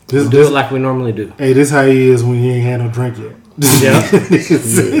do it like we normally do. Hey, this how he is when he ain't had no drink yet. Yeah.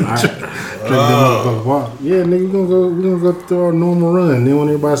 Yeah, nigga, we gonna go through our normal run. Then when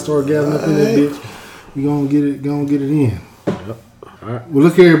everybody start gathering up in that bitch, we gonna get it in. Yep. All right. Well,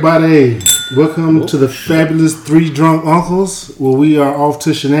 look, everybody. Welcome to the fabulous Three Drunk Uncles, where we are off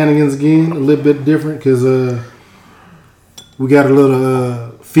to shenanigans again. A little bit different because we got a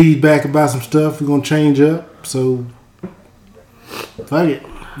little feedback about some stuff. We're gonna change up. So, fuck it.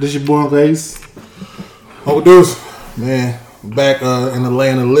 This your boy Uncle Ace. Uncle Deuce, man, back in the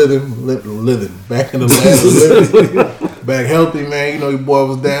land of living. Back in the land of living. Back healthy, man. You know, your boy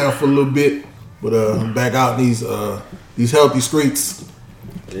was down for a little bit, but I'm back out in these healthy streets.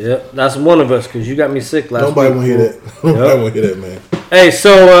 Yep, that's one of us because you got me sick last Nobody week. want to hear that. Nobody want to hear that, man. Hey,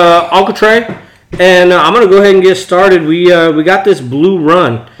 so Uncle Trey, and I'm gonna go ahead and get started. We got this Blue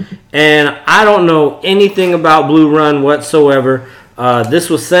Run, and I don't know anything about Blue Run whatsoever. This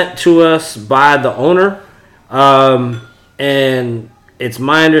was sent to us by the owner, and it's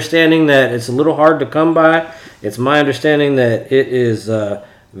my understanding that it's a little hard to come by. It's my understanding that it is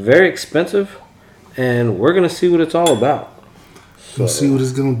very expensive, and we're gonna see what it's all about. We'll see what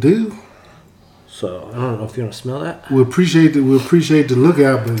it's gonna do. So I don't know if you want to smell that. We appreciate the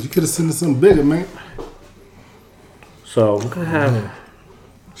lookout, but you could have sent us something bigger, man. So we're gonna have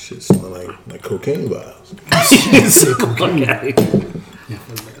Shit smell like cocaine vials.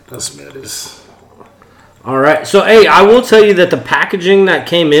 Let's smell this. All right. So hey, I will tell you that the packaging that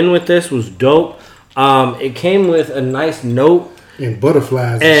came in with this was dope. It came with a nice note And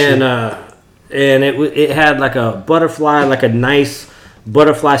butterflies and it had like a butterfly, like a nice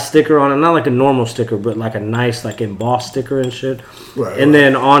butterfly sticker on it. Not like a normal sticker, but like a nice like embossed sticker and shit. Right. And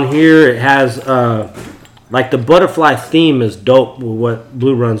then on here it has like the butterfly theme is dope with what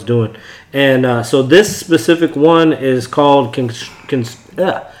Blue Run's doing. And so this specific one is called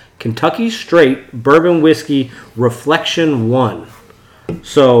Kentucky Straight Bourbon Whiskey Reflection 1.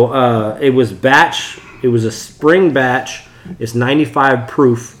 So it was a spring batch. It's 95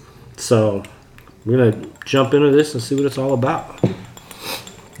 proof. So we're going to jump into this and see what it's all about.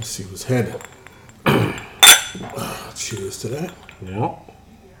 Let's see what's headed. Cheers to that. Yeah.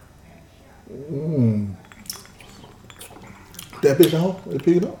 That bitch on? They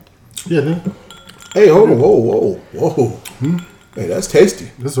pick it up? Yeah, man. Hey, hold on. Whoa. Hey, that's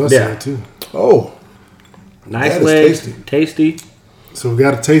tasty. That's what I Yeah. said too. Oh. Nice That is legs. tasty. Tasty. So we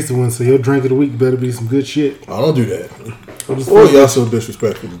got a tasty one. So your drink of the week better be some good shit. I don't do that. What Oh, y'all so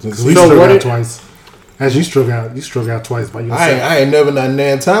disrespectful. We So struck what out it- twice. As you struck out twice by yourself. I ain't never not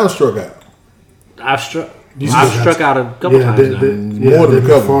nan time struck out. I've struck struck out a couple times now. More than a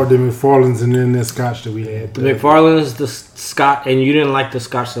couple. The McFarland's and then that scotch that we had. The McFarland's, the Scotch, and you didn't like the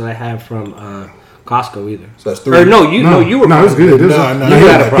Scotch that I had from Costco either. So that's three. Or no, you were. No, it was good. It was No,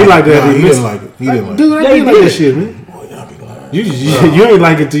 he he liked that. He didn't like it. He didn't like it. Dude, I Yeah, did he like did. that shit, man. Oh, y'all be lying. You ain't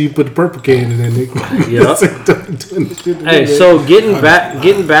like it till you put the purple can in there, nigga. Yep. Hey, so getting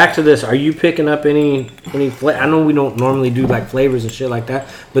back to this, are you picking up any I know we don't normally do like flavors and shit like that,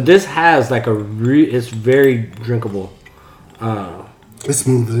 but this has like it's very drinkable. It's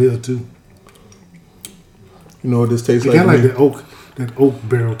smooth as hell too. You know what this tastes It like? got like to me? that oak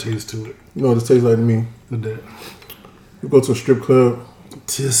barrel taste to it. You know what this tastes like to me? With that. You go to a strip club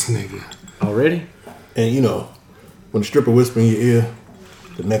This nigga. Already? and you know when the stripper whisper in your ear,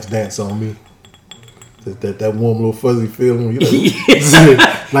 the next dance on me. That warm little fuzzy feeling. You know,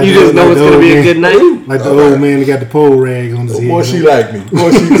 Like You just know it's gonna be a good night. Like the old man that got the pole rag on his head. boy, she like me.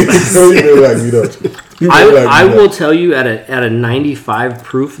 Boy, she really like me though. You really like me, I though. will tell you at a 95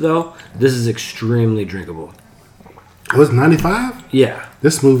 proof though, this is extremely drinkable. Was 95? Yeah.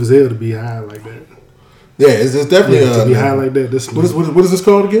 This smooth as hell to be high like that. Yeah, it's definitely To be high like that. This what is this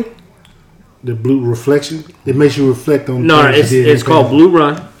called again? the blue reflection. It makes you reflect on. No, things you did in it's the called past. Blue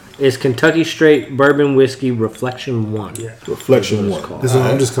Run. It's Kentucky Straight Bourbon Whiskey Reflection 1. Yeah. Reflection That's what it's one. called. This is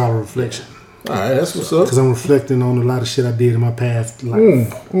I'm just called reflection All right, that's what's up. because I'm reflecting on a lot of shit I did in my past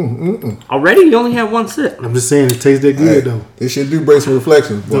life. Already? You only have one sip. I'm just saying it tastes that good though. This shit do break some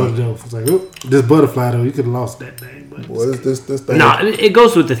reflections, boy. It's like, oh, this butterfly though, you could have lost that thing. But What is this thing? No, it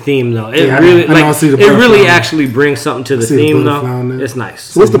goes with the theme though. It Yeah, I really, know. I know, I see the it really butterfly on actually brings something to the see the theme butterfly on though. there. It's nice.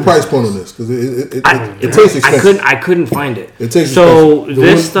 So what's the price point on this? Because it tastes expensive. I couldn't find it. It tastes so expensive.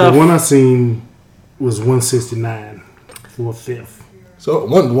 this stuff. The one I seen was $169 for a fifth. So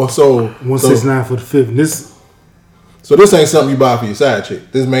 $169 for the fifth. And this So this ain't something you buy for your side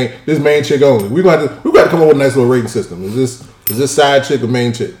chick. This main chick only. We got to come up with a nice little rating system. Is this side chick or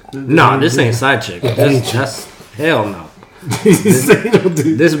main chick? No, this ain't side chick. That's hell no. this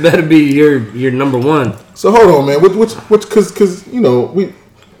This better be your number one. So hold on, man. Which because you know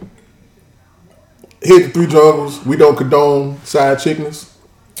Hit the three jungles. We don't condone side chickens.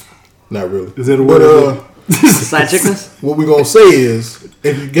 Not really. Is that a But word? Side chickens? what we gonna say is,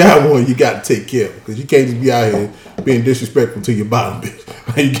 if you got one, you got to take care of it because you can't just be out here being disrespectful to your bottom bitch.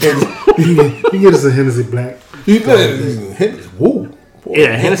 You can't. You get us a Hennessy Black. Woo. Boy,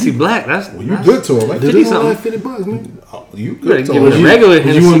 Yeah, Hennessy Black. That's You good to him, man. Did you it something. like $50, man? Oh, you better good to give him. it a regular You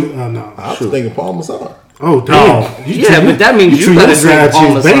Hennessy. want? Oh no. I was thinking Parmesan. Oh damn. Oh, yeah, but that means you treat better your side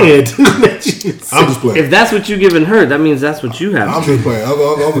drink chicks Parmesan. bad. I'm just playing. If that's what you giving her, that means that's what you have. I'm just playing.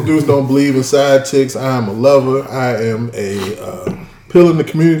 Other dudes don't believe in side chicks. I am a lover. I am a pill in the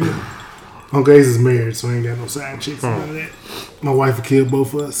community. Uncle Ace is married, so I ain't got no side chicks. None of that. My wife will kill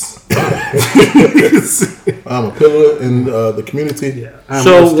both of us. I'm a pillar in the community. I'm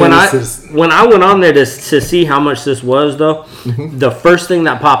So a when citizen. I went on there to see how much this was though, the first thing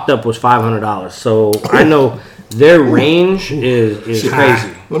that popped up was $500. So I know their range is crazy.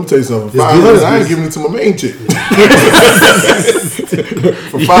 Let me tell you something. For good. 500, I ain't giving it to my main chick.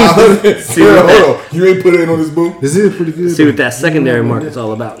 For 500, hold on. You ain't put it in on this boo. This is pretty good. See what that secondary market's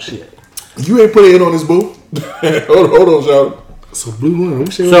all about. Shit. You ain't put it in on this boo. hold on, y'all. So blue one. I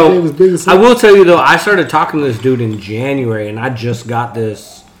wish So was big as I will tell you though, I started talking to this dude in January, and I just got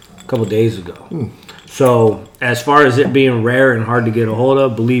this a couple days ago. So as far as it being rare and hard to get a hold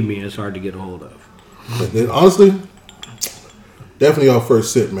of, believe me, it's hard to get a hold of. But then, honestly, definitely our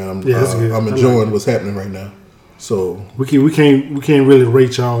first sit, man. that's good. I'm I enjoying like it. what's happening right now. So We can't really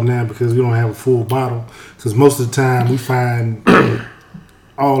rate y'all now because we don't have a full bottle. Because most of the time we find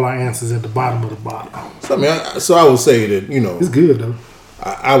all our answers at the bottom of the bottle. so I would say that It's good though.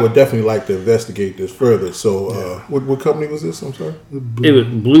 I would definitely like to investigate this further. So what company was this? I'm sorry. It was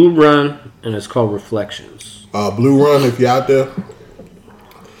Blue Run, and it's called Reflections. Blue Run, if you're out there,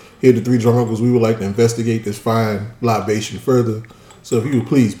 here at the Three Drunk Uncles, we would like to investigate this fine libation further. So if you would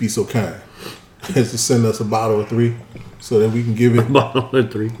please be so kind as to send us a bottle of 3 so that we can give it Bottom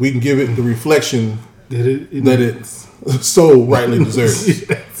of 3. we can give it the reflection That that it so rightly deserves.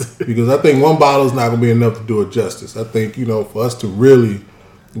 Because I think one bottle is not going to be enough to do it justice. I think, for us to really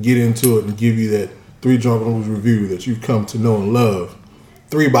get into it and give you that Three Drunk Uncles review that you've come to know and love,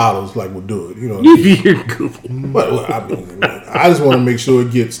 3 bottles will do it. You're goofy. But I just want to make sure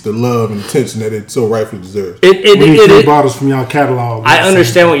it gets the love and attention that it so rightfully deserves. we need 3 It bottles from y'all catalog. I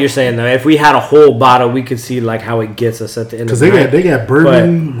understand what you're saying though. If we had a whole bottle, we could see how it gets us at the end of Because the night. they got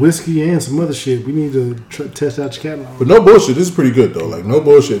bourbon, whiskey, and some other shit. We need to test out your catalog. But no bullshit. This is pretty good though. No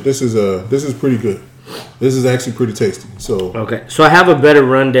bullshit. This is pretty good. This is actually pretty tasty. So Okay, so I have a better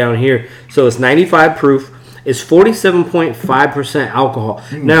rundown here. So it's 95 proof. It's 47.5% alcohol.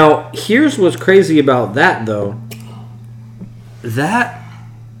 Now, here's what's crazy about that, though. That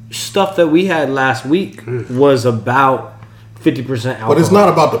stuff that we had last week was about 50% alcohol. But it's not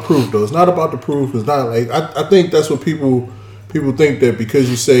about the proof, though. It's not about the proof. It's not I think that's what people think that because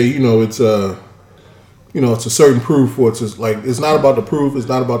you say it's it's a certain proof, or it's just it's not about the proof. It's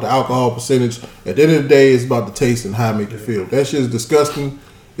not about the alcohol percentage. At the end of the day, it's about the taste and how it make you feel. That shit is disgusting.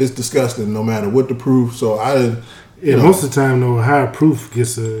 It's disgusting no matter what the proof. So most of the time though, higher proof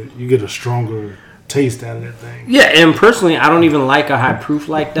you get a stronger taste out of that thing. Yeah, and personally, I don't even like a high proof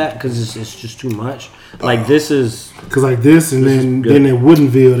like that because it's just too much. This is... Because this, and then that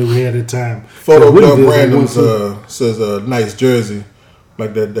Woodinville that we had at the time. Photo Woodinville's Club like Random says a nice jersey,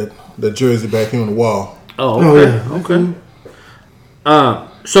 like that jersey back here on the wall. Oh, okay. Yeah.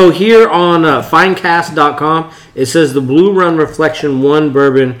 So here on finecast.com, it says the Blue Run Reflection 1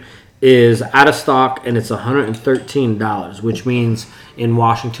 bourbon is out of stock and it's $113, which means in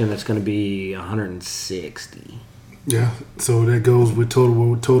Washington it's going to be $160. Yeah, so that goes with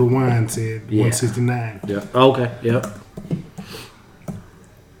Total Wine said, Yeah. $169. Yeah. Okay. Yep.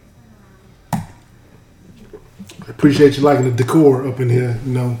 I appreciate you liking the decor up in here.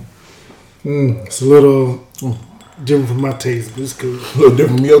 It's a little different from my taste, but it's cool. A little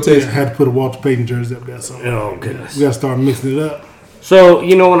different from your I taste. had to put a Walter Payton jersey up there, so Oh goodness. we gotta start mixing it up. So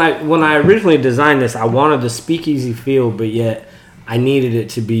when I originally designed this, I wanted the speakeasy feel, but yet I needed it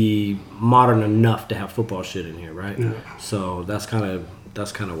to be modern enough to have football shit in here, right? Yeah. So that's kind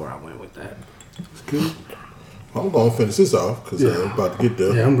of where I went with that. It's good. I'm gonna finish this off because I'm about to get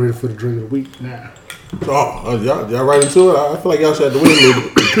there. Yeah, I'm ready for the drink of the week now. Oh, y'all right into it? I feel like y'all should have to wait a little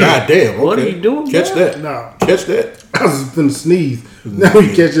bit. God damn. Okay. What are you doing, Catch bro? that. No, Catch that. I was just finna sneeze. Now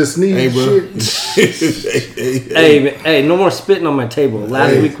you catch your sneeze. Hey, bro. Shit. Hey, no more spitting on my table.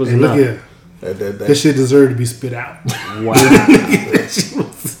 Last week was Hey, look enough. here. That shit deserved to be spit out. Wow. That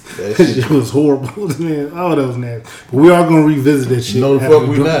That That shit. shit was horrible, man. Oh, that was nasty. But we are gonna revisit that shit. No, the after fuck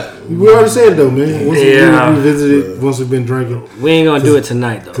we not. We already said it though, man. Once Yeah. we revisit it, once we've been drinking. We ain't gonna do it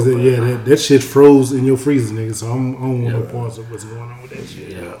tonight though. Cause that shit froze in your freezer, nigga. So I don't want no parts of what's going on with that shit.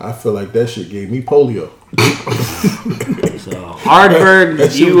 Yeah. I feel like that shit gave me polio. So Ardberg,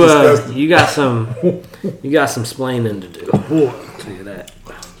 That shit was disgusting. you got some splaining to do. Boy, I'll tell you that.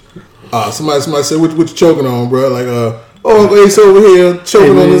 Somebody said, what you choking on, bro? Like, Uncle Ace over here choking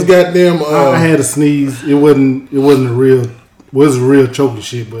Hey, on man. this goddamn. I had a sneeze. It wasn't a real choking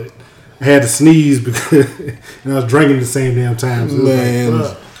shit, but I had to sneeze because and I was drinking at the same damn time. So it was Man.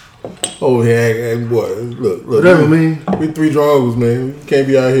 like, fuck. Oh yeah, boy. Look. Whatever, man. We 3 drunk uncles, man. We can't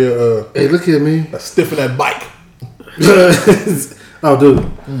be out here Hey, look here, man. stiffing that bike. Oh, dude,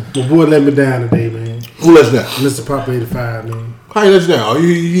 my boy let me down today, man. Who let you down? Mr. Pop 85, man. How you let you down? Oh,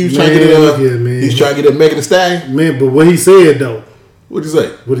 he was trying to Man, get look here, man. He's trying to get that Megan Thee Stallion. Man, but what he said though, What'd you say?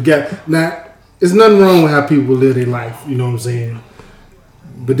 what the guy now, there's nothing wrong with how people live their life. You know what I'm saying?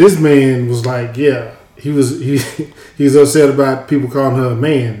 But this man was like, yeah, he was upset about people calling her a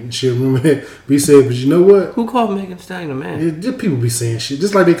man and shit. Remember that? But he said, but you know what? Who called Megan Thee Stallion a man? Just people be saying shit,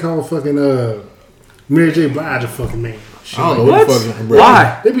 just like they call fucking Mary J. Blige a fucking man. Shit I don't know like what the What? fucking bro.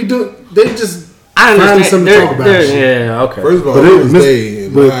 Why? They be doing. They just I finding understand. something to talk about. Shit. Yeah, okay. First of all, But it it- was Miss- day,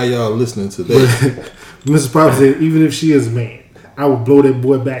 and but- why y'all listening today? Mr. Pop said, even if she is a man, I would blow that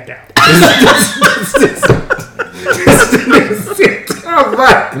boy back out. I was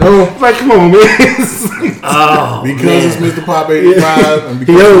like, No, like, come on, man. Oh, because it's Mr. Pop 85, and He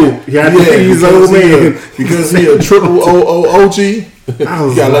because old. He had to be his old man. because he a triple OG. You I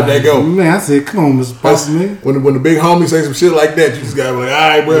was gotta let like, that go. Man, I said, come on, Mr. That's- Pop, man. When the big homie say some shit like that, you just gotta be like, all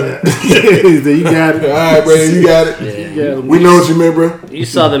right, bro. He said, you got it. All right, bro, you got it. yeah. We know what you meant, bro. You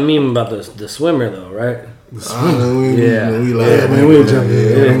saw the meme about the swimmer though, right? I know, we Yeah. like, Yeah, man, we ain't jumping.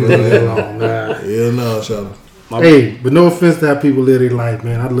 Yeah, We ain't doing that long, nah. yeah, no, shut up. Hey, but no offense to how people live their life,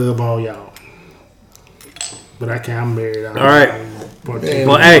 man. I love all y'all. But I can't. I'm married. All right. Man. Well, we hey,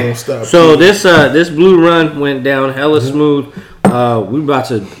 gonna stop so this blue run went down hella smooth. We about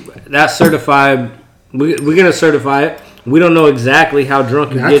to that certified. We're gonna certify it. We don't know exactly how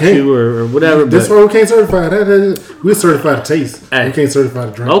drunk it Yeah, I gets can't. you or whatever. That's But why we can't certify that. We certify the taste. Hey. We can't certify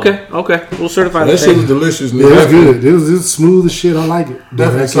the drink. okay, we'll certify That the shit was thing. delicious. Yeah, it was good. It was smooth as shit. I like it. But I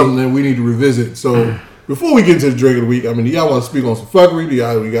Definitely can't- something that we need to revisit. So before we get to the drink of the week, I mean, do y'all want to speak on some fuckery? Do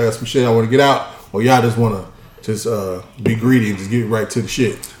y'all got some shit I want to get out, or y'all just want to just be greedy and just get right to the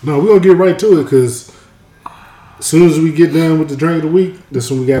shit? No, we're gonna get right to it because as soon as we get done with the drink of the week, that's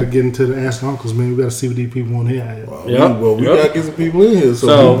when we got to get into the Ask Uncles, man. We got to see what these people want to hear. Yep. We got to get some people in here.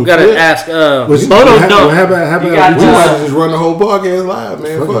 So we gotta ask. Well, Photos don't. how about You we got We might just just run the whole podcast live,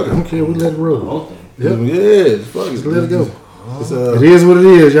 man. fuck it, I Fuck don't care. We let it roll. it. Yep. Yeah, fuck it. Just let it go. It's, It is what it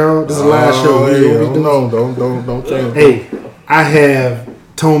is, y'all. This is a live show. Hey, We don't be doing- don't change. Hey, I have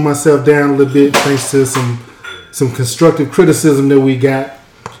toned myself down a little bit thanks to some constructive criticism that we got.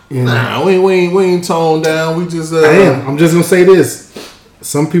 And Nah, we ain't toned down. We just I am. I'm just gonna say this.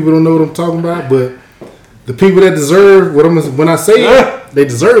 Some people don't know what I'm talking about, but the people that deserve when I say it, they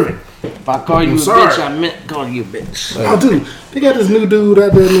deserve it. If I call you a sorry. bitch, I meant call you a bitch. Oh, dude, they got this new dude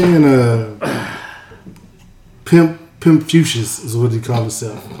out there, man. Pimp Fuchsias is what he called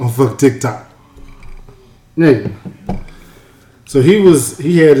himself on fucking TikTok. Nigga. So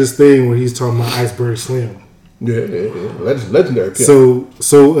he had this thing where he's talking about Iceberg Slim. yeah. Legendary. Pimp.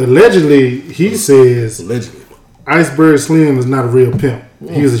 So allegedly he says Allegedly. Iceberg Slim is not a real pimp.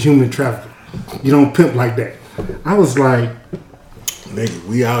 He was a human trafficker. You don't pimp like that. I was like, Nigga,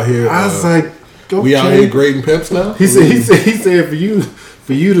 we out here. okay. out here grading pimps now. He said for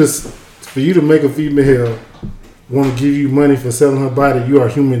you to make a female want to give you money for selling her body, you are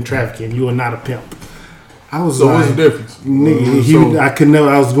human trafficking. You are not a pimp. I was So like, what's the difference? nigga, I could never.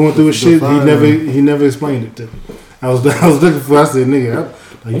 I was going through his shit. He never explained it to me. I was looking for. I said, nigga,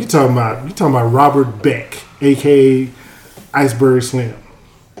 you talking about Robert Beck, aka Iceberg Slim.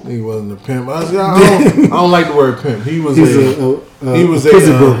 He wasn't a pimp. I don't like the word pimp. He was He's he was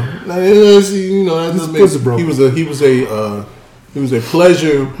pussy a broker. you know that He's just a makes, pussy broker. he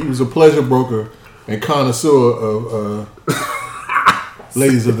was a pleasure broker and connoisseur of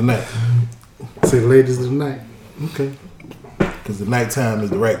ladies of the night, Say ladies of the night. Okay. because the nighttime is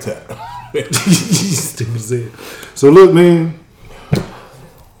the right time. Stupid as hell. So look, man,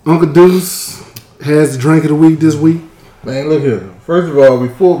 Uncle Deuce has the drink of the week this week. Man, look here. First of all,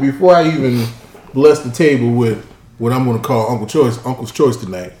 before I even bless the table with what I'm going to call Uncle's Choice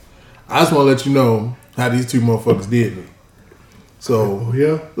tonight, I just want to let you know how these two motherfuckers did me. So Oh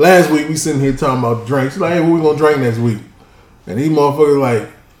yeah. last week we sitting here talking about drinks. Like, hey, what we gonna drink next week? And these motherfuckers like,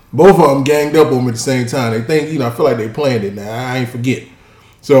 both of them ganged up on me at the same time. They think, I feel like they planned it. Now I ain't forget.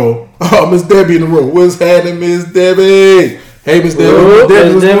 So, Miss Debbie in the room. What's happening, Miss Debbie? Hey, Miss Debbie.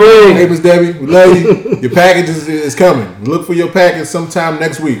 Hey, Miss Debbie. We love you. Your package is coming. Look for your package sometime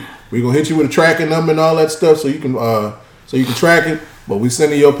next week. We're gonna hit you with a tracking number and all that stuff so you can track it. But we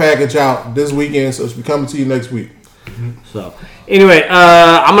sending your package out this weekend, so it's be coming to you next week. So anyway,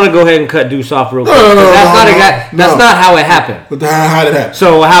 I'm gonna go ahead and cut Deuce off real quick. That's not how it happened. But how did it happen?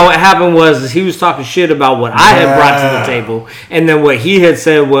 So how it happened was he was talking shit about what I had brought to the table, and then what he had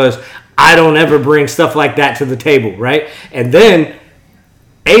said was, I don't ever bring stuff like that to the table, right? And then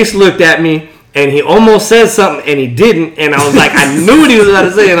Ace looked at me and he almost said something and he didn't, and I was like, I knew what he was about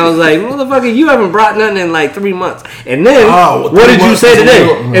to say, and I was like, motherfucker, you haven't brought nothing in like 3 months. And then what did you say today?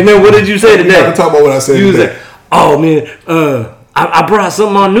 And then what did you say today? I'm talking about what I said. You was like, oh man, I brought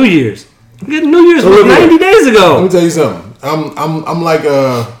something on New Year's. New Year's was 90 days ago. Let me tell you something. I'm like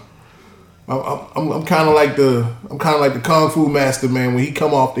I'm kind of like the kung fu master, man. When he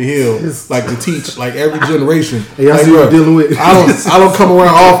come off the hill, like to teach like every generation. Hey, y'all see what I'm dealing with? I don't come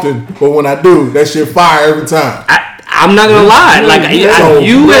around often, but when I do, that shit fire every time. I'm not gonna lie. Like you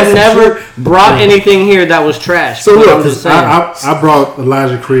have never brought anything here that was trash. So look, I brought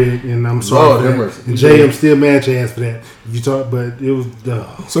Elijah Craig, and I'm sorry for that. And Jay, I'm still mad at your ass for that. You talk, but it was.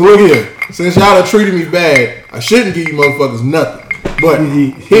 So look here, since y'all have treated me bad, I shouldn't give you motherfuckers nothing. But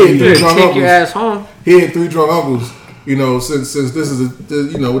he had 3 drunk uncles. Your ass home. He had 3 drunk uncles. Since this is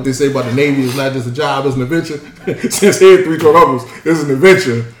what they say about the Navy is not just a job, it's an adventure. Since he had 3 drunk uncles, it's an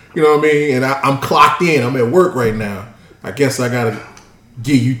adventure. You know what I mean? And I'm clocked in. I'm at work right now. I guess I gotta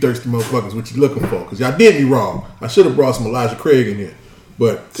give you thirsty motherfuckers what you looking for, because y'all did me wrong. I should have brought some Elijah Craig in here,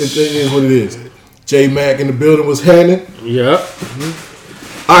 but it is what it is. J Mac in the building was happening. Yep.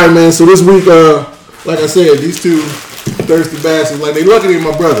 All right, man. So this week, like I said, these 2 thirsty bastards, like they lucky they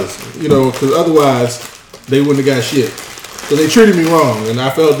my brothers, because otherwise they wouldn't have got shit. So they treated me wrong, and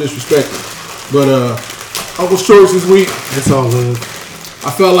I felt disrespected. But Uncle's Choice this week, it's all good. I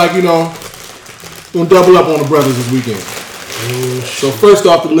felt like gonna double up on the brothers this weekend. So first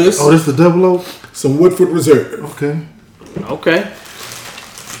off the list, this the double O? Some Woodford Reserve. Okay.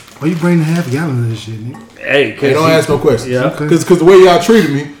 Why you bring the half gallon of this shit, nigga? Hey, don't ask no questions. Yeah. Because the way y'all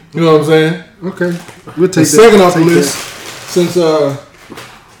treated me, you know what I'm saying? Okay. We'll take that. Second off the list, since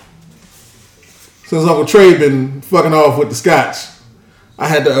Uncle Trey been fucking off with the scotch, I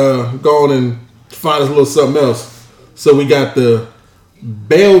had to go on and find us a little something else. So we got the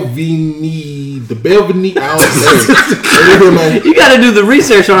Belvini. I don't know. Man. You got to do the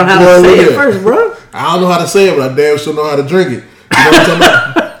research on how to say it first, bro. I don't know how to say it, but I damn sure know how to drink it. You know what I'm talking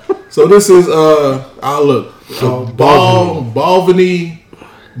about? So this is I'll look. Balvenie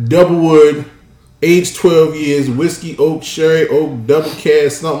Doublewood, aged 12 years, whiskey oak, sherry oak, double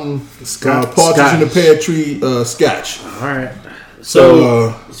cast, something. Partridge in the Pear Tree Scotch. All right.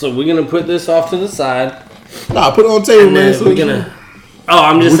 So we're gonna put this off to the side. Nah, put it on the table, man. So we're gonna. Oh,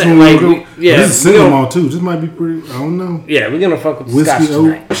 I'm just saying, like, this is cinnamon too. This might be pretty. I don't know. Yeah, we're gonna fuck with the whiskey Scotch oak,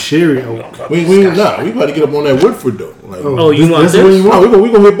 tonight. Sherry oak. We about to get up on that Woodford though. Like, you want this? We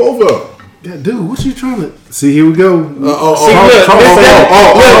gonna hit both of them. Yeah, dude, what you trying to see? Here we go. Miss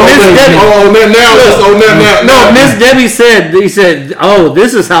Debbie said, "Oh,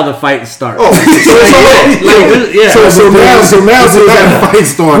 this is how the fight starts." So now the fight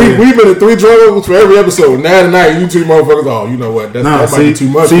started. We've been at 3 drunk uncles for every episode. Now tonight, you 2 motherfuckers. Oh, you know what? That might be too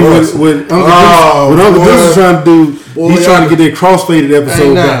much. See, what Uncle Deuce is trying to do, he's trying to get that crossfaded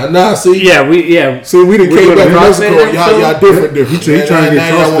episode back. See, we didn't came back from Mexico. Y'all different. He's trying to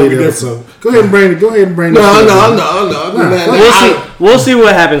get crossfaded episode. Go ahead and bring it. No. We'll see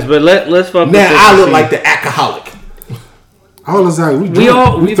what happens, but let's fuck with this. Now I look like the alcoholic. All is like we 3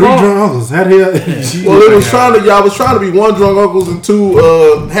 drunk uncles. How the hell? Well, y'all was trying to be 1 drunk uncles and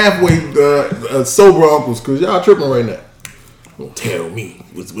 2 halfway sober uncles, because y'all tripping right now. Don't tell me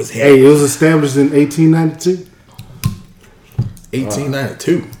what's happening. Hey, it was established in 1892.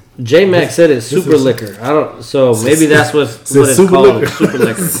 1892. J Mac said it's super liquor. So maybe that's what it's called. Super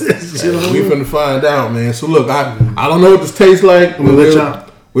liquor. We finna find out, man. So look, I don't know what this tastes like.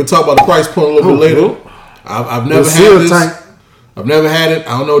 We'll talk about the price point a little bit later. I've never had this. I've never had it.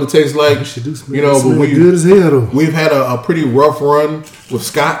 I don't know what it tastes like. But good as hell though. We've had a pretty rough run with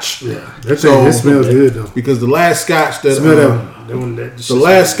scotch. Yeah, that smells good though. Because the last scotch that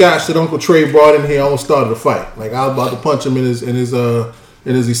Uncle Trey brought in here almost started a fight. Like I was about to punch him in his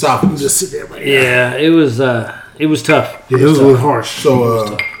esophagus. Just sit there right now. It was tough. Yeah, it was a little harsh.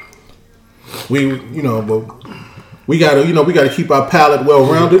 So we gotta keep our palate well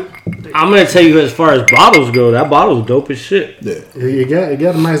rounded. I'm gonna tell you, as far as bottles go, that bottle's dope as shit. Yeah. It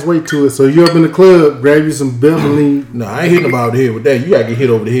got a nice weight to it. So you up in the club, grab you some Beverly. No, I ain't hitting about the head with that. You gotta get hit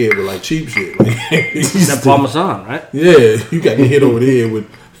over the head with like cheap shit. Like, That Parmesan, right? yeah, you gotta get hit over the head with.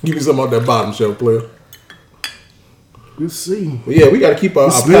 Give me something out that bottom shelf, player. Let's see. But yeah, we gotta keep our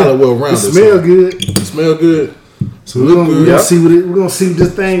palate well rounded. It smell good. It smell good. So we're gonna see what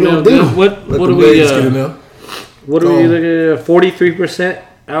this thing gonna do. What Let do the we? ladies get in there. What are we looking at? 43%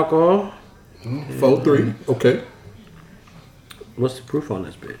 alcohol. 4.3. Okay. What's the proof on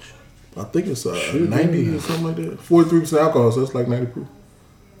this bitch? I think it's 90 or something like that. 43% alcohol, so it's like 90 proof.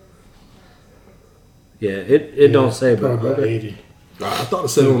 Yeah, it don't say, but Probably about okay. 80. I thought it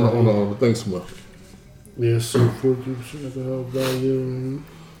said on the thing somewhere. Yeah, so 43% alcohol volume.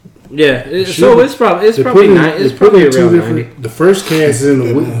 Yeah, so it's probably around 90. The first cast is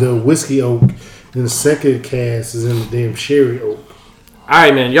in the whiskey oak, and the second cast is in the damn sherry oak. All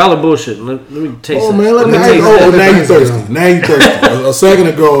right, man, y'all are bullshitting. Let me taste Oh that. man, now you thirsty. Now you thirsty. A second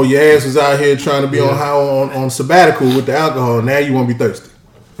ago, your ass was out here trying to be on sabbatical with the alcohol. Now you want to be thirsty.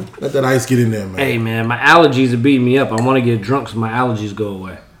 Let that ice get in there, man. Hey, man, my allergies are beating me up. I want to get drunk so my allergies go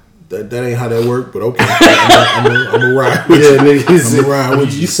away. That ain't how that work, but okay. I'm gonna ride with you. Nigga, I'm gonna ride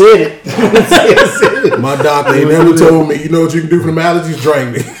with you. You said it. My doctor ain't never told me, you know what you can do for them allergies?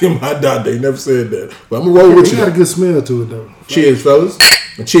 Drink me. My doctor ain't never said that. But I'm gonna roll with You you. got a good smell to it though. Cheers, fellas.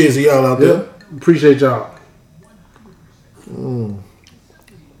 And cheers to y'all out there. Appreciate y'all.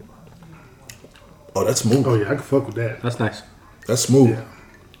 Oh, that's smooth. Oh yeah, I can fuck with that. That's nice. That's smooth. Yeah.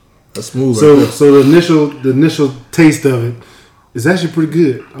 That's smooth. So right there. so the initial taste of it is actually pretty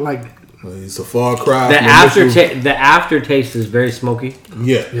good. I like it. It's a far cry. The aftertaste is very smoky.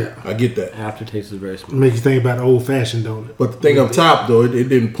 Yeah, I get that. Aftertaste is very smoky. Make you think about old fashioned, don't it? But the thing up top though, it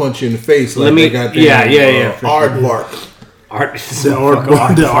didn't punch you in the face like Let me- they got yeah, for sure. aardvark. Art, The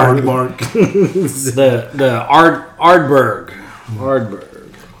aardvark. the Ardberg.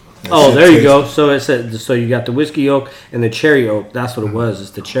 Oh, there you go. So it said. So you got the whiskey oak and the cherry oak. That's what it was. It's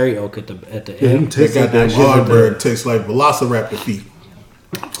the cherry oak at the Yeah, you can end. taste They got that that shit. Ardberg tastes like Velociraptor feet.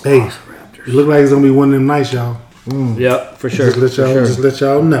 Hey, it look like it's gonna be one of them nights, y'all. Yep, for sure. Just let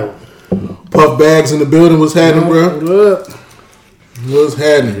y'all know. Puff bags in the building. What's happening, bro? What up? What's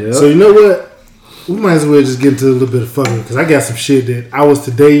happening? Yep. So you know what? We might as well just get into a little bit of fucking because I got some shit that I was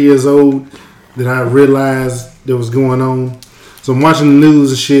today years old that I realized that was going on. So I'm watching the news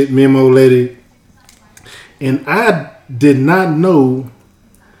and shit, me and my old lady, and I did not know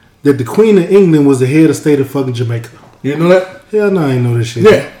that the Queen of England was the head of state of fucking Jamaica. You know that? Hell no, I ain't know this shit.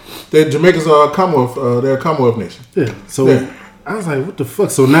 Yeah. Jamaica's a Commonwealth. They're a Commonwealth nation. Yeah. So Yeah. I was like, what the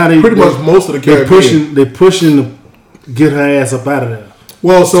fuck? So now they Pretty much most of the Caribbean. They pushing to get her ass up out of there.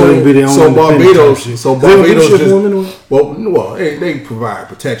 Well, So they be their own independent type shit. Barbados They just for them anyway? well, they provide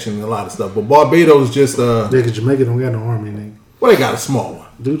protection and a lot of stuff, but Barbados just Yeah, because Jamaica don't got no army, nigga. well, they got a small one.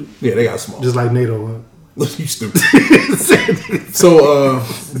 Dude, Yeah, they got a small. just like NATO, huh? You stupid. So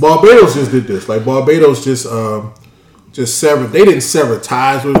Barbados just did this. Like Barbados just severed. They didn't sever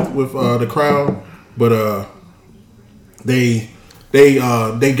ties with the crown, but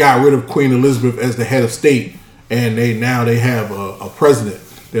they got rid of Queen Elizabeth as the head of state, and they have a president.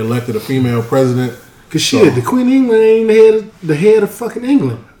 They elected a female president. Cause shit, the Queen of England ain't the head of fucking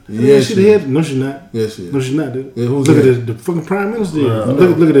England. Yeah, she the head. No, she's not. Yes, she is. No, she's not, dude. Yeah, who's look that? at the fucking prime minister.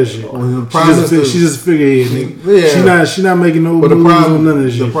 Look at that shit. the prime minister- She's just a figurehead, nigga. Yeah. She not making no But the moves on none of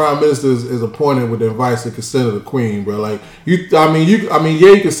this the shit. prime minister is appointed with the advice and consent of the queen, bro. Like you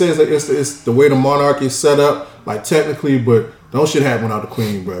can say it's the way the monarchy is set up, like technically, but don't shit happen without the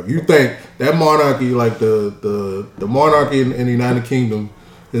queen, bro. If you think that monarchy, like the monarchy in the United Kingdom,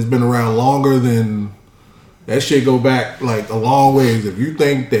 has been around longer than that shit go back like a long ways. If you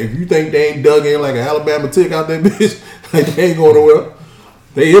think they ain't dug in like an Alabama tick out that bitch, like they ain't going nowhere.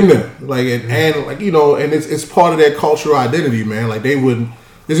 They in there, like and like you know, and it's part of their cultural identity, man. Like they wouldn't.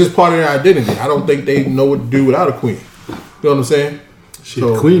 It's just part of their identity. I don't think they know what to do without a queen. You know what I'm saying? Shit,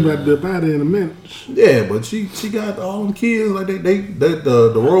 the Queen about to be up out there in a minute. Yeah, but she got all them kids. Like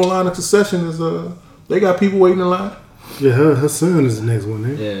the royal line of succession is they got people waiting in line. Yeah, her son is the next one,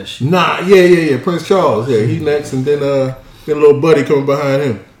 eh? Yeah, Yeah. Prince Charles, yeah, he next, and then a little buddy coming behind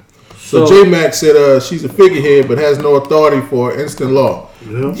him. So J Mac said she's a figurehead, but has no authority for instant law.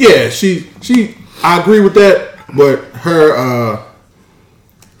 Yeah, she. I agree with that, but her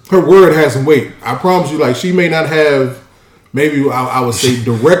word has some weight. I promise you, like she may not have. Maybe I would say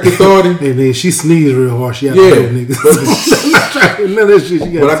direct authority. Hey, man, she sneezed real hard. She had Yeah. to niggas. None of that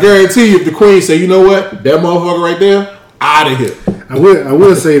shit. But I guarantee you, if the queen say, you know what, that motherfucker right there, out of here. I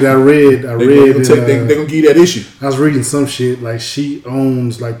will say that I read. They're gonna give you that issue. I was reading some shit like she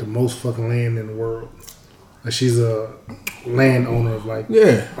owns like the most fucking land in the world. Like she's a landowner of like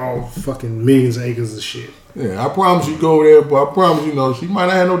all fucking millions of acres of shit. Yeah, I promise you go there, but I promise she might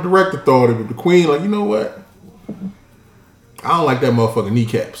not have no direct authority, but the queen, like, you know what? I don't like that motherfucking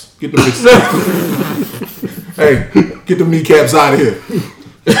kneecaps. Get them hey, get them kneecaps out of here.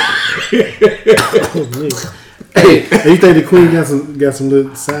 Hey, you think the queen got some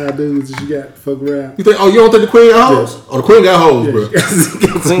little side dudes that she got to fuck around? You don't think the queen got hoes? Yes. Oh, the queen got hoes, bro.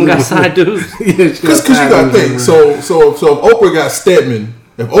 Queen got side dudes. Because you got to think. So if Oprah got Stedman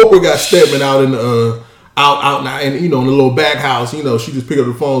out in the out now, and in the little back house, she just pick up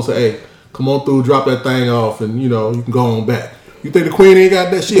the phone and say, "Hey, come on through, drop that thing off, and you can go on back." You think the queen ain't got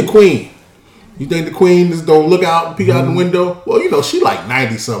that? She a queen. You think the queen just don't look out and peek out the window? Well, she like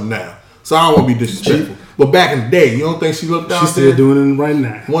 90 something now, so I don't want to be disrespectful. But back in the day, you don't think she looked out She's still doing it right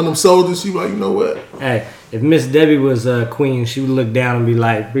now. One of them soldiers, she like, you know what? Hey, if Miss Debbie was a queen, she would look down and be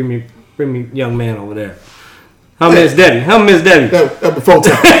like, "Bring me, young man over there." How Miss Debbie? That before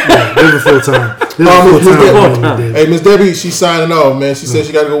time. Before time. Hey, Miss Debbie, she's signing off, man. She said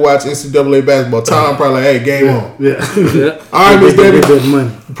she got to go watch NCAA basketball. Tom probably like, hey, game on. Yeah. All right, Miss Debbie.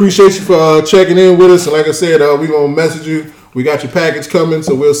 Appreciate you for checking in with us. And like I said, we're going to message you. We got your package coming,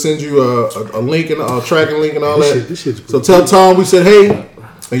 so we'll send you a link and a tracking link and all that. So tell Tom we said hey,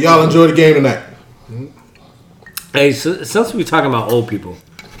 and y'all enjoy the game tonight. Hey, so, since we're talking about old people,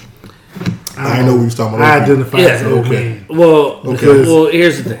 I know we was talking about. I identify as old man. Well,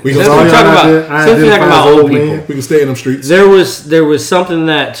 here's the thing. We Since we're talking about old people, we can stay in them streets. There was something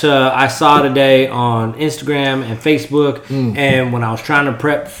that I saw today on Instagram and Facebook, and when I was trying to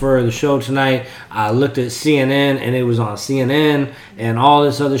prep for the show tonight, I looked at CNN, and it was on CNN and all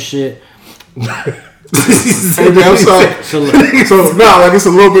this other shit. Hey man, I'm sorry. So now, like, it's a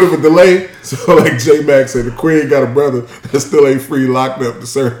little bit of a delay. So like J Max said, the queen got a brother that still ain't free, locked up to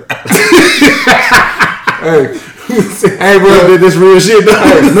serve. Hey, bro, this real shit.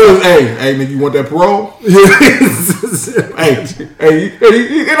 Hey, nigga, you want that parole? hey,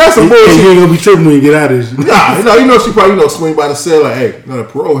 that's some bullshit. You ain't gonna be tripping when you get out of this. Nah, she probably swing by the cell like, hey, the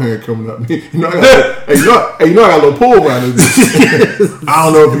parole hearing coming up. I got a little pool around this. I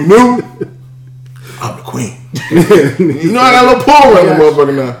don't know if you knew. I'm the queen. I got a little pull around the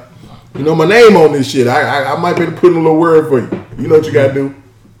motherfucker now. My name on this shit. I might be able to put in a little word for you. You know what you gotta do.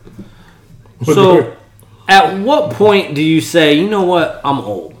 So, at what point do you say, you know what, I'm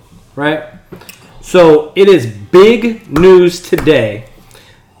old, right? So, it is big news today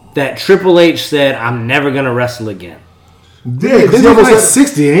that Triple H said, I'm never gonna wrestle again. Yeah, he's almost like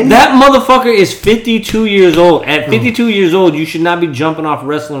 60, ain't he? That motherfucker is 52 years old. At 52 years old, you should not be jumping off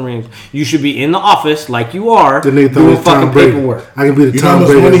wrestling rings. You should be in the office like you are doing fucking paperwork. I can be the Tom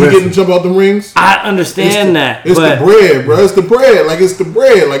Brady. You know how much money he getting jump off the rings? I understand that. It's the bread, bro. It's the bread. Like, it's the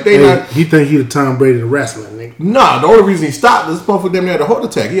bread. Like, He think he the Tom Brady of wrestling, nigga. Nah, the only reason he stopped, this motherfucker damn near had a heart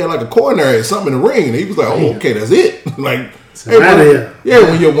attack. He had like a coronary or something in the ring. And he was like, oh, okay, that's it. Like, hey, bro,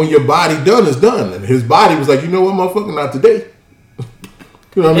 when your body done is done. And his body was like, you know what, motherfucker, not today.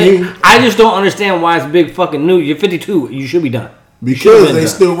 You know what I mean? I just don't understand why it's big fucking news. You're 52. You should be done. Because they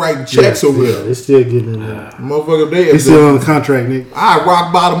still writing checks over there. They still getting in there. Motherfucker, they still on the contract, nigga. I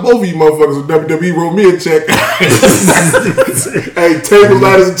rock bottom both of you motherfuckers with WWE wrote me a check. Hey, table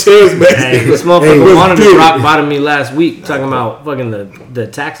ladders and chairs, man. Hey, this motherfucker wanted to rock bottom me last week talking about fucking the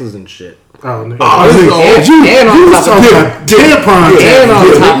taxes and shit. Oh, nigga. And on top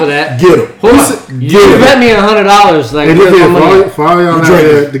of that, get him. Hold on. You bet me $100. Like, for all y'all out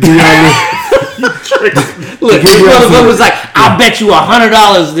there to give y'all look, this motherfucker was like, I'll bet you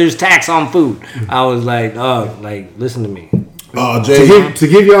 $100 there's tax on food. I was like, oh, like, listen to me. Jay. To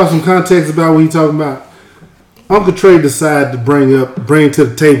give y'all some context about what he talking about, Uncle Trey decided to bring to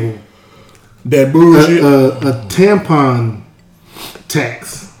the table that bullshit, a tampon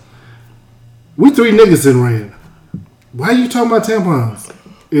tax. We three niggas in ran. Why are you talking about tampons?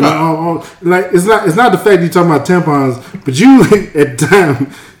 Like it's not the fact you talking about tampons, but you at the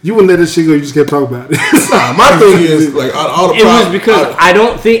time you wouldn't let this shit go. You just kept talking about it. My thing is like all the. It was because I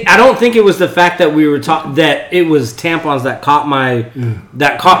don't think it was the fact that we were talking that it was tampons that caught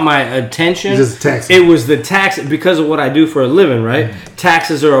my attention. Just tax. It was the tax because of what I do for a living, right?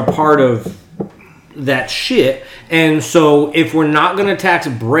 Taxes are a part of that shit. And so if we're not going to tax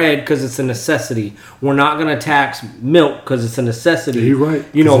bread because it's a necessity, we're not going to tax milk because it's a necessity. You're right.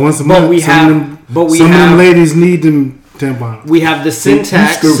 You know, once a month, some of them ladies need them tampons. We have the sin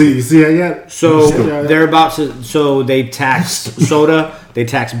tax. See, I got it. So they're about to. So they tax soda, they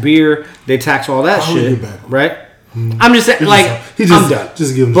tax beer, they tax all that shit, right? I'm just saying, like, I'm done.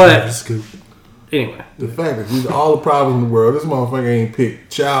 Just give him But a scoop. anyway, The fact that these are all the problems in the world. This motherfucker ain't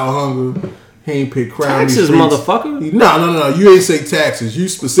picked child hunger. He ain't picked crime. taxes, motherfucker. No. You ain't say taxes. You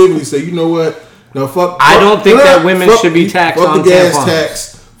specifically say, you know what? No, fuck. I don't think that women should be taxed fuck on the gas tampons.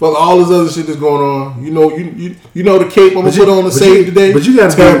 tax. Fuck all this other shit that's going on. You know the cape I'm gonna put on to save today. But you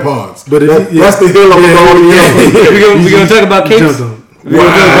got tampons. But that's the hill I'm going. We're gonna talk about capes.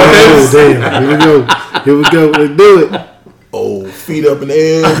 Wow, damn. Here we go. Let's do it. Oh, feet up in the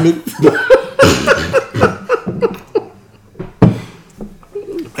air.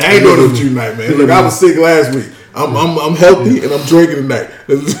 I ain't doing this with you tonight, man. Look, I was sick last week. I'm healthy and I'm drinking tonight.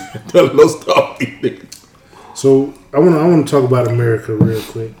 No stop eating. So I want to talk about America real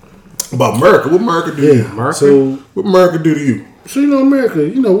quick. About America? What America do you? America? So What America do to you? America,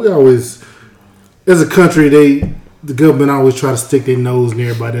 we always, as a country, the government always try to stick their nose in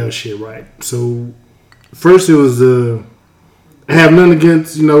everybody else shit, right? So first it was I have nothing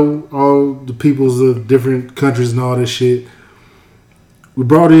against all the peoples of different countries and all this shit. We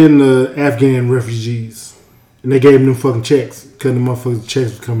brought in the Afghan refugees, and they gave them fucking checks. Because the motherfuckers'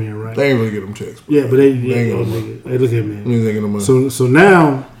 checks would come in, right? They ain't really get them checks. Yeah, but they ain't get them money. Hey, look at me. They ain't get them money. So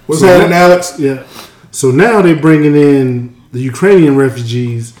now, What's happening, Alex? Yeah. So now they're bringing in the Ukrainian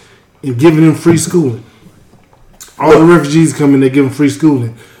refugees and giving them free schooling. All the refugees come in, they give them free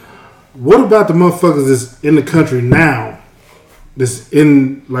schooling. What about the motherfuckers that's in the country now? That's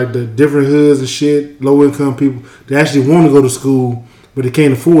in like the different hoods and shit, low income people. They actually want to go to school, but they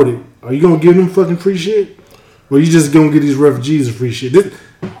can't afford it. Are you gonna give them fucking free shit, or you just gonna give these refugees a free shit?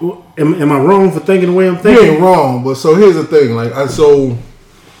 Am I wrong for thinking the way I'm thinking? You ain't wrong, but so here's the thing, man,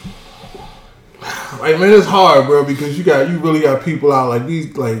 it's hard, bro, because you really got people out like these,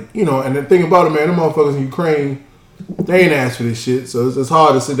 and the thing about it, man, them motherfuckers in Ukraine, they ain't asked for this shit, so it's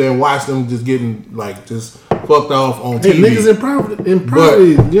hard to sit there and watch them just getting just fucked off on TV. Niggas in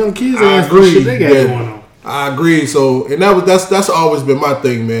poverty, young kids ain't asked for shit they got going on. I agree. So, and that's always been my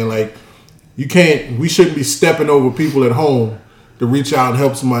thing, man. Like, we shouldn't be stepping over people at home to reach out and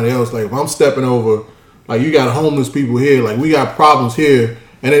help somebody else. Like, if I'm stepping over, like, you got homeless people here, like, we got problems here,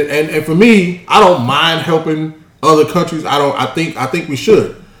 and for me, I don't mind helping other countries. I think we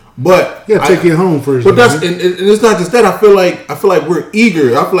should, but you gotta take it home first. But and it's not just that. I feel like we're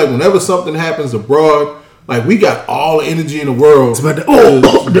eager. I feel like whenever something happens abroad, like, we got all the energy in the world to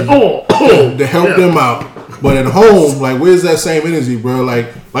help them out. But at home, like, where's that same energy, bro? Like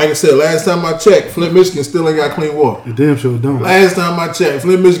I said, last time I checked, Flint, Michigan still ain't got clean water. You damn sure don't. Last time I checked,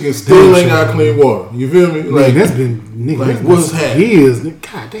 Flint, Michigan still ain't got clean water. You feel me? Like, that's been what's happening? Years.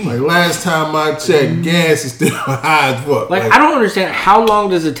 God damn. Like, last time I checked, gas is still high as fuck. Like, I don't understand, how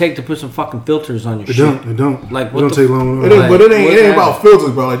long does it take to put some fucking filters on your shit? It don't. Like, it don't take long. But it ain't about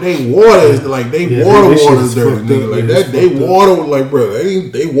filters, bro. Like, they water is water is dirty, nigga. Like, that they water, like, bro,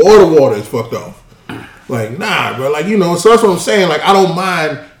 they water is fucked off. Like, nah, bro. Like, so that's what I'm saying. Like, I don't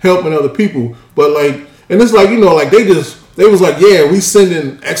mind helping other people, but like, and it's like, like they was like, yeah, we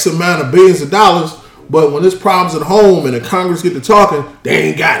sending X amount of billions of dollars, but when there's problems at home and the Congress get to talking, they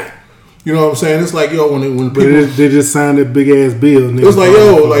ain't got it. You know what I'm saying? It's like, when people, they just signed that big ass bill. It was like,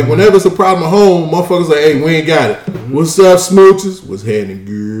 like, whenever it's a problem at home, motherfuckers like, hey, we ain't got it. Mm-hmm. What's up, smooches? What's happening,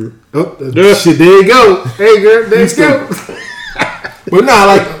 girl? Oh, shit, there you go. Hey, girl, there you go. But nah,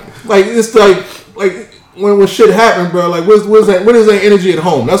 like it's like when shit happens, bro. Like, what is that energy at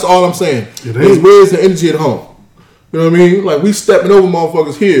home? That's all I'm saying. Where's the energy at home? You know what I mean? Like, we stepping over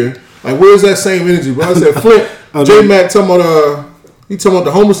motherfuckers here. Like, where's that same energy, bro? I said, Flint, J-Mac talking about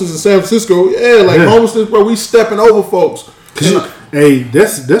the homelessness in San Francisco. Yeah, homelessness, bro. We stepping over folks. Hey,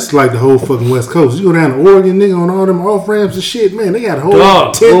 that's like the whole fucking West Coast. You go down to Oregon, nigga, on all them off ramps and shit, man. They got a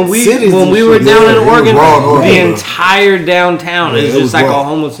whole cities. When we were down in Oregon, the bro. entire downtown is just like a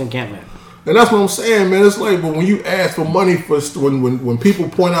homeless encampment. And that's what I'm saying, man. It's like, but when you ask for money when people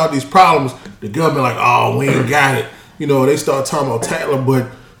point out these problems, the government like, oh, we ain't got it. They start talking about Tatler, but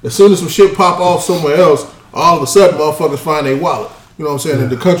as soon as some shit pop off somewhere else, all of a sudden, motherfuckers find their wallet. You know what I'm saying?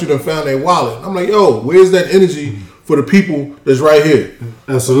 And the country done found their wallet. I'm like, yo, where's that energy for the people that's right here?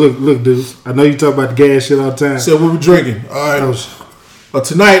 So look, dudes. I know you talk about the gas shit all the time. So what we drinking? All right.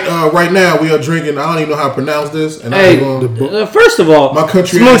 Tonight, right now, we are drinking. I don't even know how to pronounce this. And first of all, my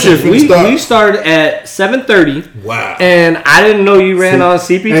country smooches. We started at 7:30. Wow. And I didn't know you ran on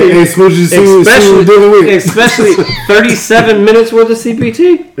CPT. Hey, smooches, especially 37 minutes worth of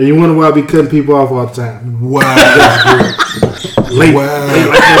CPT. And you wonder why I be cutting people off all the time. Wow. Late. Wow.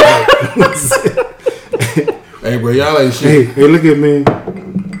 Hey, bro, y'all ain't shit. Hey, look at me.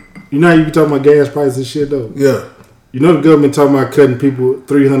 You know how you be talking about gas prices and shit though. Yeah. You know the government talking about cutting people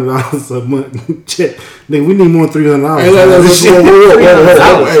 $300 a month check. Nigga, we need more than $300. Hey, I'll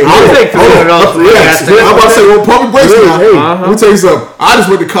take $300. I'm about to say, well, public breaks now. Uh-huh. Let me tell you something. I just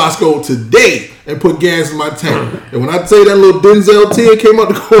went to Costco today and put gas in my tank. And when I tell you that little Denzel 10 came out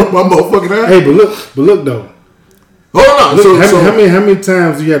the corner of my motherfucking eye. Hey, but look though. Hold on. Look, how many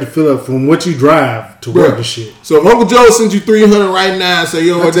times do you have to fill up from what you drive to work the shit? So if Uncle Joe sends you $300 right now and say,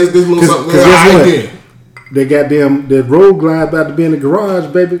 yo, this little something, I did. They goddamn that road glide about to be in the garage,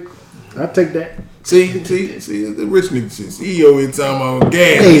 baby. I take that. See, the rich nigga shit. CEO ain't talking about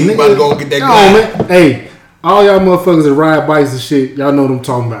gas. Hey, He about to go and get that glide. Man. Hey, all y'all motherfuckers that ride bikes and shit, y'all know what I'm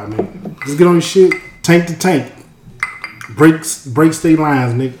talking about, man. Just get on your shit, tank to tank. Break state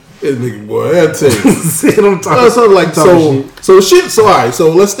lines, nigga. This nigga, boy, I'll tell you. See what I'm talking about? So shit. So all right. So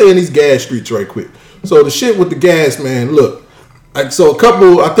let's stay in these gas streets right quick. So the shit with the gas, man. Look, so a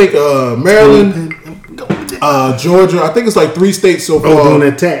couple. I think Maryland, Georgia. I think it's like 3 states so far doing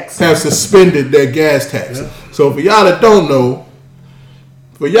that tax have suspended their gas tax. Yeah. So for y'all that don't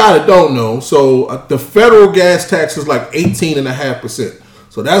know, so the federal gas tax is like 18.5%.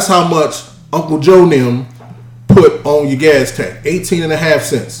 So that's how much Uncle Joe and them put on your gas tax, 18.5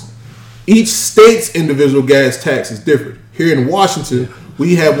 cents. Each state's individual gas tax is different. Here in Washington,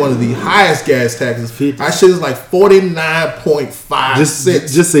 we have one of the highest gas taxes. Our shit is like 49.5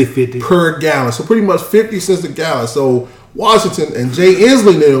 cents. Just say 50 per gallon. So pretty much 50 cents a gallon. So Washington and Jay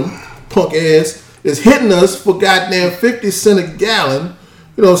Inslee and them punk ass is hitting us for goddamn 50 cents a gallon.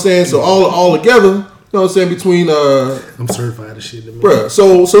 You know what I'm saying? So all together, you know what I'm saying, between I'm certified as shit, bruh.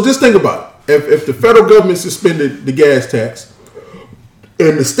 So just think about it. If the federal government suspended the gas tax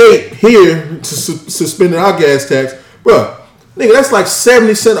and the state here suspended our gas tax, bruh, nigga, that's like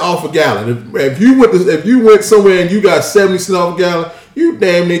 70 cents off a gallon. If you went somewhere and you got 70 cents off a gallon, you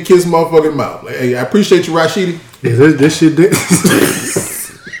damn near kiss motherfucking mouth. Like, hey, I appreciate you, Rashidi. Yeah, this shit did.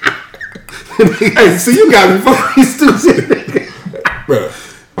 Hey, see, you got me fucking stupid, bruh.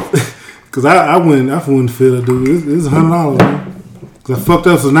 Cause I wouldn't feel it, dude. It's $100, man. Cause I fucked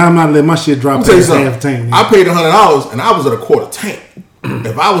up, so now I'm not letting my shit drop past half tank. Man. I paid $100 and I was at a quarter tank.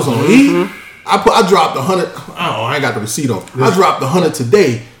 If I was on E, I dropped 100. I ain't got the receipt on. I dropped 100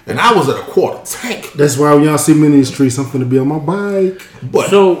 today, and I was at a quarter tank. That's why when y'all see me in these streets, I'm finna be on my bike.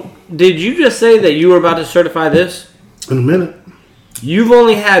 But so, did you just say that you were about to certify this? In a minute. You've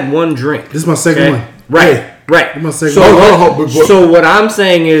only had one drink. This is my second one. Right. This is my second one. So what I'm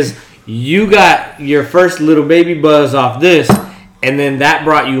saying is, you got your first little baby buzz off this, and then that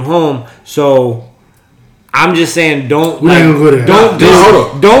brought you home. So I'm just saying, don't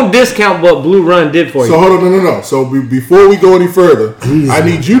discount what Blue Run did for you. So hold on, no. So before we go any further, I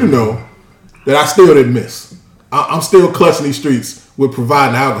need you to know that I still didn't miss. I'm still clutching these streets with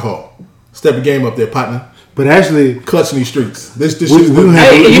providing alcohol. Step the game up there, partner. But actually, clutching these streets. This shit is good.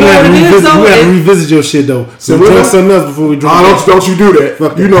 Hey, you know what it is, though? We have to revisit your shit, though. So we drink something else before we drink. Don't you do that.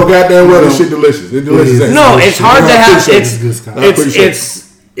 Fuck you know goddamn well this shit delicious. It's delicious. No, it's hard to have.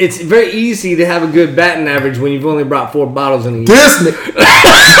 It's very easy to have a good batting average when you've only brought 4 bottles in a year. This nigga.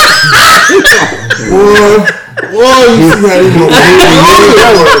 Boy, you see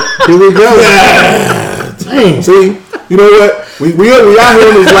how Here we go. Dang. See, you know what? We out here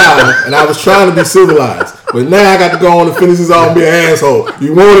on this live, and I was trying to be civilized. But now I got to go on and finish this off and be an asshole.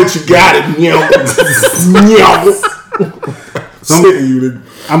 You want it, you got it.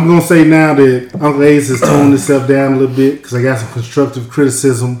 I'm going to say now that Uncle Ace has toned himself down a little bit because I got some constructive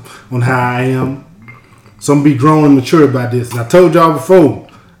criticism on how I am. So I'm going to be grown and mature about this. And I told y'all before,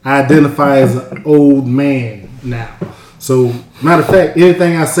 I identify as an old man now. So, matter of fact,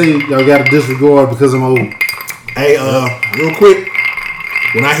 anything I say, y'all got to disregard because I'm old. Hey, real quick,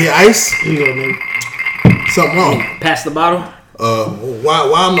 when I hear ice, here you go, man. Something wrong. Pass the bottle.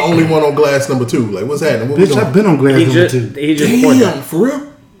 Why I'm the only one on glass number 2? Like, what's happening? What Bitch, I've been on glass number 2. He just poured that. For real?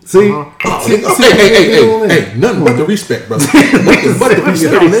 See? Hey, nothing but the respect, brother. Nothing but the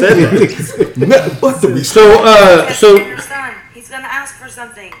respect. Nothing but the respect. So your son, he's gonna ask for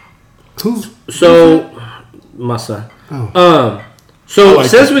something. My son.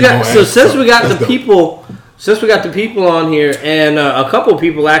 Since we got the people on here, and a couple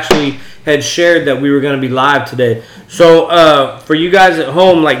people actually had shared that we were going to be live today. So for you guys at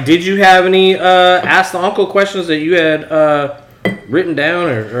home, like, did you have any Ask the Uncle questions that you had written down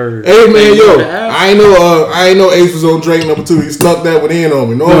or hey man, yo, I ain't know Ace was on Drake number 2. He snuck that one in on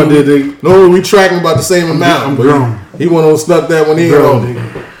me. Normally we tracking about the same amount. I'm grown. He went on snuck that one in on me.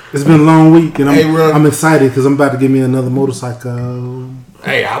 It's been a long week, and I'm excited because I'm about to get me another motorcycle.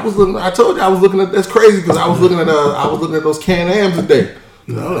 Hey, I told you I was looking at. That's crazy because I was looking at those Can-Ams today.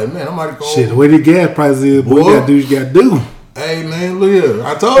 I was like, man, I might go. Shit, the way the gas prices is, boy, you gotta do what you gotta do. Hey, man, look here.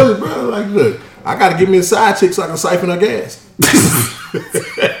 I told you, bro. Like, look, I gotta give me a side chick so I can siphon her gas.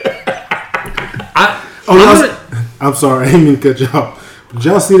 I'm sorry, I didn't mean to cut you off. Did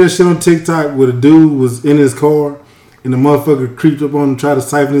y'all see that shit on TikTok where the dude was in his car and the motherfucker creeped up on him and tried to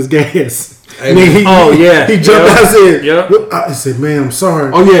siphon his gas? Hey, he jumped out and said, Yep. I said, man, I'm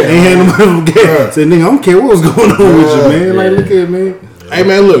sorry. Oh, yeah. Ain't had no motherfucking gas. Yeah. I said, nigga, I don't care what was going on with you, man. Like, look at it, man. Hey,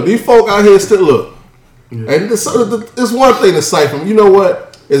 man, look, these folk out here still look. And it's one thing to siphon. You know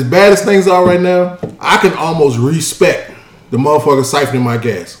what? As bad as things are right now, I can almost respect the motherfucker siphoning my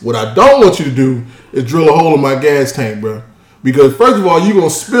gas. What I don't want you to do is drill a hole in my gas tank, bro. Because first of all, you're gonna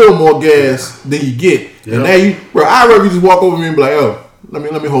spill more gas than you get. Yep. And now I'd rather you just walk over me and be like, oh, let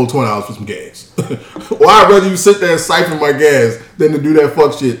me hold $20 for some gas. Or I'd rather you sit there and siphon my gas than to do that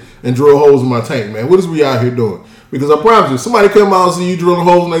fuck shit and drill holes in my tank, man. What is we out here doing? Because I promise you, somebody come out and see you drilling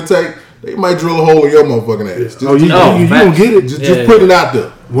holes in their tank, they might drill a hole in your motherfucking ass. You don't get it. Just put it out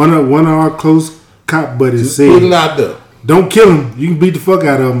there. One of our close cop buddies Just said, put it out there. Don't kill him. You can beat the fuck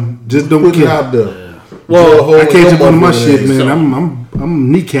out of him. Just don't Put kill it him. out there. Well, I can't jump on my shit, man. So-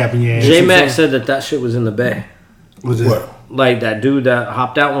 I'm kneecapping your ass. J-Mac said that shit was in the bay. What's it? What? Like that dude that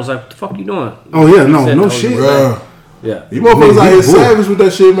hopped out and was like, "What the fuck you doing?" Oh yeah, He no said that was shit. in the Bruh. bay. Yeah. You motherfuckers out here Bull. savage with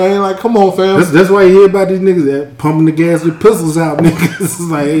that shit, man. Like, come on, fam. That's why you hear about these niggas that pumping the gas with pistols out, niggas. It's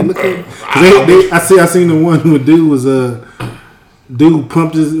like, hey, look at. I seen the one who dude was dude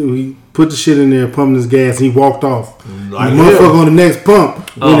pumped he put the shit in there, pumping his gas, and he walked off. Like, the motherfucker on the next pump,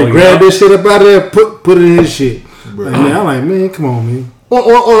 when they grabbed that shit up out of there, put it in his shit. Like, man, I'm like, man, come on, man. On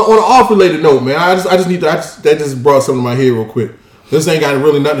an off-related note, man, that just brought something to my head real quick. This ain't got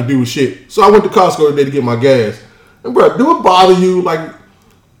really nothing to do with shit. So I went to Costco today to get my gas. And bro, do it bother you? Like,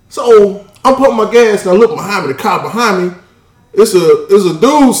 so I'm pumping my gas and I look behind me, the car behind me. It's a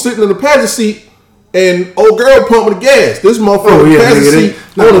dude sitting in the passenger seat and old girl pumping the gas. This motherfucker in the passenger seat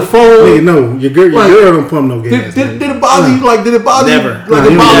on the phone. Nigga, no, your girl don't pump no gas. Did it bother you? Like, did it bother Never. you?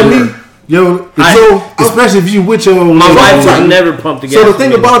 Like, it bothered me. Yo, especially if you with your My wife Right. would never pump the gas. So the for thing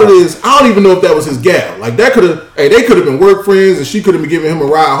me. about it is, I don't even know if that was his gal. Like they could have been work friends, and she could have been giving him a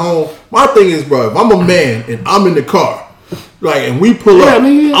ride home. My thing is, bro, if I'm a man and I'm in the car, like, and we pull up,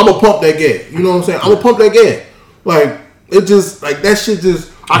 nigga. I'm gonna pump that gas. You know what I'm saying? I'm gonna pump that gas. Like it just like that shit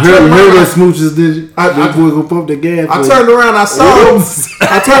just. I heard turned around. that smooches did. That boy gonna pump the gas. I turned around. I saw him.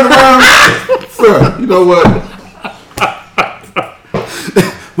 I turned around. Bro, you know what?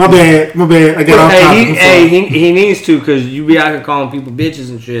 My bad. I got off topic. He needs to, because you be out here calling people bitches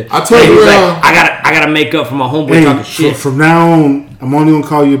and shit. I turned he's around. Like, I gotta make up for my homeboy talking shit. From now on, I'm only gonna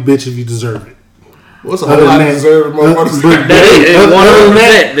call you a bitch if you deserve it. What's a whole lot of deserving motherfuckers? That is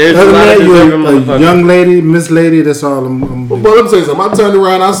 100%. There's a lot of deserving You're a motherfuckers. young lady, Miss Lady. That's all I'm But let me tell you something. I turned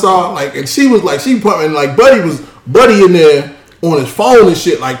around, I saw like, and she was like, she pumping like Buddy in there on his phone and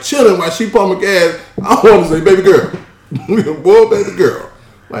shit, like chilling while she pumping gas. I want to say, baby girl, boy, baby girl.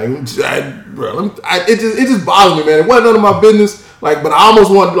 Like, it just bothers me, man. It wasn't none of my business. Like, but I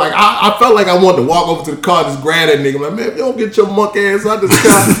almost wanted, like, I felt like I wanted to walk over to the car, just grab that nigga. Like, man, if you don't get your monk ass out this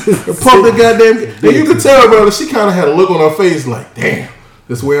car and pump the goddamn. And you could tell, bro, that she kind of had a look on her face, like, damn,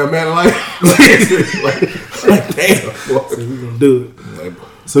 this where I'm at, like damn. So we gonna do it.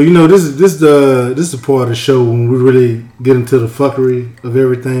 So you know, this is the part of the show when we really get into the fuckery of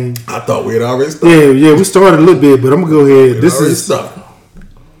everything. I thought we had already started. Yeah, we started a little bit, but I'm gonna go ahead.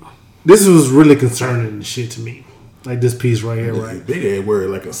 This was really concerning and shit to me. Like this piece right here, right? Big ass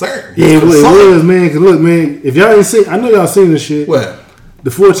word, like concern. Yeah, it was, man. Cause look, man, if y'all ain't seen, I know y'all seen this shit. What? The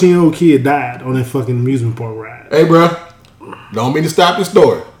 14-year-old kid died on that fucking amusement park ride. Hey, bro, don't mean to stop your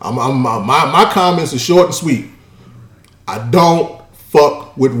story. My comments are short and sweet. I don't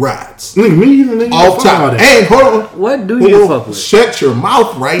fuck with rides. Nigga, me either, nigga. Off top. And hold on. What do you fuck with? Shut your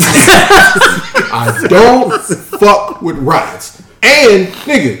mouth right now. I don't fuck with rides. And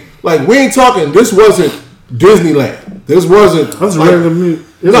nigga, like we ain't talking. This wasn't Disneyland. This wasn't. That's like, random.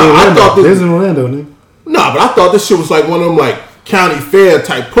 I thought this. This in Orlando, nigga. Nah, but I thought this shit was like one of them like county fair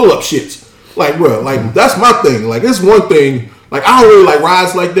type pull up shits. Like, bro, like that's my thing. Like, it's one thing. Like, I don't really like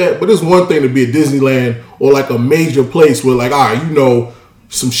rides like that, but it's one thing to be at Disneyland or like a major place where, like, all right, you know,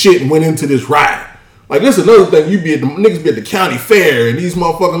 some shit went into this ride. Like, it's another thing. You be at the niggas be at the county fair and these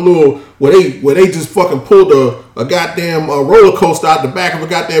motherfucking little where they just fucking pulled a goddamn roller coaster out the back of a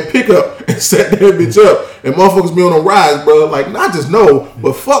goddamn pickup and set that bitch up and motherfuckers be on a ride, bro. Like, not just no,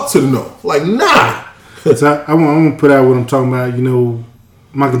 but fuck to the no. Like, nah. So I want to put out what I'm talking about. You know,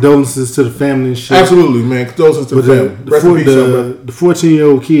 my condolences to the family and shit. Absolutely, man. Condolences to the family. Rest in peace, bro. The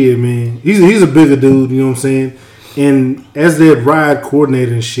 14-year-old kid, man, he's a bigger dude. You know what I'm saying? And as their ride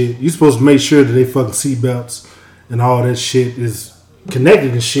coordinator and shit, you supposed to make sure that they fucking seatbelts and all that shit is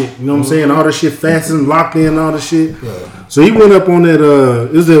connected and shit. You know what I'm saying? All that shit fastened, locked in, all that shit. Yeah. So he went up on that.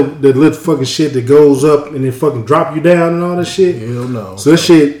 Is that little fucking shit that goes up and then fucking drop you down and all that shit? Hell no. So that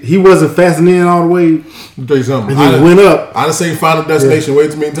shit, he wasn't fastened in all the way. Let me tell you something. And then went up. I done seen Final Destination way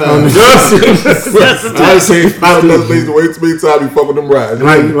too many times. I done seen Final Destination way too many times. You fuck with them rides.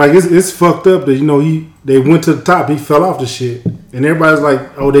 Like it's fucked up that they went to the top. He fell off the shit, and everybody's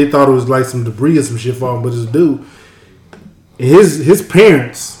like, oh, they thought it was like some debris or some shit falling, but it's a dude. And his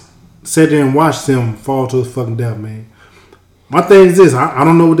parents sat there and watched him fall to his fucking death, man. My thing is this: I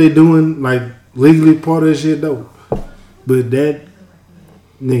don't know what they doing, like legally part of that shit though, but that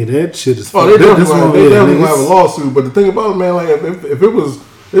shit is. Oh, they definitely have a lawsuit. But the thing about it, man, like if it was,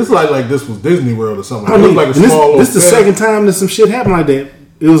 it's like this was Disney World or something. It was like a small. This the second time that some shit happened like that.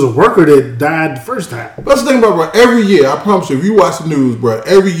 It was a worker that died the first time. That's the thing about, bro. Every year, I promise you, if you watch the news, bro,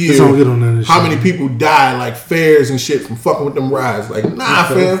 every year, how many people die like fairs and shit from fucking with them rides? Like, nah,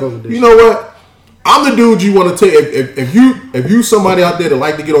 fam. You know what? I'm the dude you want to take. If you somebody out there that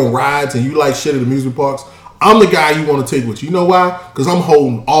like to get on rides and you like shit at amusement parks, I'm the guy you want to take with you. You know why? Because I'm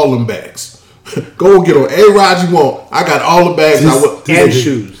holding all them bags. Go and get on any ride you want. I got all the bags. And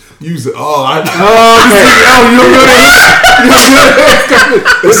shoes. Use it. You as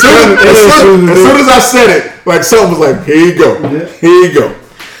soon as I said it, like something was like, here you go. Here you go.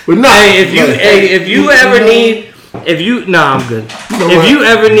 But no. If you ever need, I'm good. If you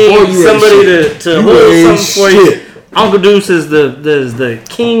ever need somebody to hold something for you, Uncle Deuce is the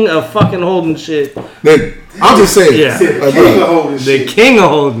king of fucking holding shit. I'm just saying, the king of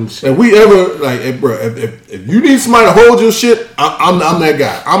holding shit. If we ever bro, if you need somebody to hold your shit, I'm that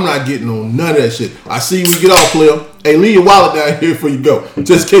guy. I'm not getting on none of that shit. I see we get off, player. Hey, leave your wallet down here before you go,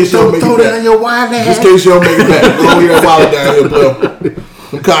 just in case you don't make it back. Your wallet. Just in case you don't make it back. Go leave your wallet down here, player.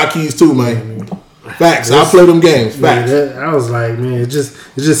 Them car keys too, man. Facts. I play them games. Facts. I was like, man, it's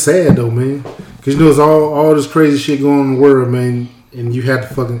just sad though, man. Because it's all this crazy shit going on in the world, man, and you have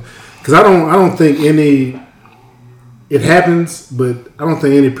to fucking. Because I don't think it happens, but I don't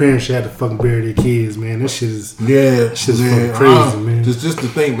think any parent should have to fucking bury their kids, man. That shit is fucking crazy, man. Just to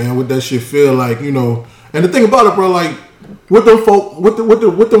think, man, what that shit feel like, you know. And the thing about it, bro, like what them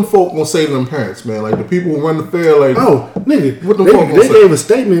folk gonna say to them parents, man? Like the people who run the fair, like nigga, what them folk gonna they say? gave a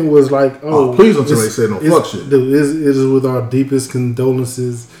statement was like, please don't tell they said no fuck shit. It is with our deepest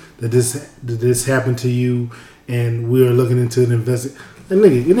condolences that this happened to you, and we are looking into an investigation. And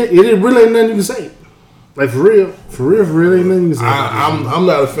nigga, it really ain't nothing you can say. Like for real, ain't nothing you can say. I'm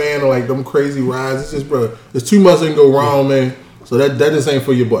not a fan of like them crazy rides. It's just, bro, there's too much that can go wrong, man. So that just ain't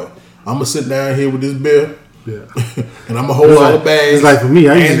for your boy. I'm gonna sit down here with this beer, and I'm gonna hold all the bags. It's like for me,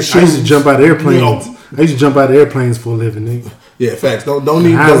 I used to jump out of airplanes. I used to jump out of airplanes for a living, nigga. Yeah, facts. Don't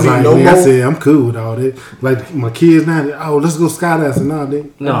need no more. I said I'm cool with all that. Like my kids now, let's go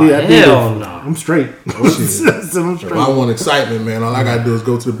skydiving. No, hell no. I'm straight. I'm straight. I want excitement, man. All I gotta do is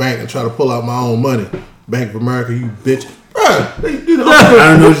go to the bank and try to pull out my own money. Bank of America, you bitch. I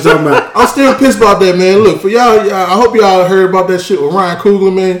don't know what you're talking about. I'm still pissed about that, man. Look, for y'all, I hope y'all heard about that shit with Ryan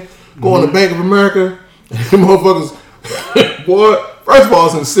Coogler, man. Going to Bank of America. Them motherfuckers, boy. First of all,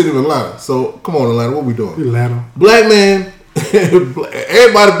 it's in the city of Atlanta. So, come on, Atlanta. What we doing? Atlanta. Black man.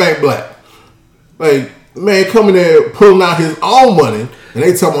 Everybody bank black. Like, man coming there pulling out his own money. And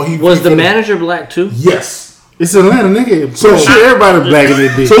they talking about he was the manager black too? Yes. It's Atlanta, nigga. So everybody black in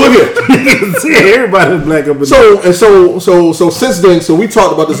this bitch. So look here. Everybody black up in So since then, so we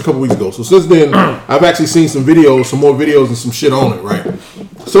talked about this a couple weeks ago. So since then, I've actually seen some more videos and some shit on it, right?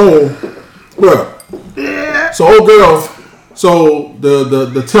 So, bro. So old girl, so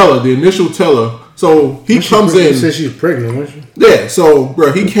the teller, the initial teller, so he comes in. She said she was pregnant, wasn't she? Yeah, so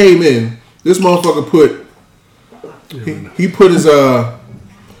bro, he came in. This motherfucker he put his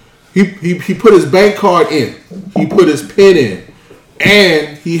he put his bank card in. He put his PIN in,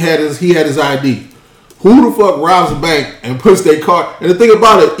 and he had his ID. Who the fuck robs a bank and puts their card? And the thing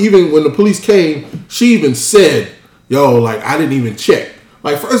about it, even when the police came, she even said, "Yo, like I didn't even check."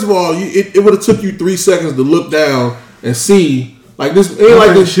 Like first of all, it would have took you 3 seconds to look down and see. Like this ain't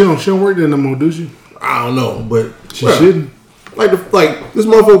like this. She don't work there no more, do she? I don't know, but she shouldn't. Like this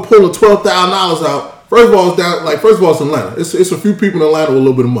motherfucker pulling $12,000 out. First of all, it's down. Like first of all, it's Atlanta. It's a few people in Atlanta with a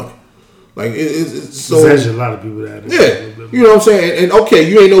little bit of money. Like it's so. There's actually a lot of people that. Yeah, you know what I'm saying. And okay,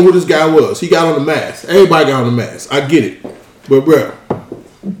 you ain't know who this guy was. He got on the mask. Everybody got on the mask. I get it, but bro,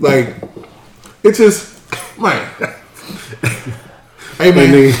 like it's just man. Hey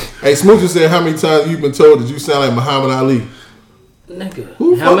man, hey Smoochie said, how many times you been told that you sound like Muhammad Ali? Nigga,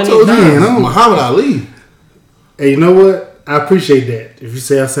 Who how many told times? you Muhammad Ali? Hey, you know what? I appreciate that. If you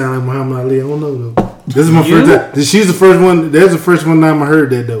say I sound like Muhammad Ali, I don't know though. This is my first time. She's the first one. There's the first one time I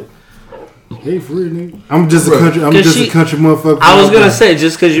heard that though. Hey, for real, nigga. I'm just a country. I'm just a country motherfucker. I was gonna say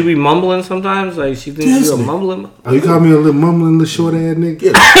just because you be mumbling sometimes, like she thinks you're a mumbling. Oh, you call me a little mumbling, little short ass nigga?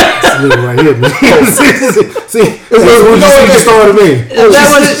 This nigga right here, man. See, that's what you see the start of me. Is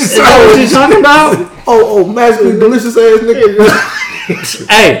that what you're talking about? Oh, magically delicious ass nigga.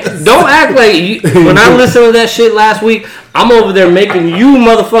 Hey, don't act like you, when I listened to that shit last week, I'm over there making you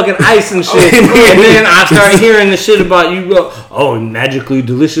motherfucking ice and shit, and then I start hearing the shit about you go, oh, magically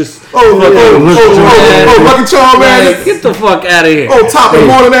delicious. Lucky Charm, man. Like, get the fuck out of here. Oh, top of the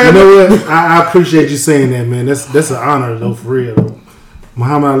morning, man. You know what? I appreciate you saying that, man. That's an honor though, for real. Though.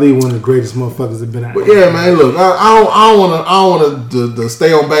 Muhammad Ali, one of the greatest motherfuckers that been out. But yeah, man. Look, I don't want to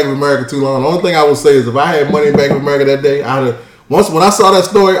stay on Bank of America too long. The only thing I would say is if I had money in Bank of America that day, I'd have. Once when I saw that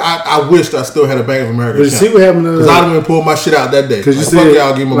story, I wished I still had a Bank of America. But you see what happened? Because I'd have been pulling my shit out that day. Because you like, said,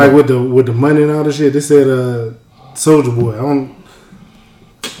 y'all, give me like money. with the money and all this shit, they said Soulja Boy. I don't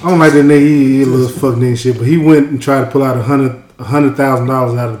like that nigga. He a little fuck nigga shit, but he went and tried to pull out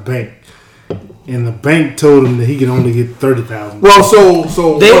 $100,000 out of the bank, and the bank told him that he could only get $30,000. Well,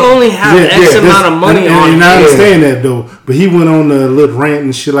 so they only have X amount of money on. And I understand that though, but he went on a little rant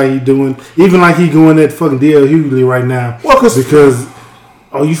and shit like he doing, even like he going at fucking DL Hughley right now. Well, because.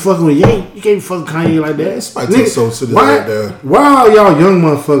 Oh, you fucking with Ye? You can't fucking Kanye like that. Why are y'all young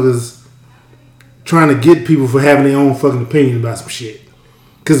motherfuckers trying to get people for having their own fucking opinion about some shit?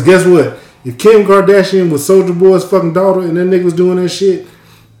 Because guess what? If Kim Kardashian was Soulja Boy's fucking daughter and that nigga was doing that shit,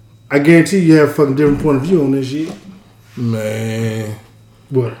 I guarantee you have a fucking different point of view on that shit. Man.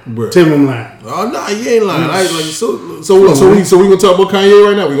 What? Bruh. Tell me I'm lying. Oh, nah, you ain't lying. So we gonna talk about Kanye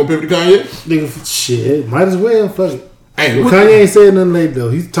right now? We gonna pivot to Kanye? Nigga, shit. Might as well. Fuck it. Hey, Kanye ain't saying nothing late though.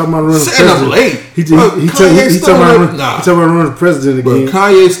 He's talking about running for president. Late. He talking about running for president again. But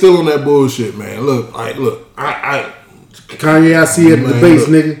Kanye's still on that bullshit, man. Look, Kanye, I see at the debates,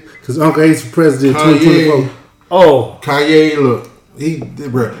 nigga, because Uncle Ace for president 2024. Oh, Kanye, look,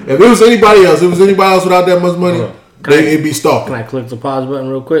 bro. If it was anybody else without that much money, it'd be stalking. Can I click the pause button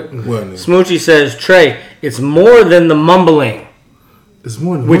real quick? What? Smoochie says, Trey, it's more than the mumbling. It's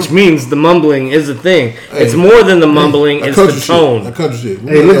more than which means the mumbling is a thing. Hey, it's more than the mumbling. It's the tone. That country shit.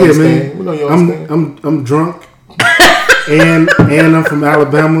 Hey, look here, man. I'm drunk, and I'm from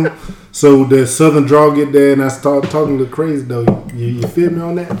Alabama, so the Southern draw get there, and I start talking to crazy though. You feel me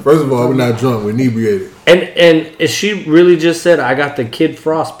on that? First of all, we're not drunk. We're inebriated. And she really just said, "I got the Kid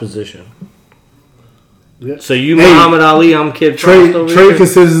Frost position." Yeah. So you Muhammad Ali, I'm Kid Frost. Trey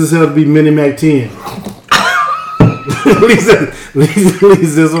considers himself to be Mini Mac 10. At least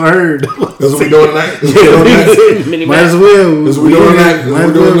that's what I heard. That's what we doing tonight? Yeah, might as well. That's what we doing tonight? Might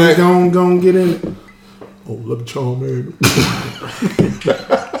as well go and get in it. Oh, Lucky Charm, man.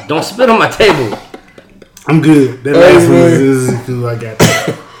 Don't spit on my table. I'm good. That last one is cool. I got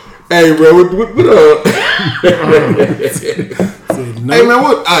that. Hey, bro. Hey, man.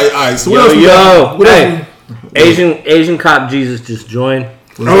 What? All right. So what else? Hey, Asian cop Jesus just joined.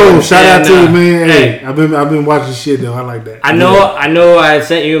 Oh, shout out to you, man. Hey, I've been watching shit though. I like that. I know I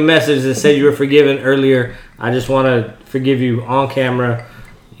sent you a message that said you were forgiven earlier. I just want to forgive you on camera.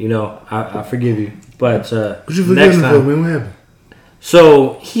 You know, I forgive you. But what you forgiving for, man? What happened?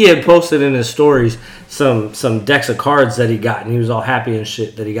 So he had posted in his stories some decks of cards that he got, and he was all happy and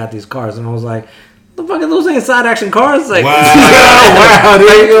shit that he got these cards. And I was like, the fuck are those ain't side action cards? Like, wow,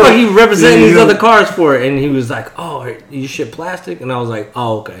 he representing these other cards for it, and he was like, "Oh, you shit plastic?" And I was like,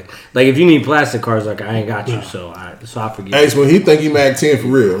 "Oh, okay." Like, if you need plastic cards, like I ain't got you, so I forget. Hey, so he think he Mac 10 for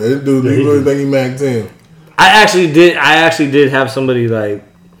real. This dude, he really think he Mac 10. I actually did have somebody like.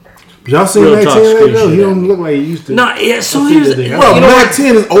 Y'all seen Mac 10 right now? He don't look like he used to. No, yeah. So he's Mac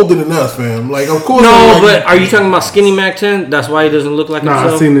 10 is older than us, fam. Like, of course. No, but are you talking about skinny Mac 10? That's why he doesn't look like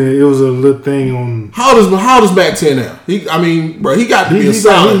himself. I seen it. It was a little thing on. How does Mac 10 now? He got to be a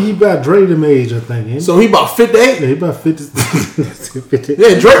solid. He about Dre them age, I think. So he about 58. Yeah, he about 50. 50.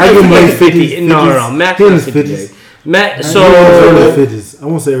 Yeah, Dre. I give him 50. No. Mac is 50. Mac. So early 50s. I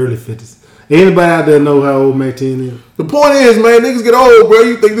won't say early 50s. Anybody out there know how old Mac 10 is? The point is, man, niggas get old, bro.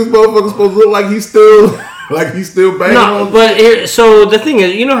 You think this motherfucker's supposed to look like he's still banging? No, but so the thing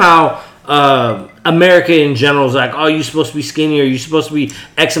is, you know how America in general is like, oh, you're supposed to be skinny or you're supposed to be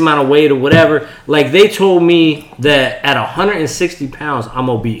X amount of weight or whatever. Like, they told me that at 160 pounds, I'm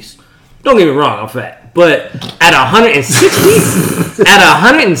obese. Don't get me wrong, I'm fat. But at 160, at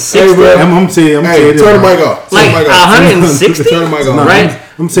 160, Hey, bro. I'm saying, Hey, turn the mic off. like 160, Turn the mic off. right?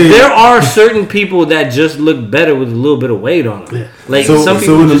 I'm saying There are certain people that just look better with a little bit of weight on them. Yeah. Like So- some so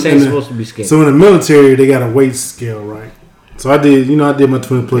people in the- just ain't in the- supposed to be skinny. So in the military, they got a weight scale, right? So I did my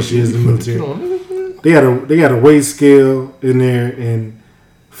 20 plus years in the military. They got a weight scale in there, and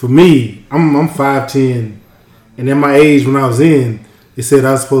for me, I'm 5'10", and at my age when I was in, it said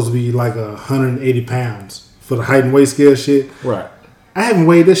I was supposed to be like 180 pounds for the height and weight scale shit. Right. I haven't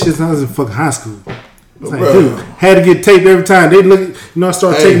weighed that shit since I was in fucking high school. It's like, Bro. dude, had to get taped every time. They look, I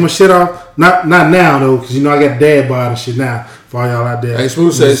started Hey. taking my shit off. Not now though, because I got dad bod and shit now. For all y'all out there, Hey,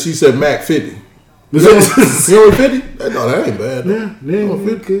 Smooth said she said Mac 50. Was You that- only 50? No, that ain't bad. Yeah, yeah, Oh, yeah,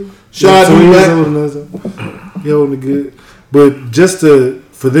 50. good. Shout out So to he you, was Mac. holding us up. He holding it good. But just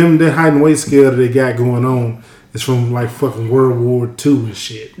for them, that height and weight scale that they got going on is from like fucking World War II and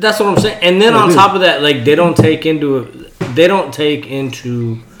shit. That's what I'm saying. And then Yeah, on dude. top of that, like they don't take into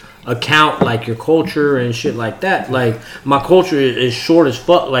account like your culture and shit like that. Like my culture is short as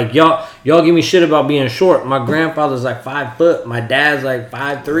fuck. Like y'all give me shit about being short. My grandfather's like 5 foot. My dad's like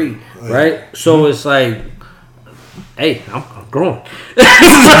 5'3", right? So it's like, hey, I'm growing.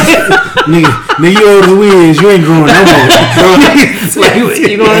 Nigga, you older than we is, you ain't growing no more. Like,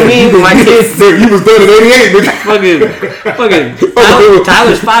 you know what I mean? My kids You was done at 88, fucking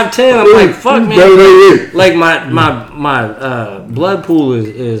Tyler's 5'10". I'm like, fuck, man. Better than 88. Like my blood pool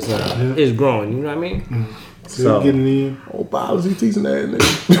is growing. You know what I mean? So getting in. Oh, Bob, he teaching that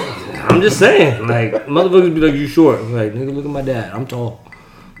nigga. I'm just saying, like motherfuckers be like, you short. I'm like, nigga, look at my dad. I'm tall.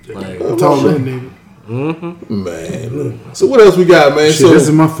 Like, I'm talking that nigga. Man, look. So what else we got, man? Shit, this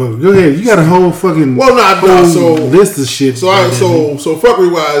is my fuck. Go ahead. You got a whole fucking so list of shit. So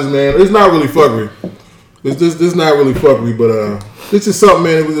fuckery wise, man, it's not really fuckery. This not really fuckery, but this is something,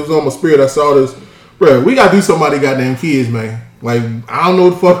 man. It was on my spirit. I saw this, bro. We gotta do somebody goddamn kids, man. Like I don't know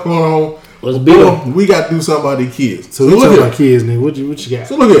what the fuck going on. let's beat them. We gotta do somebody kids. So we look talking here. about kids, nigga. What you got?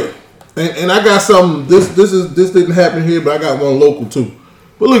 So look here, and I got something. This didn't happen here, but I got one local too.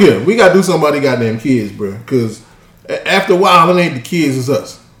 But look here, we gotta do somebody goddamn kids, bro. Because after a while, it ain't the kids, it's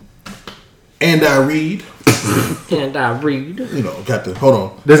us. And I read. And I read. You know, got to hold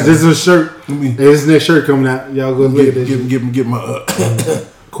on. This is a shirt. Let me Hey, this next shirt coming out. Y'all go look at this. get my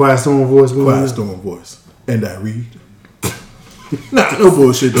Quiet Storm voice going Quiet on. Storm voice. And I read. Nah, no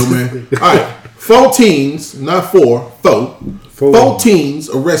bullshit though, man. All right, 4 teens, not 4, 4. 4 teens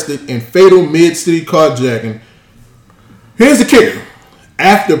arrested in fatal mid-city carjacking. Here's the kicker.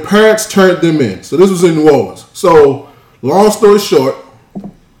 After parents turned them in. So this was in New Orleans. So, long story short,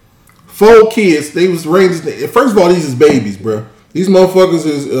 4 kids, they was raised. First of all, these is babies, bro. These motherfuckers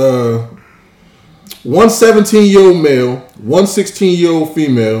is one 17-year-old male, one 16-year-old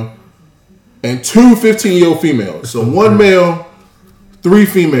female, and 2 15-year-old females. So 1 male, 3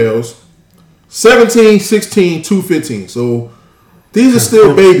 females, 17, 16, 2 15. So these are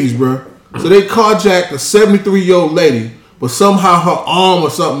still babies, bro. So they carjacked a 73-year-old lady, but somehow her arm or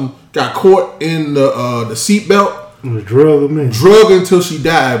something got caught in the seatbelt. Drug them in. Drug until she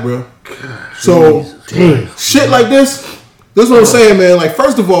died, bro. So Damn. shit like this. This is what I'm saying, man. Like,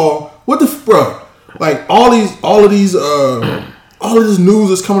 first of all, what the bro? Like all of this news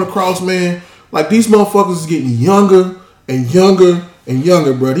that's coming across, man. Like these motherfuckers is getting younger and younger and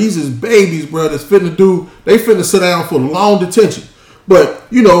younger, bro. These is babies, bro. That's they finna sit down for long detention. But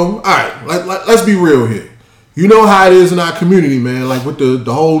you know, all right. Let's be real here. You know how it is in our community, man. Like with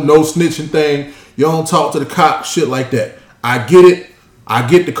the whole no snitching thing. You don't talk to the cops, shit like that. I get it. I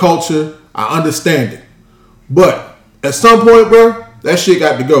get the culture. I understand it. But at some point, bro, that shit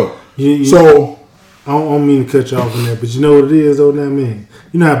got to go. So I don't mean to cut you off on that, but you know what it is, though, now, man.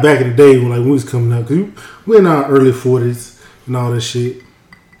 You know how back in the day when we was coming up, because we're in our early 40s and all that shit.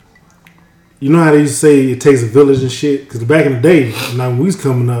 You know how they used to say it takes a village and shit? Because back in the day, when we was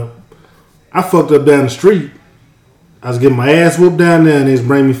coming up, I fucked up down the street. I was getting my ass whooped down there and they was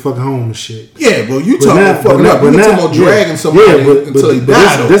bringing me fucking home and shit. yeah, but you talking about fucking up. You talking about dragging somebody until he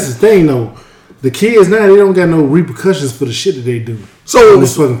died. That's the thing, though. The kids now, they don't got no repercussions for the shit that they do. So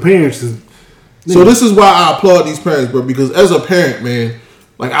these fucking parents is... So this is why I applaud these parents, bro. Because as a parent, man,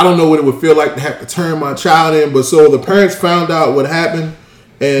 like I don't know what it would feel like to have to turn my child in. But so the parents found out what happened,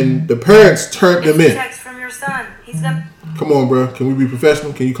 and the parents turned them It's a in. text from your son. He's gonna. Come on, bro. Can we be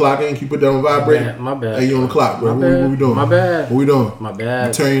professional? Can you clock in? Can you put that on vibrate? My bad. Hey, you on the clock, bro. My What we doing? My bad. What we doing? My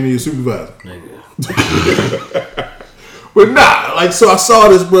bad. Turn into your supervisor. Nigga. But nah, like so I saw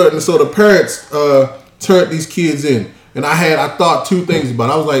this, bro, and so the parents turned these kids in, and I thought 2 things about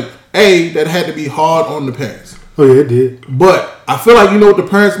it. I was like, A, that had to be hard on the parents. Oh, yeah, it did. But I feel like, you know what the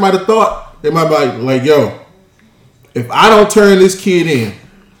parents might have thought? They might be like, yo, if I don't turn this kid in,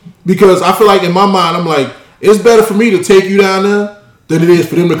 because I feel like in my mind, I'm like, it's better for me to take you down there than it is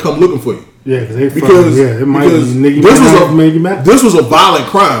for them to come looking for you. Yeah, because it might be this was a violent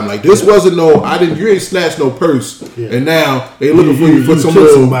crime. Like this wasn't you ain't snatched no purse, and now they looking for you for some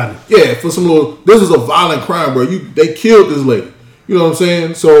little somebody. Yeah, for some little. This was a violent crime, bro. They killed this lady. You know what I'm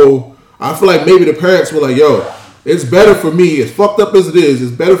saying? So I feel like maybe the parents were like, yo, it's better for me, as fucked up as it is,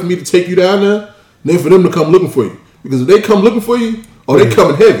 it's better for me to take you down there than for them to come looking for you. Because if they come looking for you, they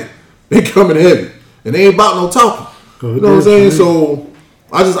coming heavy. They coming heavy, and they ain't about no talking. You know what I'm saying? So.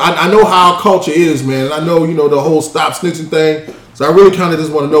 I know how our culture is, man. I know, the whole stop snitching thing. So I really kind of just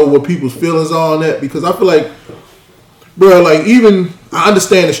want to know what people's feelings are on that, because I feel like, bro, like even I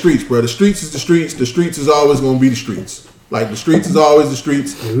understand the streets, bro. The streets is the streets. The streets is always going to be the streets. Like the streets is always the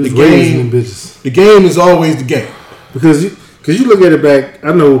streets. The game is always the game. Because you look at it back.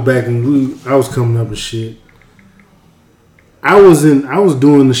 I know back when I was coming up and shit. I was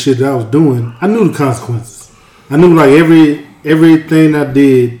doing the shit that I was doing. I knew the consequences. I knew like everything I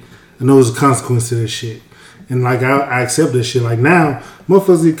did, I know there's a consequence to that shit. And like I accept that shit. Like now,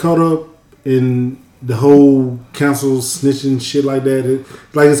 motherfuckers get caught up in the whole council snitching shit like that.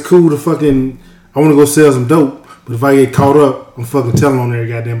 It's cool to fucking, I want to go sell some dope, but if I get caught up, I'm fucking telling on every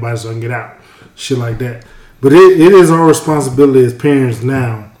goddamn body so I can get out. Shit like that. But it is our responsibility as parents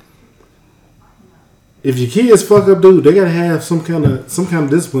now. If your kids fuck up, dude, they gotta have some kind of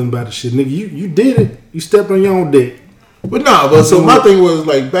discipline about the shit. Nigga, you did it. You stepped on your own dick. But so my thing was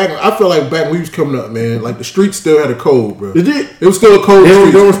like I feel like back when we was coming up, man, like the streets still had a code, bro. It did. It was still a code.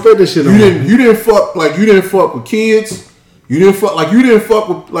 They don't respect that shit. You didn't fuck with kids. You didn't fuck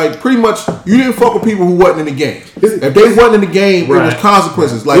with pretty much you didn't fuck with people who wasn't in the game. If they wasn't in the game, right, it was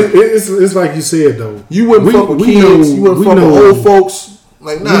consequences. Like it's like you said though. You wouldn't fuck with kids. You wouldn't fuck with old folks.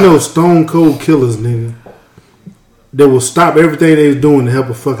 Like nah. We know stone cold killers, nigga. They will stop everything they was doing to help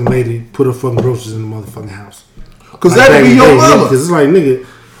a fucking lady put her fucking groceries in the motherfucking house. Cause like that'd be your mama. Cause it's like, nigga,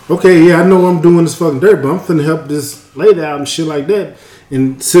 okay, yeah, I know I'm doing this fucking dirt, but I'm finna help this lady out and shit like that.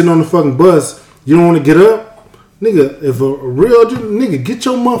 And sitting on the fucking bus, you don't want to get up, nigga. If a real nigga, get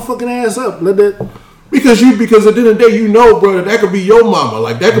your motherfucking ass up. Let that. Because at the end of the day, bro, that could be your mama.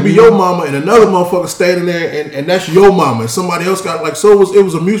 Like that could be your mama, and another motherfucker standing there, and that's your mama, and somebody else got like. So it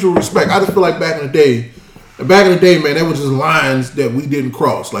was a mutual respect. I just feel like back in the day, man, there was just lines that we didn't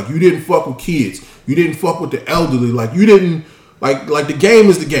cross. Like you didn't fuck with kids. You didn't fuck with the elderly. Like you didn't like the game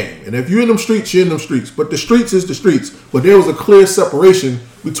is the game. And if you're in them streets, you're in them streets. But the streets is the streets. But there was a clear separation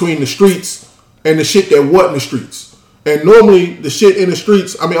between the streets and the shit that wasn't the streets. And normally the shit in the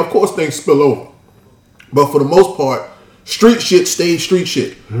streets, I mean, of course things spill over. But for the most part, street shit stayed street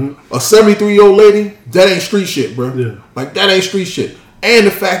shit. Mm-hmm. A 73-year-old lady, that ain't street shit, bro. Yeah. Like that ain't street shit. And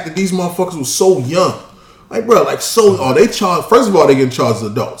the fact that these motherfuckers was so young. Like, bro, they charged, first of all, they getting charged as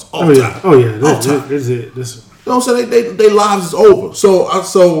adults. All the time. Oh, yeah. This is it. You know what I'm saying? Their lives is over. So,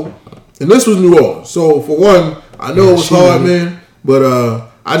 and this was New Orleans. So, for one, I know it was hard, man. But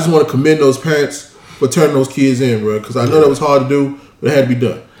I just want to commend those parents for turning those kids in, bro. Because I know that was hard to do, but it had to be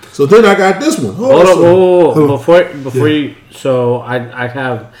done. So, then I got this one. Hold up. Before you, so I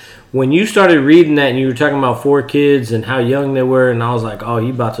have... When you started reading that and you were talking about 4 kids and how young they were, and I was like, oh,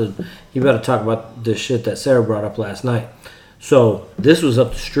 you better talk about this shit that Sarah brought up last night. So this was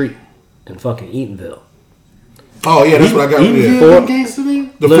up the street in fucking Eatonville. Oh yeah, that's what I got. The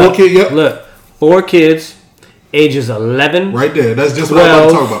 4 kids, yep. Look, 4 kids, ages 11. Right there. That's just 12, what I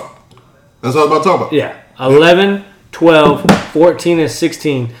was about to talk about. That's what I was about to talk about. Yeah, 11, 12, 14, and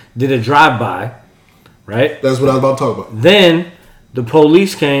 16 did a drive-by, right? That's what I was about to talk about. Then the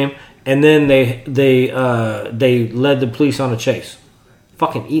police came, and then they led the police on a chase.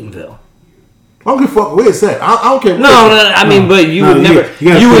 Fucking Eatonville. I don't give a fuck where it's at. I don't care. No, I mean, but you would never.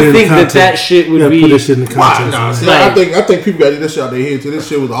 You would think that shit would be. Put this shit in the context. Nah, see, I think people got to get this shit out their head. So this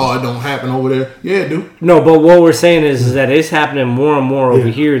shit was, it don't happen over there. Yeah, it do. No, but what we're saying is that it's happening more and more over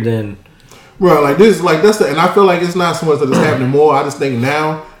here than. Bro, like this, like that's the, and I feel like it's not so much that it's happening more. I just think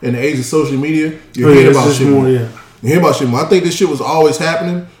now in the age of social media, you hear about shit more. You hear about shit more. I think this shit was always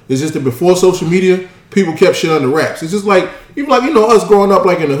happening. It's just that before social media, people kept shit under wraps. It's just like even like us growing up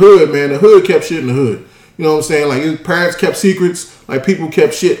like in the hood, man. The hood kept shit in the hood. You know what I'm saying? Like his parents kept secrets. Like people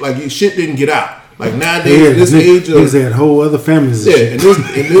kept shit. Like shit didn't get out. Like nowadays, in this age of they had whole other families. Yeah, in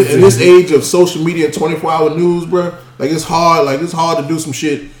this age of social media, 24-hour news, bro. Like it's hard. Like it's hard to do some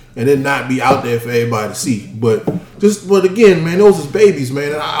shit and then not be out there for everybody to see. But again, man, those is babies,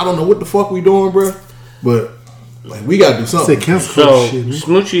 man. And I don't know what the fuck we doing, bro. But like we gotta do something. So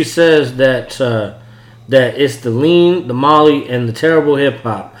Smoochie says that that it's the lean, the Molly, and the terrible hip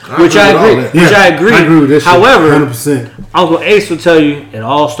hop, which agree I with all agree. that. Which I agree. I agree with this shit, However, 100%. Uncle Ace will tell you it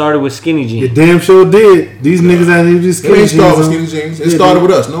all started with skinny jeans. It damn sure did. These niggas out here just It didn't start with skinny skinny jeans. jeans. It started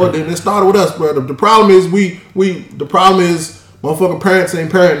with us. No, it didn't. It started with us, brother. The problem is the problem is motherfucking parents ain't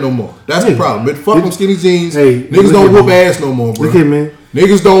parent no more. That's the problem. But fuck them skinny jeans. Hey, niggas don't look whoop at me. ass no more, bro. Look at me.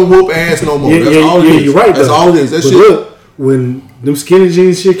 Niggas don't whoop ass no more. That's all it is. You're right. That's though. all it is. That But shit. look, when them skinny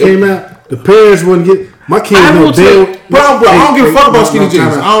jeans shit came out, the parents wouldn't get. My kids I know will tell- damn. Bro, I don't give a fuck about No, skinny no, jeans.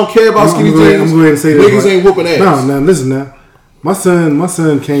 time out. I don't care about skinny I'm going jeans. to go ahead and say this. Niggas right? ain't whooping ass. No, listen now. My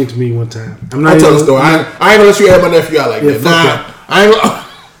son came to me one time. I'm I'll tell the even- story. I ain't gonna let you have my nephew out like Yeah, that. fuck Nah, that. I ain't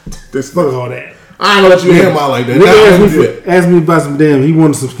gonna. Fuck all that. I ain't gonna let you have him out like that. Nah, I Nigga don't do that. asked me about some damn. He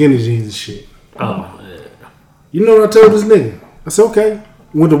wanted some skinny jeans and shit. Oh, You know what I told this nigga? I said, okay.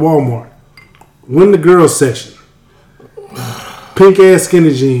 Went to Walmart. Went in the girls section. Pink ass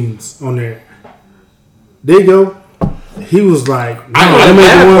skinny jeans on there. There you go. He was like, no, I know I the made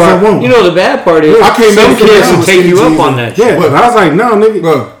bad the ones I part. want. You know the bad part is I can't some make the kids connection will with take you skinny up jeans on and- that. Yeah, shit. but I was like, no, nigga.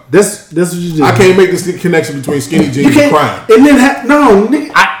 Bro. That's what you just I did. can't make this connection between skinny jeans You and can't. crime. And then no,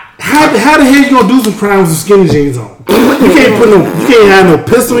 nigga. How the hell you gonna do some crime with some skinny jeans on? You can't have no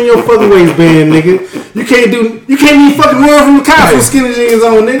pistol in your fucking waistband, nigga. You can't even fucking run from the cops with skinny jeans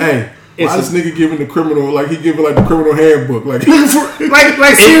on, nigga. Hey, why this nigga giving the criminal like he giving like the criminal handbook like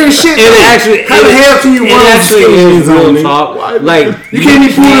like serious shit. It though. actually, how the hell can you it run with actually skinny is jeans on, real nigga? talk. Like You can't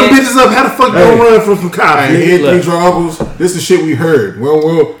even pull them bitches up. How the fuck you gonna run from cops? Hey, nigga? here three Look. drunk uncles. This is shit we heard.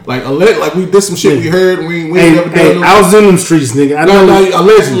 Well, like we did some shit we heard. And we ain't never Hey, done. I was in them streets, nigga. I No, know.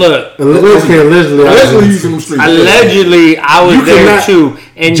 allegedly. Look, Okay, allegedly. I was in Allegedly them using them streets. allegedly, I was You there cannot- too,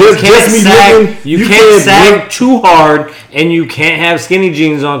 and just you can't me sag. looking, You you can't can't sag work- too hard, and you can't have skinny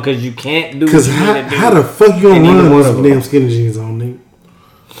jeans on because you can't do. Because what you need to do. how the fuck you in gonna either run one with of some them. damn skinny jeans on, nigga?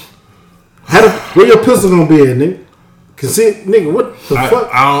 Where your pistol gonna be at, nigga? Cause it, nigga, what the fuck?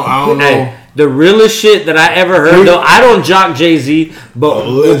 I don't know. Hey, the realest shit that I ever heard, though, I don't jock Jay-Z,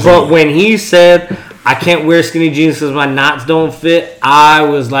 but when he said, I can't wear skinny jeans because my knots don't fit, I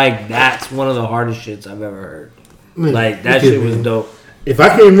was like, that's one of the hardest shits I've ever heard. Nigga, Like, that look at shit was me. dope. If I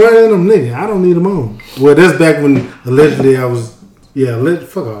can't run in them, nigga, I don't need them on. Well, that's back when allegedly I was. Yeah,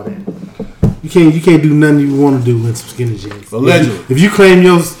 fuck all that. You can't do nothing you want to do in some skinny jeans. Allegedly. If you claim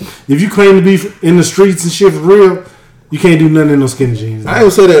to be in the streets and shit for real, you can't do nothing in those skinny jeans. I ain't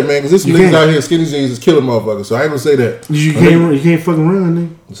gonna say that, man, because this You niggas can't. out here skinny jeans is killing motherfuckers. So I ain't gonna say that. You can't fucking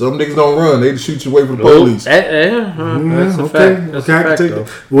run, nigga. Some niggas don't run; they just shoot you away from the Oh, police. that's a Yeah, fact. That's okay, a I can fact, take though.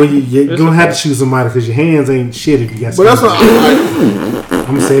 that. Well, you're It's gonna a have to fact. shoot somebody because your hands ain't shit if you got. But that's skinny what jeans. I I'm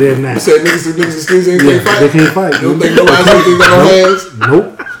gonna say that now. said. Niggas in skinny jeans Yeah, can't fight. they can't fight. You don't think nobody's niggas got no hands?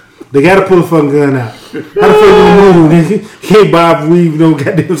 Nope. They gotta pull a fucking gun out. How the fuck you gonna move? Nigga? Can't bob weave no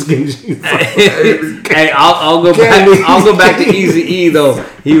goddamn skinny jeans. Hey, I'll go back. I'll go back to Easy E though.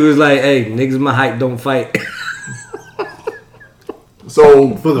 He was like, "Hey, niggas my height don't fight."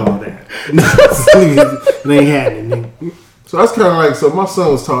 So Fuck all that. It ain't happening, nigga. So that's kind of like, so my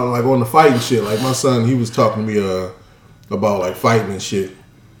son was talking like on the fighting shit. Like my son, he was talking to me about like fighting and shit,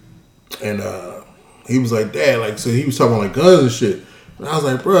 and he was like, Dad, like, so he was talking about like guns and shit. And I was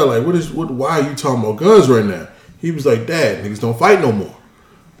like, bro, like, why are you talking about guns right now? He was like, Dad, niggas don't fight no more.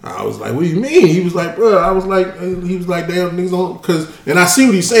 I was like, what do you mean? He was like, bro, I was like, damn, niggas don't, cause, and I see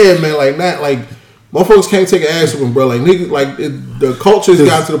what he's saying, man. Like, not like, motherfuckers can't take an ass whooping, bro. Like niggas, like the culture's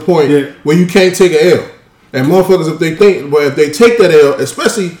got to the point where you can't take an L. And motherfuckers, if they take that L,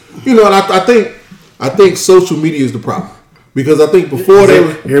 especially, you know, and I think social media is the problem, because I think before they were,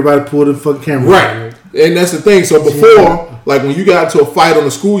 everybody pulled the fucking camera, right, and that's the thing. So before, like when you got into a fight on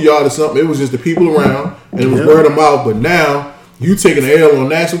the schoolyard or something, it was just the people around and it was word of mouth. But now you taking an L on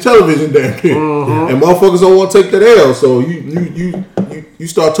national television, damn near, and motherfuckers don't want to take that L. So you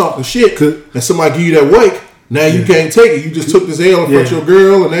start talking shit, and somebody give you that wake. Now you can't take it. You just took this L in front of your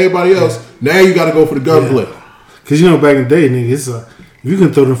girl and everybody else. Now you got to go for the gunplay. Cause you know back in the day, nigga, it's if you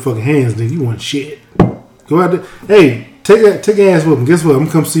can throw them fucking hands, nigga, you want shit. Go out there, hey, take ass whooping. Guess what? I'm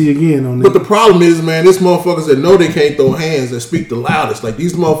gonna come see you again on that. But the problem is, man, this motherfuckers that know they can't throw hands that speak the loudest. Like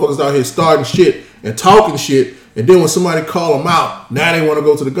these motherfuckers out here starting shit and talking shit, and then when somebody call them out, now they want to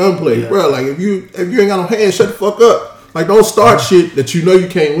go to the gunplay, bro. Like if you ain't got no hands, shut the fuck up. Like don't start shit that you know you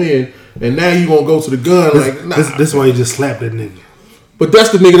can't win, and now you gonna go to the gun. Like nah. This why you just slap that nigga. But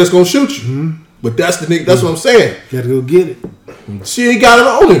that's the nigga that's gonna shoot you. But that's the nigga. That's what I'm saying. You gotta go get it. She ain't got it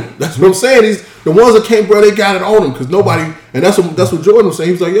on him. That's what I'm saying. These the ones that came, bro. They got it on him because nobody. And that's what Jordan was saying.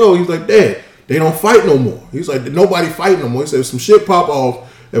 He was like, yo, he was like, Dad, they don't fight no more. He's like, nobody fight no more. He said, if some shit pop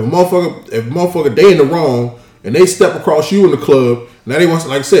off, if a motherfucker, they in the wrong, and they step across you in the club. Now they want,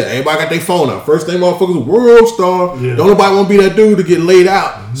 like I said, everybody got their phone out. First thing, motherfuckers, world star. Yeah. Don't nobody want to be that dude to get laid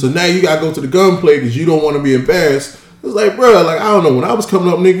out. So now you gotta go to the gunplay because you don't want to be embarrassed. It's like, bro, like I don't know. When I was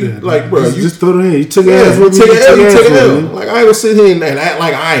coming up, nigga, like, bro, you just throw the hand. You took an ass with me. Take an L. Me. Like I ain't gonna sit here and act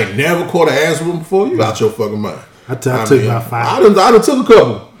like I ain't never caught an ass with him before. You out your fucking mind. I took about 5. I done took a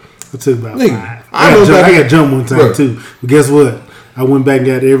couple. I took about Nigga, 5. I got jumped one time bro. too. But guess what? I went back and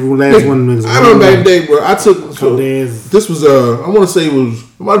got every last one of them niggas. I remember back in the day, bro. I took days. this was I want to say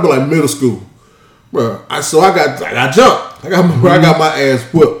it might have been like middle school, bro. I got jumped. I got my ass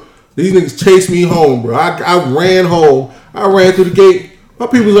whooped. These niggas chased me home, bro. I ran home. I ran through the gate. My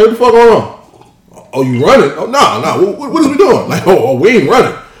people was like, "What the fuck going on? Oh, you running? Oh, no. What is we doing? Like, oh, we ain't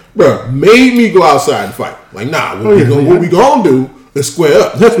running, bro. Made me go outside and fight. Like, nah. What we gonna do is square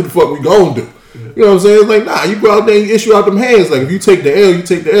up. That's what the fuck we gonna do. You know what I'm saying? It's like, nah, you go out there and you issue out them hands. Like, if you take the L, you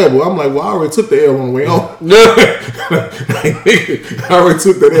take the L. But I'm like, well, I already took the L on the way home. I already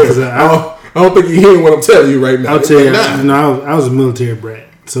took the L. I don't think you're hearing what I'm telling you right now. I'll tell you, I was a military brat.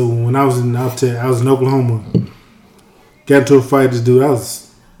 So when I was in Oklahoma, got into a fight with this dude. I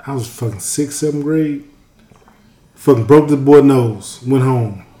was fucking 6th, 7th grade. Fucking broke the boy nose. Went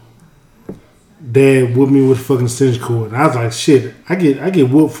home. Dad whooped me with a fucking extension cord. And I was like, shit, I get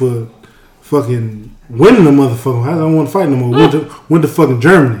whooped for fucking winning the motherfucker. I don't want to fight no more. Went to fucking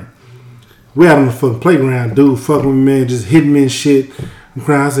Germany. We out on the fucking playground. Dude fucking with me, man, just hitting me and shit. I'm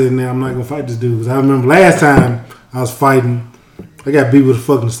crying. I said, nah, I'm not gonna fight this dude. Because I remember last time I was fighting, I got beat with a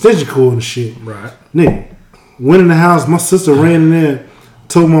fucking extension cord and shit. Right. Nigga, went in the house. My sister ran in there,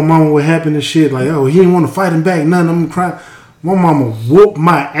 told my mama what happened and shit. Like, oh, he didn't want to fight him back. Nothing. I'm crying. My mama whooped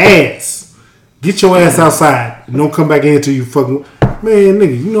my ass. Get your ass outside. And don't come back in until you fucking... Man,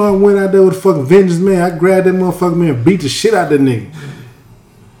 nigga, you know I went out there with fucking vengeance, man. I grabbed that motherfucker, man, and beat the shit out that nigga.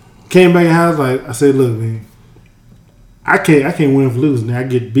 Came back in the house, like, I said, look, man, I can't win for losing. I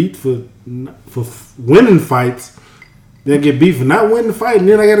get beat for winning fights. Then I get beat for not winning the fight, and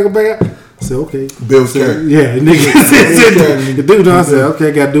then I gotta go back out. I said, okay. Bill's character. Yeah, nigga. The dude, I said,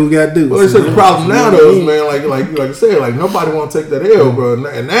 okay, gotta do what gotta do. Well, it's the problem now, though, is, man, like I said, like, nobody want to take that L, bro.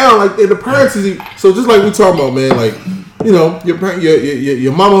 And now, like, the parents is... So just like we talking about, man, like, you know,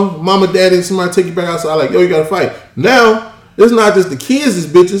 your mama, daddy, somebody take you back outside, like, yo, you gotta fight. Now, it's not just the kids is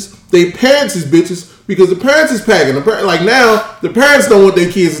bitches, they parents is bitches, because the parents is packing. Like, now, the parents don't want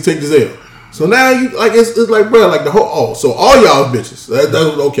their kids to take this L. So now you like it's like, bro, like the whole so all y'all bitches. That's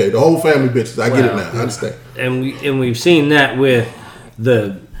okay. The whole family bitches. I get it now. I understand. And we've seen that with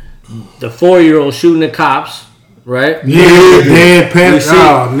the 4-year-old shooting the cops, right? Yeah, dead parents.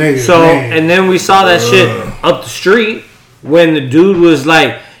 Oh, nigga. So man. And then we saw that shit up the street when the dude was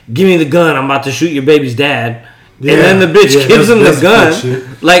like, "Give me the gun. I'm about to shoot your baby's dad." Yeah, and then the bitch gives him the gun.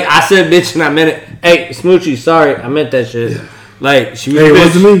 Like I said, bitch, and I meant it. Hey, Smoochie, sorry, I meant that shit. Yeah. Like she was. Hey, it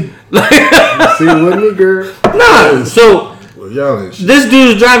wasn't me. See, it wasn't me, girl. Nah. So y'all this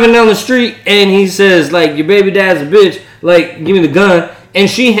dude's driving down the street and he says, like, your baby dad's a bitch. Like, give me the gun. And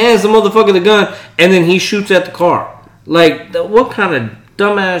she hands the motherfucker the gun, and then he shoots at the car. Like, what kind of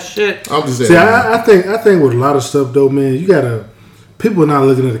dumbass shit? I'm just saying. See, I think with a lot of stuff though, man, you gotta. People are not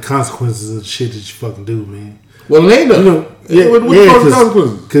looking at the consequences of the shit that you fucking do, man. Well, they know. You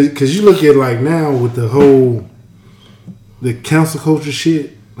know, because you look at like now with the whole the cancel culture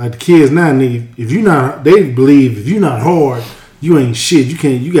shit. Like the kids now, nigga, if you not, they believe if you not hard, you ain't shit. You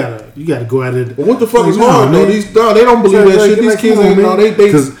can't. You gotta go out there. But what the fuck is hard? No, they don't believe that shit. These kids ain't. No, they play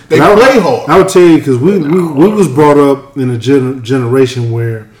hard. I would tell you because we was brought up in a generation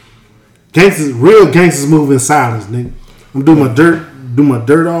where real gangsters move in silence, nigga. I'm doing my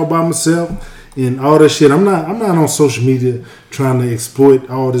dirt all by myself and all that shit. I'm not on social media trying to exploit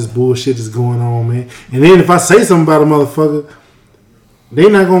all this bullshit that's going on, man. And then if I say something about a motherfucker, they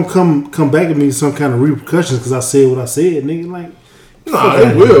not gonna come back at me with some kind of repercussions because I said what I said, nigga. Like, no,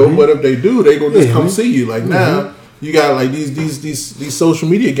 they will. Man. But if they do, they gonna just come see you. Like now, you got like these social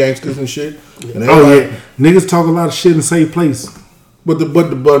media gangsters and shit. And niggas talk a lot of shit in the same place. But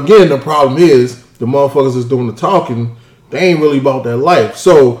again, the problem is the motherfuckers that's doing the talking. They ain't really about that life.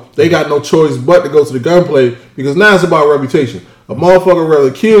 So they got no choice but to go to the gunplay because now it's about reputation. A motherfucker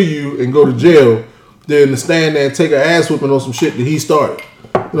rather kill you and go to jail than to stand there and take an ass whipping on some shit that he started.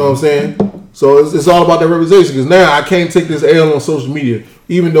 You know what I'm saying? So it's all about that reputation because now I can't take this L on social media.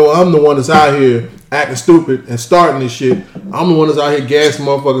 Even though I'm the one that's out here acting stupid and starting this shit, I'm the one that's out here gassing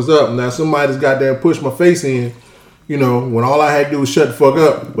motherfuckers up. Now somebody's goddamn pushed my face in, you know, when all I had to do was shut the fuck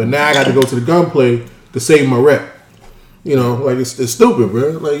up. But now I got to go to the gunplay to save my rep. You know, like it's stupid,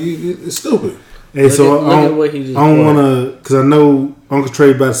 bro. Like it's stupid. Hey, so I don't want to, because I know Uncle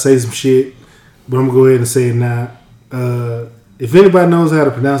Trey about to say some shit. but I'm gonna go ahead and say it now. If anybody knows how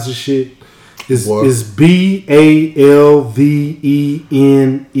to pronounce this shit, it's BALVENE.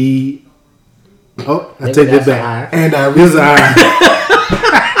 Oh, I take that back. And I Here's an I.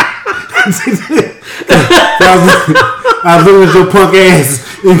 I was looking at your punk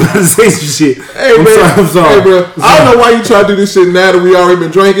ass and about to say some shit. Hey, I'm sorry. Hey, bro. I don't know why you try to do this shit now that we already been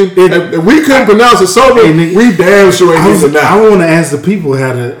drinking. If we couldn't pronounce it sober, we damn sure ain't using it now. I want to ask the people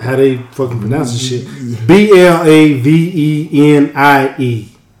how they fucking pronounce this shit. BLAVENIE.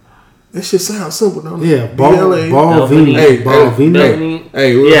 That shit sounds simple, don't it? Yeah, Balvenie. Hey, Balvenie.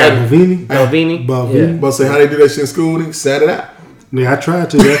 Hey, Balvenie. Balvenie. Balvenie. But say how they do that shit in school, nigga, sat it out. Yeah, I tried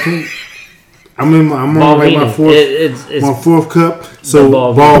to. I can't. I'm on like my fourth cup. So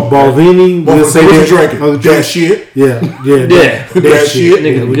Balvenie. We'll say that drinking. That shit. Yeah. That shit.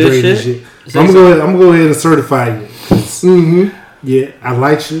 Nigga, We good drink this shit. I'm gonna go ahead and certify you. Yeah, I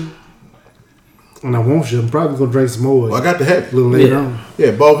like you. And I want you. I'm probably gonna drink some more. Well, I got to have it. A little later on.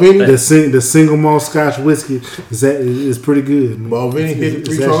 Yeah, Balvenie. The single malt Scotch whiskey is pretty good. Man. Balvenie hit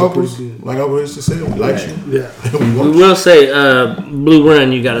the 3 actually trumpets. pretty good. Like I was just saying, we like you. Yeah. We will say, Blue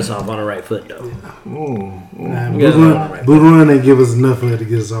Run, you got us off on the right foot, though. Blue Run ain't give us enough of it to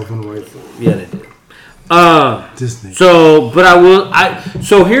get us off on the right foot. Yeah, they did. This nigga.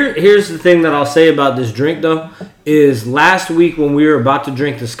 So here's the thing that I'll say about this drink though is last week when we were about to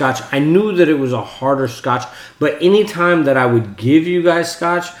drink the scotch, I knew that it was a harder scotch, but anytime that I would give you guys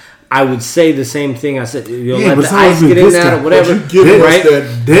scotch, I would say the same thing. I said, let the ice get in that or whatever, right?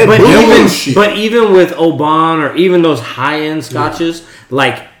 But even with Oban or even those high end scotches,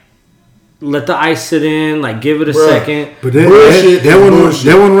 like. Let the ice sit in, like give it a second. But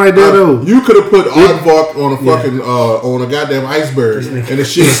that one right there though. You could have put Aardvark on a fucking on a goddamn iceberg, and the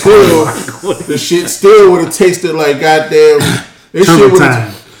shit still would have tasted like goddamn. That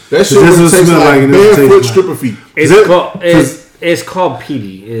shit would have tasted like barefoot stripper feet. It's called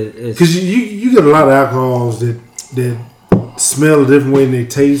peaty. Because you get a lot of alcohols that smell a different way than they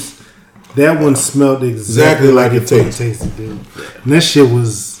taste. That one smelled exactly like it tasted, dude. And that shit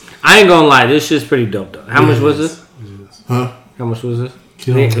was. I ain't gonna lie, this shit's pretty dope though. How much was this? Huh? How much was this?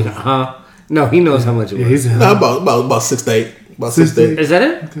 No, he knows how much it was. No, about 6 to 8. About 6 to 8. Is that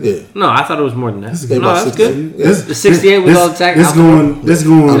it? Yeah. No, I thought it was more than that. No, that's good. Yeah. The 68 was all tax. This going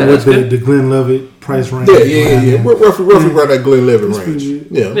with the Glenlivet price range. Yeah. Roughly around that Glenlivet range.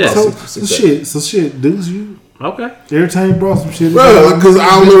 Yeah. So shit, dudes, you. Okay. Every time you brought some shit, bro, because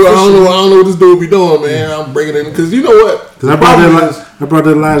I don't know what this dude be doing, man. I'm bringing it in because you know what? Because I brought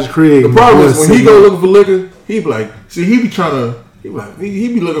that Elijah Craig. The problem is when he go looking for liquor, he be like, see, he be trying to, he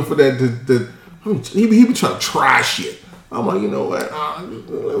be looking for that. He be trying to try shit. I'm like, you know what?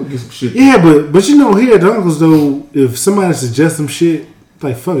 Let me get some shit. Yeah, but you know, here at the Uncles though, if somebody suggests some shit,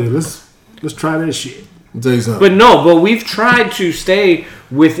 like fuck it, let's try that shit. I'll tell you something. But we've tried to stay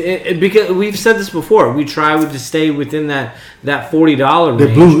within because we've said this before. We try to stay within that $40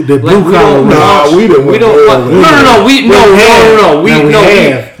 range. The blue collar. No, we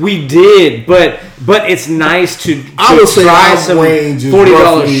don't. We did, but it's nice to I would say try our some range is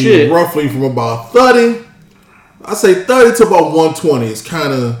 $40 shit. roughly from about 30. I say 30 to about 120 is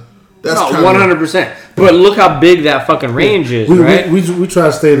kind of. That's 100%. But look how big that fucking range is, right? We try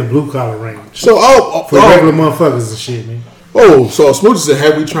to stay in the blue collar range. So for regular motherfuckers and shit, man. Oh, so Smoothie said,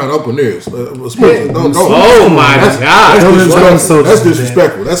 "Have we tried Uncle Near's?" Oh my god, that's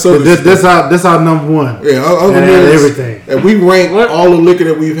disrespectful. That's so disrespectful. That's our number one. Yeah, Uncle Near's everything. And we rank all the liquor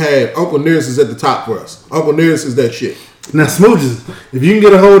that we've had. Uncle Near's is at the top for us. Uncle Near's is that shit. Now, Smooches, if you can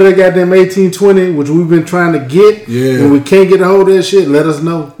get a hold of that goddamn 1820, which we've been trying to get, and we can't get a hold of that shit, let us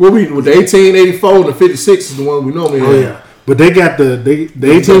know. Well, with the 1884 and the 56 is the one we normally have. Oh, yeah. But they got the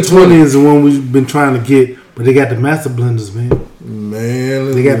 1820 is the one we've been trying to get, but they got the master blenders, man.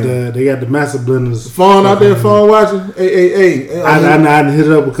 They got the master blenders. Fawn out there, Fawn watching. Hey. I hit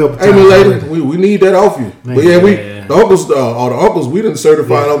it up a couple times. Hey, lady, we need that off you. Man, but the uncles, we done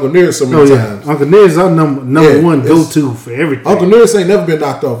certified Uncle Near's so many times. Uncle Near's our number one go to for everything. Uncle Near's ain't never been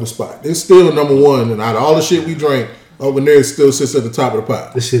knocked off the spot. It's still number one, and out of all the shit we drank, Uncle Near's still sits at the top of the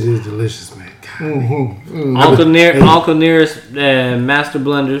pot. This shit is delicious, man. Uncle Near's Master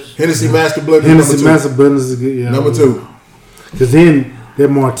Blenders. Hennessy Master Blenders. Hennessy Master Blenders is good. Yeah, number 2. Because then that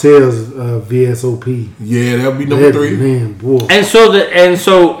Martell's VSOP. Yeah, that would be number 3. Man, boy. And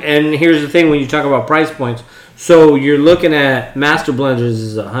here's the thing when you talk about price points. So you're looking at Master Blenders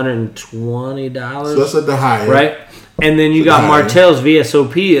is $120. So that's at the high, right? And then you got Martell's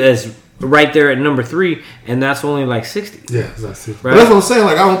VSOP as right there at number 3, and that's only like 60. Yeah, that's it. Right? But that's what I'm saying.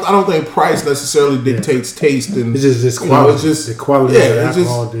 Like I don't think price necessarily dictates taste, and It's just this you know, quality. it's just the quality yeah, of the it's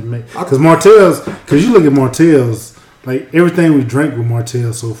alcohol just- they make. Because Martell's, because you look at Martell's, like everything we drank with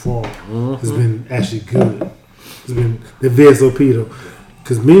Martell so far has been actually good. It's been the VSOP though.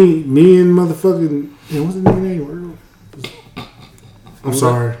 Because me and motherfucking, what's the nigga name? Earl? I'm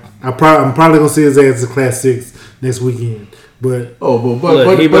sorry. I'm probably gonna see his ass in Class 6 next weekend. But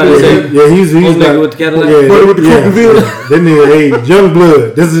Look, he about to say- yeah, he's Old nigga like, with the Cadillac? yeah, Buddy with the Coupe that nigga, hey, young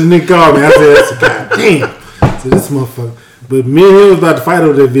blood. This is the nigga called me. I said, that's god damn. So this motherfucker. But me and him was about to fight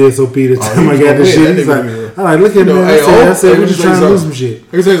over that VSOP the time I got this shit. He's like, I'm like, look at You know, him. hey, I said, hey, we're let me just tell you trying to do something. some shit.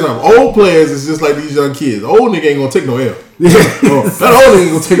 Let me tell you something. Old players is just like these young kids. Old nigga ain't gonna take no L. Yeah. That old nigga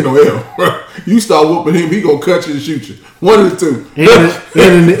ain't gonna take no L. You start whooping him, he gonna cut you and shoot you. One of the two.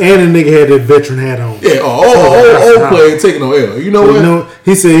 and the nigga had that veteran hat on. Yeah, old player ain't taking no L. You know So, what? you know,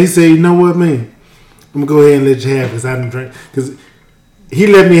 he said, you know what, man? I'm gonna go ahead and let you have it because I didn't drink. Because he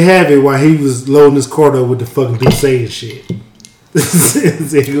let me have it while he was loading his cart up with the fucking Douce and shit. I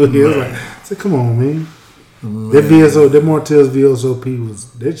said, come on, man. That Martell's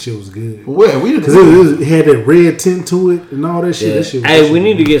VSOP that shit was good. Well, we Because it had that red tint to it and all that shit. Yeah. That shit was Hey, we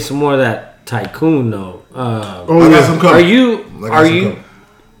need to get some more of that Tycoon though. I got some coming.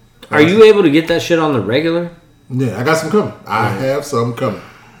 Are you able to get that shit on the regular? Yeah, I got some coming. I have some coming.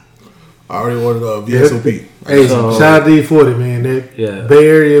 I already ordered VSOP. Hey, So- shout out to E40, man. That Bay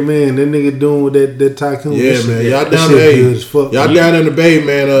Area, man. That nigga doing with that Tycoon. Yeah, that man. shit, Y'all that down shit there. good as fuck. Y'all down in the Bay,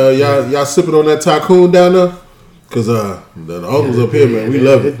 man. Y'all sipping on that Tycoon down there? Because the uncles up here, man, we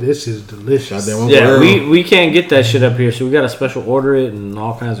love it. This shit's delicious. Goddamn, Uncle Yeah, Earl. we can't get that shit up here, so we got to special order it and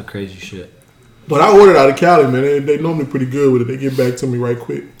all kinds of crazy shit. But I ordered out of Cali, man. They normally pretty good with it. They get back to me right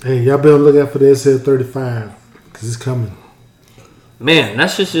quick. Hey, y'all better look out for the SL35 because it's coming. Man, that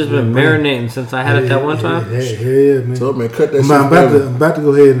shit's just been marinating since I had it that one time. Hell yeah, man. So, man, cut that I'm shit. I'm about to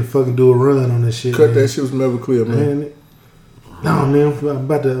go ahead and fucking do a run on this shit. Cut man. that shit was never clear, man. Man, no, man, I'm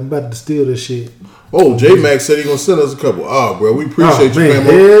about to steal this shit. Oh, J Max said he gonna send us a couple. Oh, bro, we appreciate you, man.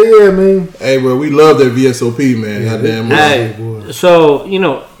 man. Hell yeah, man. Hey, bro, we love that VSOP, man. Goddamn. Hey, boy. so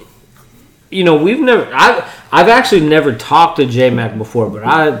I've actually never talked to J Mac before,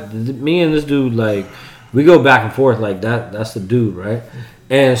 but me and this dude, like, we go back and forth like that. That's the dude, right?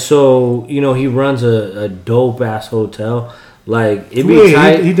 And so he runs a dope ass hotel. Like, it'd be Wait,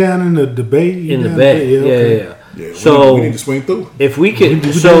 tight he down in the Bay. He in the down bay. there? Yeah. Yeah, So we need to swing through. if we could,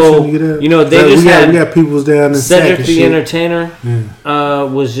 We so should get up. they Like, just we had got people's down in Sac Cedric and the shit. Entertainer Yeah.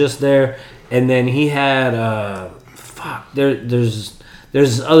 was just there, and then he had there's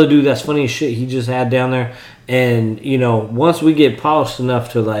this other dude that's funny as shit. He just had down there, and once we get polished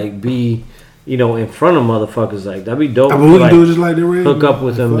enough to like be in front of motherfuckers, like that'd be dope. I mean, we Like, can do it just like the radio. hook up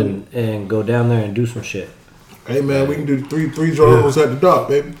with Fuck him it. and go down there and do some shit. Hey, man, we can do three drums at the dock,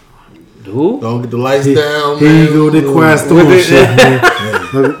 baby. Who? Don't get the lights Here down, here man. you go, that quiet storm With it- shit, man.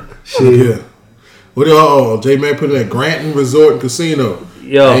 Look, shit. Yeah. What J Man put in that Granton Resort and Casino.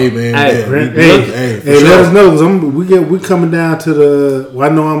 Yo, Hey, man. hey, yeah, Grant- we- hey, for Hey, sure. let us know because we coming down to the. Well,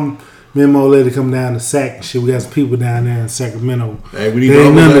 I know me and my old lady coming down to Sac and shit. We got some people down there in Sacramento. Hey, we need There ain't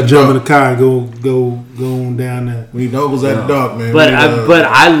uncles nothing at to the jump in the dock. car and go on down there. We need uncles at the dock, man. But We need,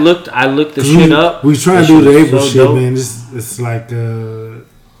 I looked the shit up. We trying That to do the shit was April so shit, dope. man. It's like that.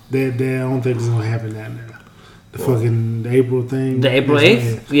 I don't think it's gonna happen down there. The April thing. The April It's-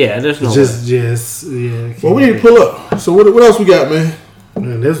 8th? Yeah, there's no It's way. just yeah. Well, we need to pull up. So what else we got, man?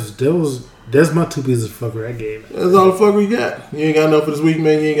 Man, that's my 2 pieces of fucker I gave. That's all the fuck we got. You ain't got enough for this week,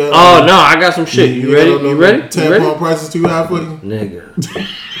 man. You ain't got. Oh no, I got some shit. You ready? got no- You ready? You Tampon ready? prices too high for you. Nigga.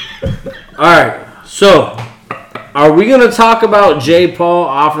 Alright, so are we gonna talk about J. Paul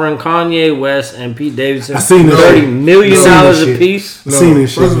offering Kanye West and Pete Davidson I seen this $30 shit. million I seen this a shit. piece? No, seen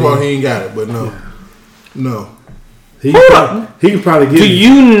this first shit, of all, man. he ain't got it, but no. He Hold can probably get Do it.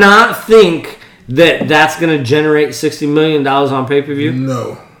 you not think that that's gonna generate $60 million on pay per view?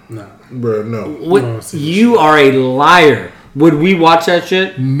 No, No. bro, no. What? No, see You are a liar. Would we watch that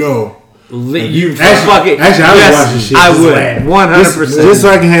shit? No. You Actually- fuck it. actually, I would yes, watch this shit. I This is would. bad. 100%. Just so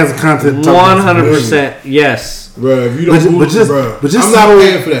I can have some content. to talk about. 100%. Yes. Bro, if you don't But just- bro, but just I'm not so-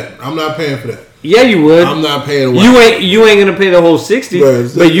 paying for that. I'm not paying for that. Yeah, you would. I'm not paying to watch. You ain't gonna pay the whole 60,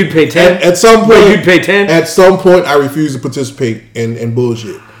 Bruh, but you'd pay 10. At some But point, you'd pay 10. At some point, I refuse to participate in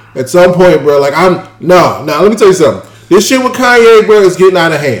bullshit. At some point, bro, like Now, let me tell you something. This shit with Kanye, bro, is getting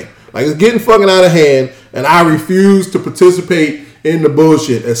out of hand. Like, it's getting fucking out of hand, and I refuse to participate in the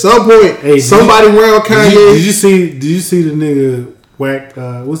bullshit. At some point, Hey, somebody around Kanye. Did you see the nigga Whack?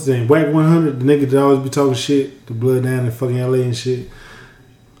 What's his name? Whack 100. The nigga that always be talking shit. The blood down in fucking LA and shit.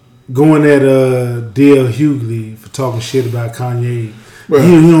 going at Dale Hughley for talking shit about Kanye. Bruh.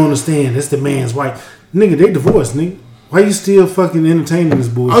 You don't understand. That's the man's wife. Nigga, they divorced, nigga. Why you still fucking entertaining this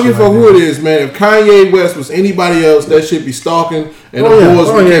bullshit? I don't give a fuck who it is, man. If Kanye West was anybody else, that shit be stalking, and the boys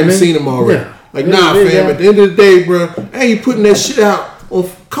we haven't seen him already. Yeah. Like, nah, fam. At the end of the day, bro, ain't you putting that shit out?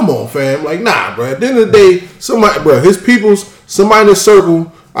 Come on, fam. Like, nah, bro. At the end of the day, somebody, bro, his people's, somebody in his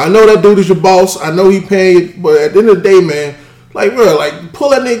circle. I know that dude is your boss. I know he paid, but at the end of the day, man, like, bro, like, pull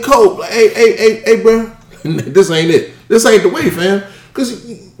that nigga coat. Like, hey, bro, this ain't it. This ain't the way, fam. Cause,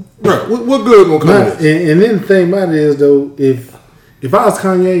 bro, what good gonna come of this? And then the thing about it is, though, if I was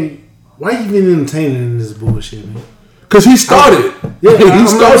Kanye, why you been entertaining this bullshit, man? Cause he started it. Yeah, he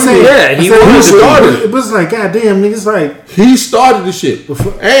started it. Yeah, he started it. But it's like, goddamn, nigga, it's like he started the shit.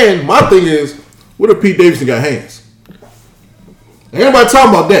 And my thing is, what if Pete Davidson got hands? Ain't nobody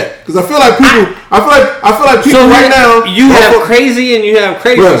talking about that. Because I feel like people, I feel like people right now. You have crazy and you have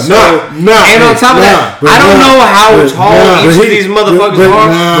crazy. Bruh, so, and on top of that, I don't know how tall each of these motherfuckers are.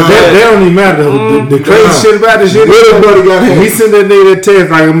 But that don't even matter. The crazy shit about this shit. Everybody got hands. He sent that nigga that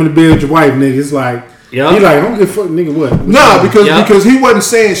text like, I'm gonna be with your wife, nigga. It's like, he like, I don't give a fuck, nigga, what? Nah, because he wasn't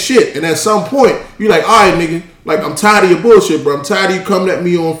saying shit. And at some point, you like, all right, nigga, like, I'm tired of your bullshit, bro. I'm tired of you coming at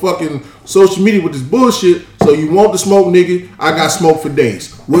me on fucking social media with this bullshit. So you want the smoke, nigga? I got smoke for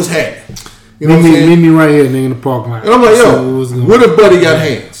days. What's happening? You know what I'm saying? Meet me right here, nigga, in the parking lot. And I'm like, yo, what if Buddy got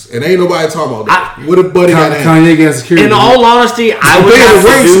hands? And ain't nobody talking about that. What if Buddy got hands? Kanye got security. In all honesty, I would have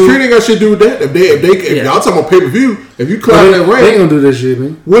to do... Security got shit to do with that. If y'all talking about pay-per-view, if you climb that rank... They ain't gonna do that shit,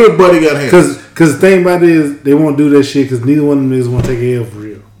 man. What if Buddy got hands? Because the thing about it is, they won't do that shit because neither one of them niggas want to take a L for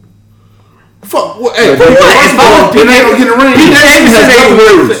real. Fuck, what? Hey, If I was Pete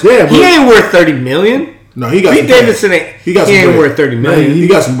Davidson, he ain't worth $30 million. No, he got Pete Davidson ain't worth $30 million. He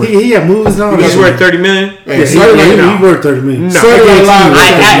got some bread. He had movies on. He's worth $30 million. Hey, he worth $30 million. No,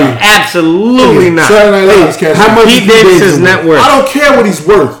 absolutely not. How much Pete Davidson's net worth? I don't care what he's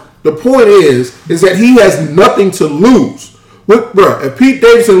worth. The point is that he has nothing to lose. Bro, if Pete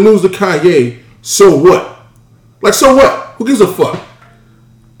Davidson lose to Kanye, so what? Like, so what? Who gives a fuck?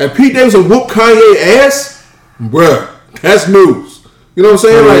 If Pete Davidson whoop Kanye ass, bruh, that's news. You know what I'm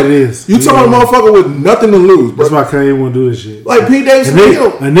saying? Like, it is. You talking about a motherfucker with nothing to lose, bro. That's why Kanye won't do this shit. Like, Pete Davidson, a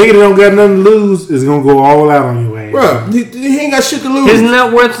nigga that don't got nothing to lose is gonna go all out on your ass. Bro, he ain't got shit to lose. His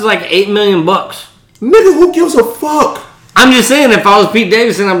net worth is like $8 million. Nigga, who gives a fuck? I'm just saying, if I was Pete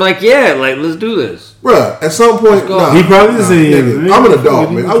Davidson, I'm like, yeah, like, let's do this. Bruh, at some point, he probably is nigga, I'm an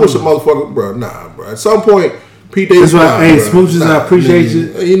adult, man. I wish a motherfucker, bro. Nah, bro. At some point, Pete Davidson. That's why, hey, Smooches, I appreciate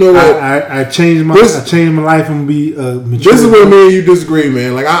you. You know what? I changed my life and be mature. This is where me and you disagree,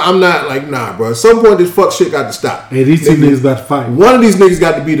 man. Like, I'm not like, nah, bro. At some point, this fuck shit got to stop. Hey, these two niggas about to fight. One of these niggas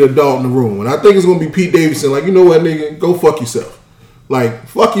got to be the adult in the room, and I think it's gonna be Pete Davidson. Like, you know what, nigga? Go fuck yourself. Like,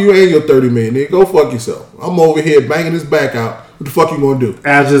 fuck you and your 30 million, nigga. Go fuck yourself. I'm over here banging his back out. What the fuck you gonna do?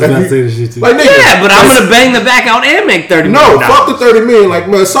 I was just about to say this shit too. Like, nigga, yeah, but I'm gonna bang the back out and make $30 million. No, fuck the 30 million. Like,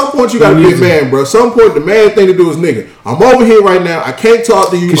 man, at some point you gotta be a man, bro. At some point, the man thing to do is nigga. I'm over here right now. I can't talk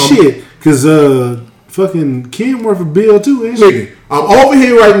to you. Cause fucking Kim worth a bill too, ain't she? Nigga, I'm over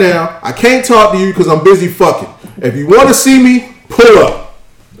here right now. I can't talk to you because I'm busy fucking. If you want to see me, pull up.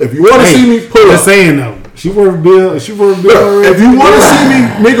 If you want to see me, pull up. Just saying though, she worth a bill. She worth a bill. If you want to see me,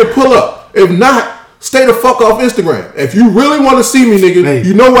 nigga, pull up. If not, stay the fuck off Instagram. If you really want to see me, nigga,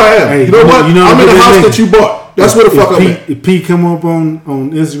 you know where I am. Hey, you know what? I'm in the house that you bought. That's where the fuck I'm at. If Pete come up on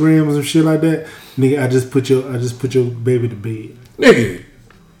Instagram or some shit like that, nigga, I just put your baby to bed. Nigga.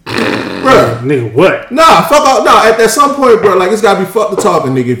 Bruh. Nigga, what? Nah, fuck off. Nah, at some point, bro, like, it's gotta be fuck the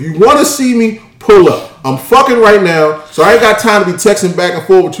talking, nigga. If you want to see me, pull up. I'm fucking right now, so I ain't got time to be texting back and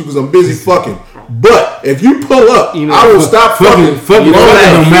forth with you because I'm busy fucking. But if you pull up, I will stop fucking. Fuck you,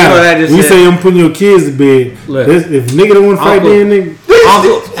 that don't matter. When you say I'm putting your kids to bed, if nigga don't want to fight, then nigga.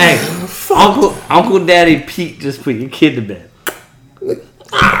 Uncle Daddy Pete just put your kid to bed.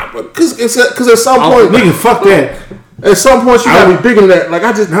 Because at some point, nigga, fuck that. At some point, you gotta be bigger than that. Like,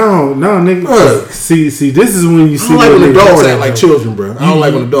 I just no, nigga. See, this is when you see. I don't like when adults act like children, bro. I don't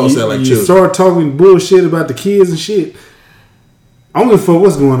like when adults act like children. You start talking bullshit about the kids and shit. I don't give a fuck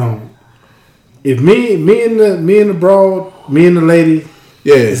what's going on. If me and the broad, me and the lady,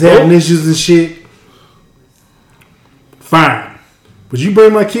 is having issues and shit, fine. But you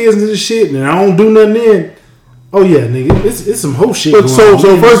bring my kids into this shit and I don't do nothing then. Oh yeah, nigga, it's some whole shit. So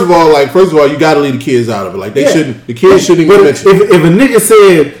first of all, you gotta leave the kids out of it. Like, they shouldn't. The kids shouldn't get mentioned. If a nigga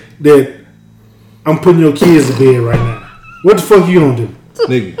said that I'm putting your kids to bed right now, what the fuck you gonna do,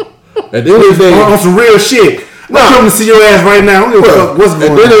 nigga? At the end of the day, on some real shit. I'm coming to see your ass right now. Fuck what's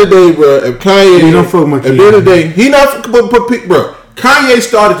going on? At the end of the day, bro, if Kanye, don't fuck my kids. At the end of the day, he not. Bro, Kanye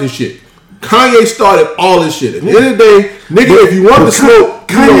started this shit. Kanye started all this shit. At the end of the day, nigga, if you want to smoke,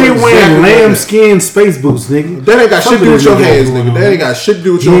 Kanye wearing lambskin space boots, nigga. That ain't got shit to do with your hands, nigga. That ain't got shit to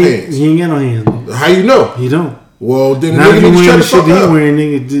do with your hands. He ain't got no hands. How you know? He don't. Well, then Now nigga you need to wearing shut the the shit fuck that he up. wearing,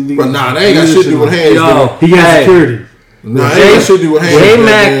 nigga. But nah, that ain't got shit to do with hands. Yo, nigga. He got hey. security. Nah, that ain't got shit to do with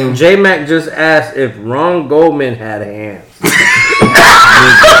hands. J-Mac just asked if Ron Goldman had hands.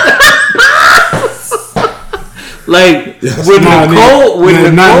 Like, would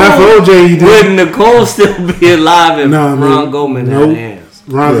Nicole still be alive if Ron Goldman had hands?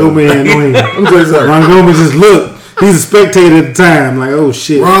 Ron Goldman had no hands. Ron Goldman just looked. He's a spectator at the time. Like, oh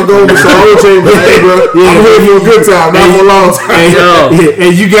shit. Ron Goldman said, OJ, hey, bro, I'm here for a good time, not for a long time.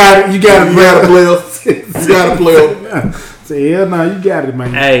 And you got it. You gotta play him. You gotta play him. Say, hell no, you got it,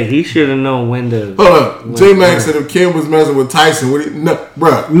 man. Hey, he should have known when to. Hold up. J-Mac said if Kim was messing with Tyson, bro,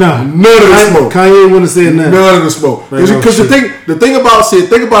 no, none of the smoke. Kanye wouldn't have said nothing. None of the smoke. Because the thing about a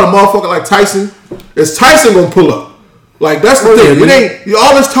motherfucker like Tyson is Tyson gonna pull up. Like, that's the thing. Yeah, it ain't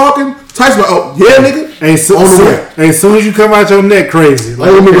all this talking. Tyson, nigga. On the way. As soon as you come out your neck crazy.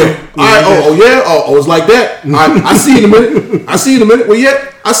 Like, on the way. It's like that. I see you in a minute. Well,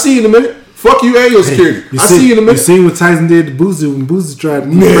 yeah, I see you in a minute. Fuck you and your security. See you in a minute. You seen what Tyson did to Boosie when Boosie tried to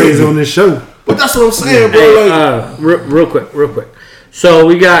be crazy on this show. But that's what I'm saying, bro. Hey, real quick. So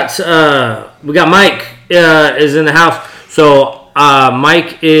we got Mike is in the house. So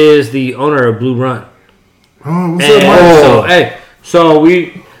Mike is the owner of Blue Run. Oh, what's up, Mike? So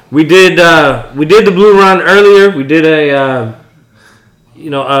we did the Blue Run earlier. We did a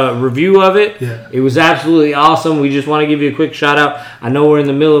review of it. Yeah. It was absolutely awesome. We just want to give you a quick shout out. I know we're in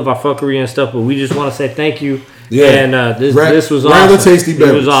the middle of our fuckery and stuff, but we just want to say thank you. Yeah. And this was awesome. Rather tasty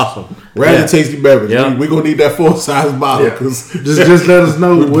beverage. It was awesome. Rather tasty beverage. Yeah. We're gonna need that full size bottle because just let us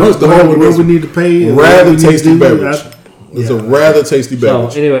know what we need to pay. Rather tasty beverage. It's a rather tasty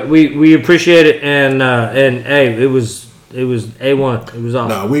beverage. So anyway, we appreciate it, and hey, it was A1. It was awesome.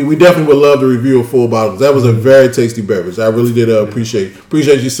 Nah, we definitely would love to review a full bottle. That was a very tasty beverage. I really did appreciate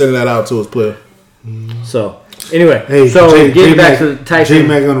you sending that out to us, player. So anyway, getting back to Tyson.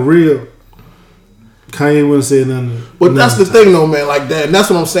 J-Mac on the real. Kanye wouldn't say nothing. But that's the thing, though, man. Like that, and that's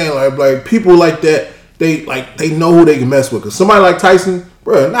what I'm saying. Like people like that, they know who they can mess with. Cause somebody like Tyson,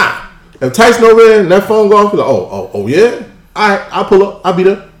 bro, nah. If Tyson over there and that phone go off, like, oh yeah, I'll pull up. I'll be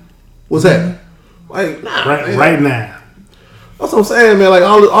there. What's happening? Like, nah, right now. That's what I'm saying, man. Like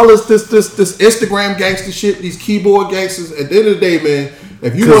all this Instagram gangster shit, these keyboard gangsters. At the end of the day, man,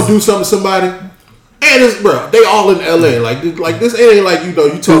 if you want to do something to somebody, and it's bro, they all in LA. Like this ain't like you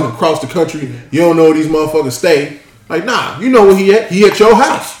talking across the country. You don't know where these motherfuckers stay. Like nah, you know where he at. He at your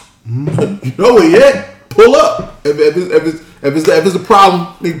house. Mm-hmm. You know where he at. Pull up. If it's a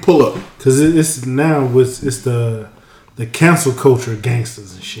problem, nigga, pull up. Cause it's the cancel culture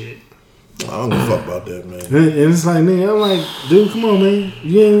gangsters and shit. I don't give a fuck about that, man. And it's like, nigga, I'm like, dude, come on, man.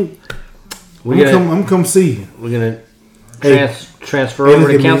 You ain't. I'm come see you. We're gonna transfer over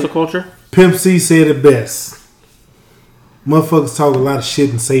to cancel culture. Pimp C said it best. Motherfuckers talk a lot of shit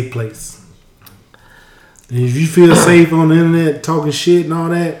in safe place. And if you feel safe on the internet talking shit and all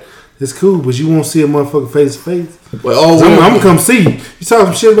that, it's cool. But you won't see a motherfucker face to face. Well, I'm come see you. You talk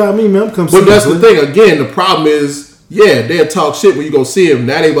some shit about me, man. I'm come see you. But that's the thing. Again, the problem is. Yeah, they'll talk shit when you go see him.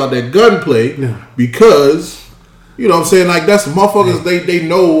 Now they about that gunplay because, you know what I'm saying? Like, that's motherfuckers, they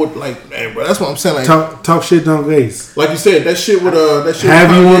know what, like, man, bro, that's what I'm saying. Like, talk shit, don't gaze. Like you said, that shit with,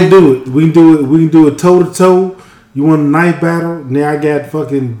 however you want to do it. We can do it toe-to-toe. You want a knife battle? Now I got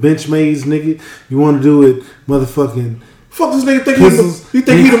fucking Benchmades, nigga. You want to do it motherfucking... Fuck this nigga think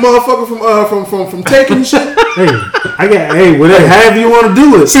he the motherfucker from Taken and shit? Whatever. However you want to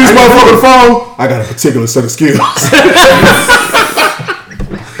do it. See this motherfucking phone? I got a particular set of skills.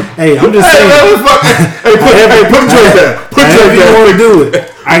 Hey, I'm just saying. Put the drink down. However you want to do it,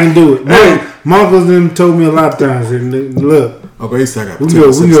 I can do it. My uncles them told me a lot of times. And look, okay, so I got we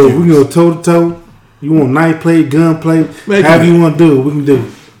can go toe to toe. You want knife play, gun play, however you want to do it, we can do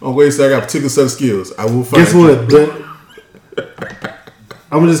it. Oh wait, so I got a particular set of skills. I will find. Guess what?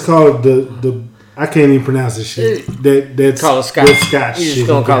 I'm gonna just call it the. I can't even pronounce this shit. That's call it Scotch. Scotch. You just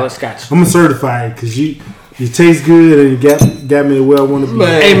gonna call it Scotch. I'm gonna certify it because you taste good and you got me to where I want to be.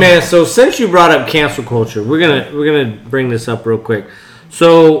 Hey man, so since you brought up cancel culture, we're gonna bring this up real quick.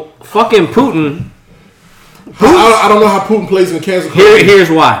 So fucking Putin. I don't know how Putin plays in cancel culture. Here's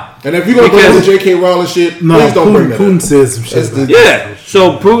why. And if you're gonna bring the J.K. Rowling shit, please don't bring that Putin up. says some shit. Yeah.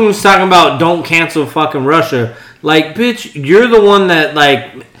 So Putin's talking about don't cancel fucking Russia. Like, bitch, you're the one that,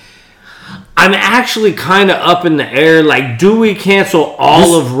 like, I'm actually kind of up in the air. Like, do we cancel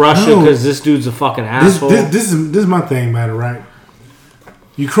all of Russia because this dude's a fucking asshole? This is my thing about it, right?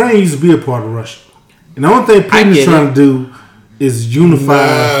 Ukraine used to be a part of Russia, and the only thing Putin is trying to do is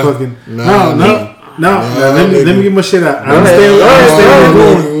unify fucking. No. Let me get my shit out. I understand where you're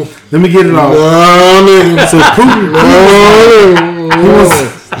going. Let me get it off. So Putin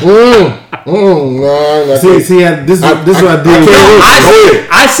See, this is what I did.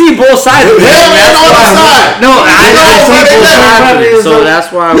 I see both sides of it. So that's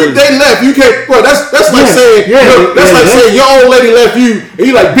why they left. You can't. Bro, that's like saying your old lady left you, and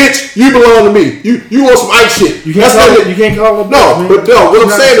you like, bitch, you belong to me. You want some ice shit. You can't call her. No. What I'm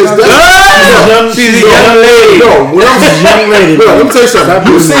saying is she's a young lady. No, what I'm young lady. Let me tell you something.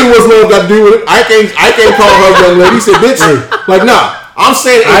 You see what's love got to do with it? I can't call her young lady. He said, bitch. Like, nah. I'm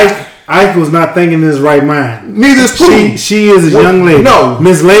saying Ike was not thinking in his right mind. Neither is Putin. She is a young lady. No.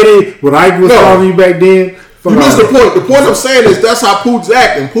 Miss Lady, what Ike was calling you back then. You missed the point. The point I'm saying is that's how Putin's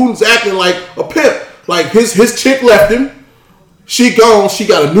acting. Putin's acting like a pimp. Like his chick left him. She gone. She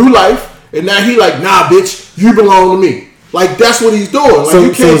got a new life. And now he like, nah, bitch, you belong to me. Like, that's what he's doing. Like,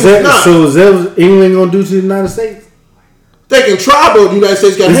 you can't is that what England going to do to the United States? They can try, but the United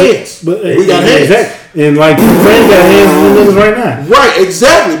States got hands. But we got hands. Exactly. And like Ukraine got hands in the niggas right now. Right,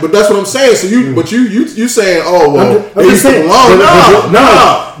 exactly. But that's what I'm saying. So you saying, oh well, I'm just saying.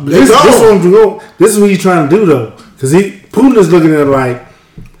 This is what he's trying to do though, because Putin is looking at it like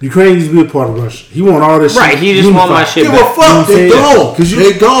Ukraine used to be a part of Russia. He want all this shit. Right, he just want my shit. Give a fuck. They gone.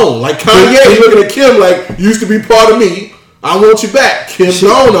 They gone. Like Kanye looking at Kim like, used to be part of me. I want you back. Kim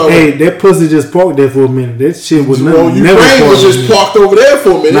gone already. Hey, that pussy just parked there for a minute. That shit was never Ukraine was just parked over there for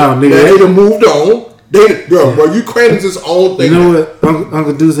a minute. No, nigga. They done moved on. Bro, Ukraine is its own thing. You know what?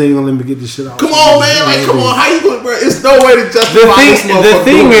 Uncle Deuce ain't gonna let me get this shit off. Come on, man. Like, come on. How you gonna, bro? It's no way to justify this motherfucker. The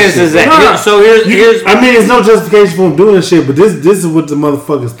thing is that, so here's. I mean, it's no justification for him doing this shit, but this is what the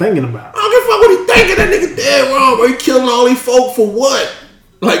motherfucker's thinking about. I don't give a fuck what he thinking. That nigga dead wrong, bro. He killing all these folk for what?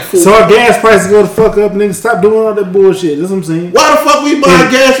 Like, for so our gas prices go the fuck up, nigga. Stop doing all that bullshit. That's what I'm saying. Why the fuck we buying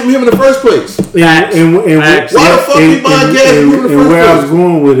gas from him in the first place? And why the fuck we buying gas from him in the first place? And where I was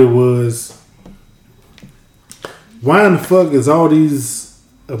going with it was, why in the fuck is all these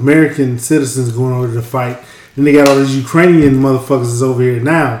American citizens going over to fight, and they got all these Ukrainian motherfuckers over here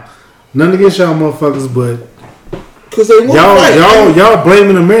now? Nothing against y'all motherfuckers, but because they want y'all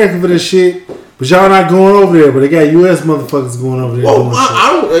blaming America for this shit. But y'all not going over there, but they got U.S. motherfuckers going over there. Well,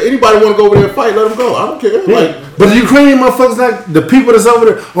 I don't. Anybody want to go over there and fight? Let them go. I don't care. Yeah. Like, but the Ukrainian motherfuckers, like the people that's over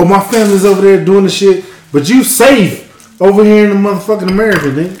there. Oh, my family's over there doing the shit. But you safe over here in the motherfucking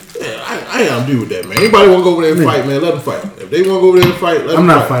America, nigga. Yeah, I ain't do with that, man. Anybody want to go over there and fight, man? Let them fight. If they want to go over there and fight, let them fight. I'm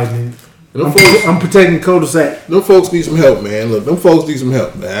not fighting, nigga. I'm protecting cul-de-sac. Them folks need some help, man. Look, them folks need some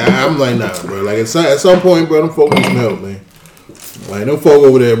help. I'm like, nah, bro. Like at some point, bro, them folks need some help, man. Like, them folk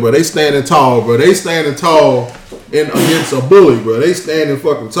over there, bro, they standing tall, bro. They standing tall against a bully, bro. They standing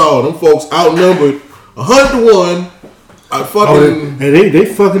fucking tall. Them folks outnumbered 100-1. They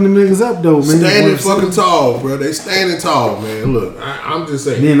fucking them niggas up, though, man. Standing fucking tall, bro. They standing tall, man. Look, I'm just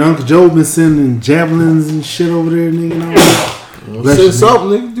saying. Then Uncle Joe been sending javelins and shit over there, nigga. Send something,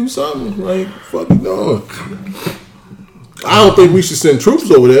 nigga. Do something. Like, fuck you doing? I don't think we should send troops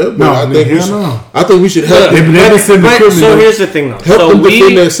over there, but I think we should help them. So here's the thing, though. Help them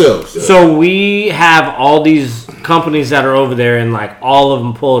defend themselves. Yeah. So we have all these companies that are over there, and like all of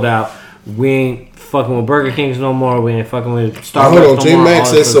them pulled out. We ain't fucking with Burger Kings no more. We ain't fucking with Starbucks no more. Hold on, J Max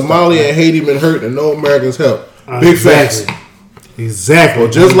says Somalia and Haiti been hurt and no Americans help. Big facts. Exactly.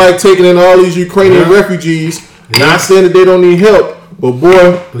 Well, just like taking in all these Ukrainian refugees, not saying that they don't need help, but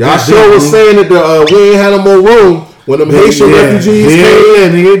boy, y'all sure was saying that we ain't had no more room. When them Haitian refugees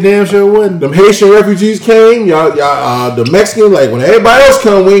came, nigga, damn sure wasn't. Them Haitian refugees came, y'all, the Mexicans, like when everybody else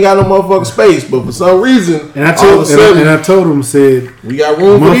come, we ain't got no motherfucking space. But for some reason, I told them, said we got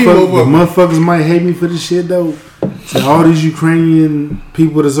room for these motherfuckers might hate me for this shit though. So all these Ukrainian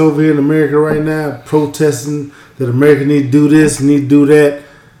people that's over here in America right now protesting that America need to do this, need to do that.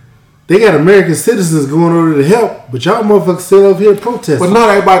 They got American citizens going over to help, but y'all motherfuckers still over here protesting. But not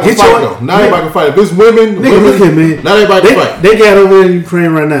everybody can fight, though. Not everybody can fight. If it's women, look at me. Not everybody can fight. They got over in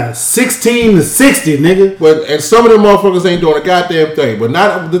Ukraine right now, 16-60, nigga. And some of them motherfuckers ain't doing a goddamn thing. But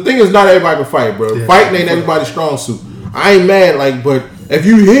the thing is, not everybody can fight, bro. Yeah, fighting ain't everybody's strong suit. I ain't mad, but if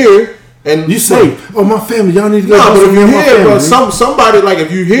you hear and you say, "Oh, my family, y'all need to go." No, but if you hear, bro, somebody like if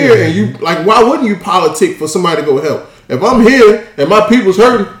you hear and you like, why wouldn't you politic for somebody to go help? If I'm here and my people's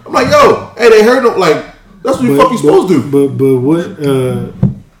hurting, I'm like, yo, hey, they hurt them. Like, that's what you fucking supposed to do. But what?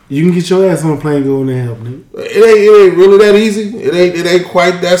 You can get your ass on a plane, go in there and help, nigga. It ain't really that easy. It ain't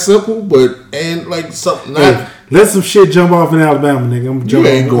quite that simple. But and like something. Let some shit jump off in Alabama, nigga. I'm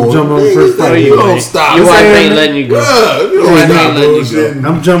jumping on the first fight. You don't stop. Your wife ain't man. letting you go. Bruh, Your wife ain't letting you bullshit. go.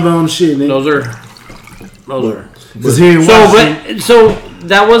 I'm jumping on the shit, nigga. Those are. Cause here in Washington, So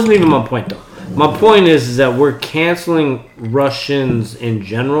that wasn't even my point, though. My point is that we're canceling Russians in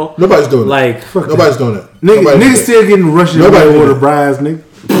general. Nobody's doing like, that. Nobody's doing that. niggas still getting Russian order brides, nigga.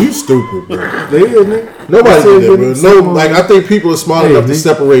 You stupid, bro. They is, nigga. Nobody's Still doing that, bro. getting No, like I think people are smart enough to nigga.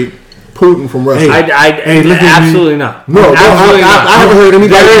 separate Putin from Russia. Hey, look at me. absolutely not. No, absolutely not. I haven't heard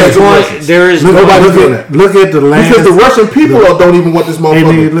anybody cancel Russians. There is Nobody's doing that. Look at the last. Because the Russian people don't even want this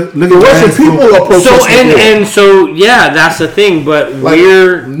motherfucker. nigga, look the at Russian last people are protesting. So yeah, that's the thing. But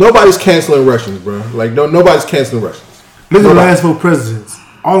nobody's canceling Russians, bro. Like nobody's canceling Russians. Look at the last 4 presidents.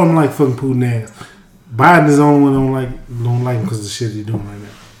 All of them like fucking Putin ass. Biden is the only one don't like him because of the shit he's doing right now.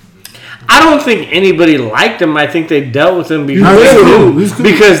 I don't think anybody liked him. I think they dealt with him because cool.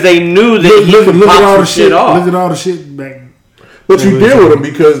 because they knew that he could look at all pop the some shit off. Look at all the shit back. But you deal with them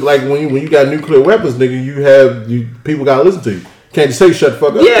because, like, when you got nuclear weapons, nigga, people gotta listen to you. Can't just say shut the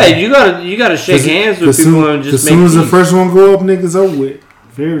fuck up. Yeah, you gotta shake hands with people and just make as soon as the peace. first one go up, niggas over with.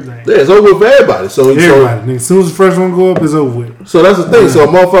 For everything. Yeah, it's over with for everybody. Everybody, nigga. As soon as the first one go up, it's over with. So that's the thing. So a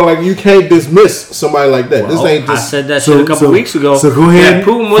motherfucker like you can't dismiss somebody like that. Well, this ain't just. I said that shit a couple weeks ago. So go ahead. Yeah,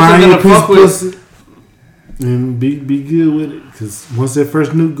 Putin find wasn't your gonna fuck with. pussy and be good with it. Because once that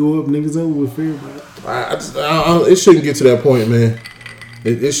first nuke go up, niggas over with for everybody. It shouldn't get to that point, man.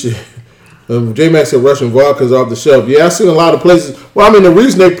 It should. J-Max said Russian vodka's off the shelf. Yeah, I've seen a lot of places. Well, I mean, the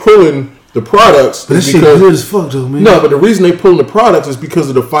reason they pulling the products But is that shit because good as fuck, though, man. no, but the reason they pulling the products is because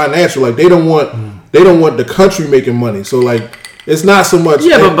of the financial. Like they don't want the country making money. So like it's not so much.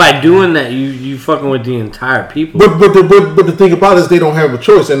 Yeah, but by doing that, you fucking with the entire people. But the thing about it is they don't have a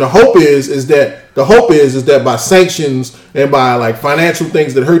choice, and the hope is that by sanctions and by like financial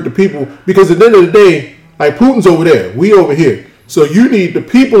things that hurt the people, because at the end of the day, like Putin's over there, we over here, so you need the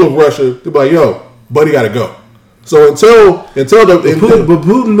people of Russia to be like, yo, buddy, gotta go. So until Putin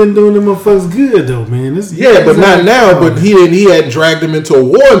been doing them motherfuckers good though, man. But not now. But he hadn't dragged them into a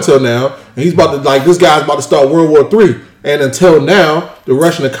war until now, and he's about to this guy's about to start World War III. And until now, the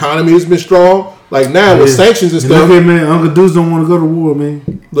Russian economy has been strong. Like now with sanctions and stuff. Look at man, Uncle Deuce don't want to go to war, man.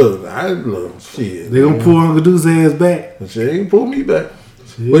 Look, shit. They gonna pull Uncle Deuce's ass back. Shit ain't pull me back.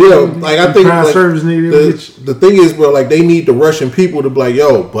 But like I think like, the thing is, bro, like they need the Russian people to be like,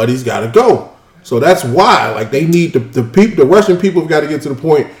 yo, buddy's got to go. So that's why, like, they need the Russian people have got to get to the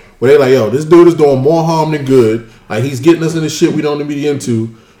point where they're like, yo, this dude is doing more harm than good. Like he's getting us into shit we don't need to be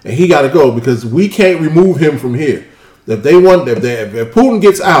into, and he got to go because we can't remove him from here. If Putin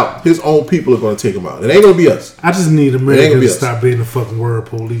gets out, his own people are going to take him out. It ain't going to be us. I just need America to stop being the fucking world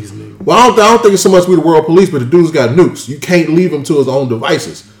police, nigga. Well, I don't think it's so much we the world police, but the dude's got nukes. You can't leave him to his own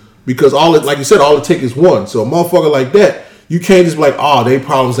devices because like you said, all it takes is one. So a motherfucker like that, you can't just be like, oh, they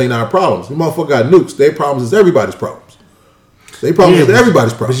problems ain't our problems. The motherfucker got nukes. Their problems is everybody's problems. They problems is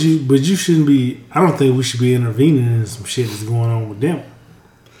everybody's problems. But you shouldn't be. I don't think we should be intervening in some shit that's going on with them.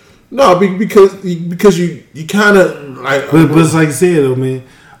 No, because you kind of like. But it's like you said though, man.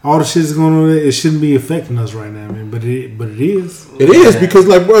 All the shit that's going on there, it shouldn't be affecting us right now, man. But it is. It is because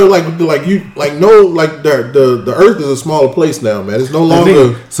like bro, like the Earth is a smaller place now, man. It's no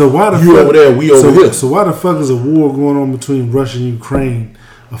longer. So why the you fuck, over there, we over here. So why the fuck is a war going on between Russia and Ukraine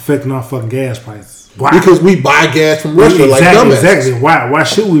affecting our fucking gas prices? Why? Because we buy gas from Russia, like dumbass. Exactly. Why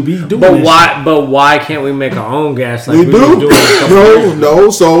should we be doing? But why can't we make our own gas? Like we we do. were doing a couple years ago?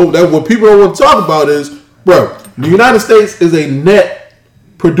 No. So that what people don't want to talk about is, bro, the United States is a net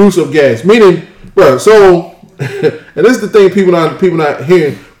producer of gas. Meaning, bro. So, and this is the thing people not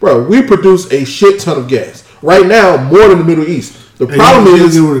hearing, bro. We produce a shit ton of gas right now, more than the Middle East. The problem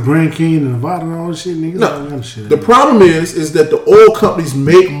is with the Grand Canyon and Nevada and all this shit, niggas. No, the problem is that the oil companies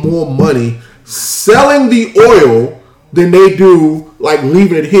make more money selling the oil than they do like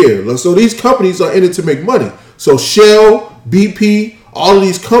leaving it here. So these companies are in it to make money. So Shell, BP, all of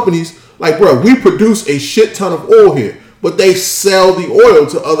these companies, like bro, we produce a shit ton of oil here, but they sell the oil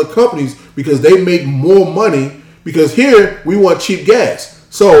to other companies because they make more money. Because here we want cheap gas.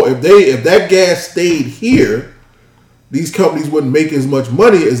 So if that gas stayed here, these companies wouldn't make as much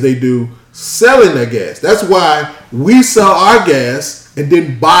money as they do selling that gas. That's why we sell our gas and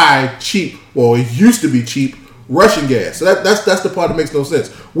then buy cheap, well, it used to be cheap, Russian gas. So that's the part that makes no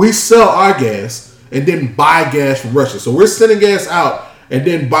sense. We sell our gas and then buy gas from Russia. So we're sending gas out and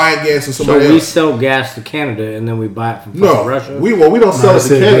then buying gas from somebody else. So we sell gas to Canada and then we buy it from Russia? We don't sell it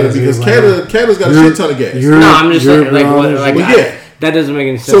to Canada because Canada's got a shit ton of gas. I'm just saying, that doesn't make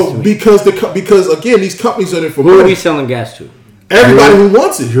any sense to me. Because again, these companies are there for money. Who are money. we selling gas to? Everybody who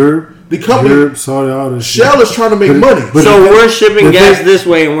wants it. Europe, the company, Europe, Saudi, all this Shell shit. is trying to make money. So we're shipping the gas thing- this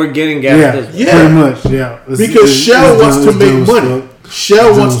way and we're getting gas Yeah, this way. Yeah. pretty much. Yeah, Because Shell wants to it's make dumb as money. fuck.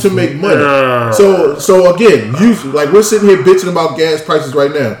 Shell wants to make money. So again, you like we're sitting here bitching about gas prices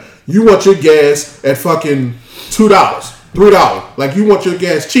right now. You want your gas at fucking $2, $3. Like you want your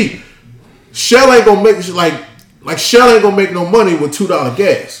gas cheap. Shell ain't gonna make like Shell ain't gonna make no money with $2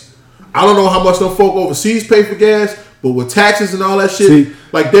 gas. I don't know how much them folk overseas pay for gas, but with taxes and all that shit, See,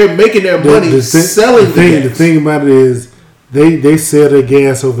 like they're making their money selling the gas. The thing about it is they sell their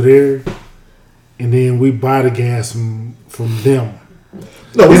gas over there, and then we buy the gas from them.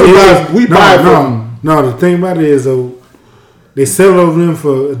 No, we buy from. No, the thing about it is though, they sell it over them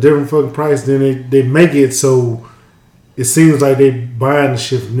for a different fucking price. Then they make it so it seems like they buying the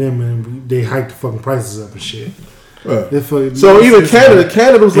shit from them, and they hike the fucking prices up and shit. So even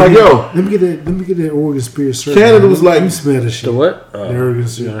Canada was like, yo. Let me get that Oregon Spirit syrup. Canada was like, let me smell this shit. The what? The Oregon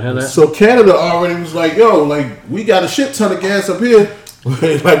Spirit. So Canada already was like, yo, like we got a shit ton of gas up here.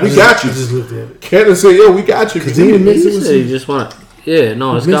 Like we got you. I just looked at it. Canada said, yo, we got you. Cause they didn't mix it with You just want yeah,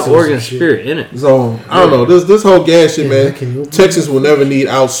 no, it's Mix got it with Oregon some shit. Spirit in it. So I don't know. This whole gas shit, Yeah, can you man. open Texas will never need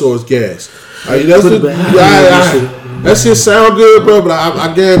outsourced gas. Put it back. That shit sound good, bro. But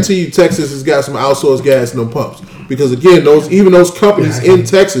I guarantee you, Texas has got some outsourced gas in them pumps. Because again, those companies in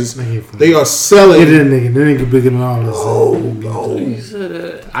Texas, they are selling. Get that nigga bigger than all this.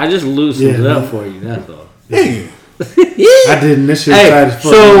 I just loosened it Yeah, up man. for you. That's all. Hey, I didn't. That shit tight as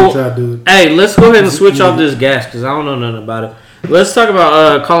fuck. I'm trying to do it. Hey, let's go ahead and switch off this gas because I don't know nothing about it. Let's talk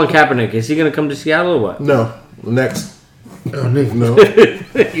about Colin Kaepernick. Is he going to come to Seattle or what? no. Next. Oh, nigga. No.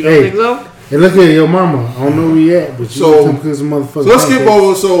 You don't think so? Hey, look at your mama. I don't know where you at, but you So- come cook some motherfuckers. So let's skip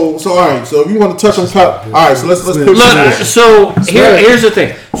over. So all right. So if you want to touch on top, all right. So let's put Look, so here's the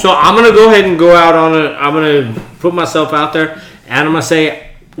thing. So I'm gonna go ahead and go out on a. I'm gonna put myself out there, and I'm gonna say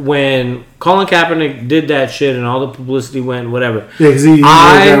when Colin Kaepernick did that shit and all the publicity went, whatever. Yeah, because he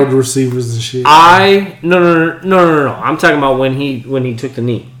got with the receivers and shit. No. I'm talking about when he took the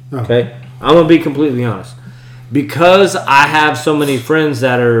knee. Oh. Okay, I'm gonna be completely honest. Because I have so many friends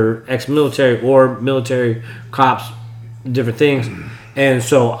that are ex-military or military cops, different things, and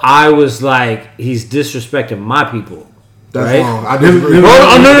so I was like, he's disrespecting my people. That's right? wrong. I disagree. No.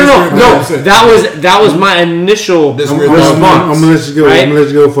 That was my initial Disagree. response. I'm gonna let you go. right? I'm gonna let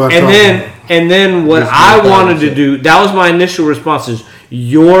you go before I talk. And then what I wanted to do, that was my initial response is,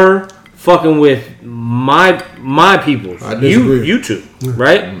 you're fucking with my people. I disagree. You two,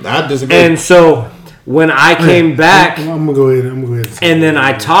 right? I disagree. And so when I came back, I'm gonna go ahead. and then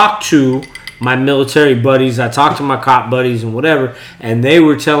I talked to my military buddies, I talked to my cop buddies and whatever, and they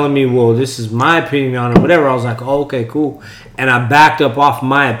were telling me, well, this is my opinion on it, whatever. I was like, oh, okay, cool. And I backed up off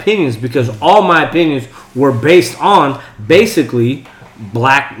my opinions because all my opinions were based on basically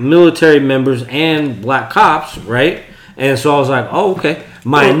black military members and black cops, right? And so I was like, oh, okay.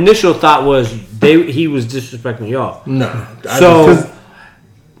 My initial thought was he was disrespecting y'all. no. So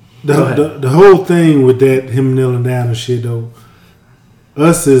The whole thing with that, him kneeling down and shit, though,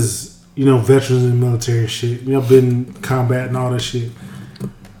 us as, veterans in the military and shit, been in combat and all that shit,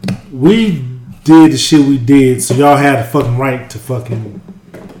 we did the shit we did, so y'all had the fucking right to fucking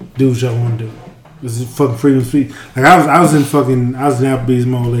do what y'all want to do. This is fucking freedom of speech. Like, I was in Applebee's,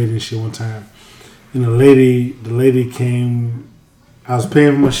 my old lady and shit one time, and the lady came, I was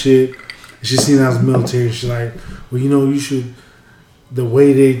paying for my shit, and she seen I was military, and she's like, well, you should, the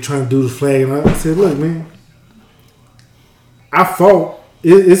way they trying to do the flag, and I said, look, man, I fought.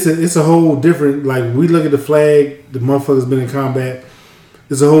 It's a whole different, like, we look at the flag, the motherfuckers been in combat,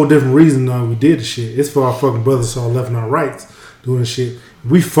 it's a whole different reason why we did the shit. It's for our fucking brothers to our left and our rights doing shit.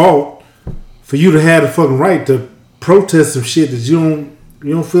 We fought for you to have the fucking right to protest some shit that you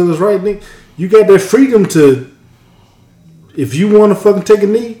don't feel is right, nigga. You got that freedom to, if you want to fucking take a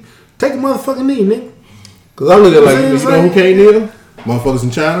knee, take a motherfucking knee, nigga. Because I look at like, You you know who can't kneel? Motherfuckers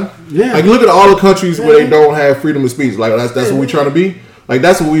in China. Yeah. Like, look at all the countries where they don't have freedom of speech. Like, that's what we trying to be. Like,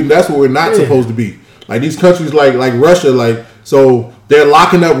 that's what we're not supposed to be. Like, these countries like Russia, like, so they're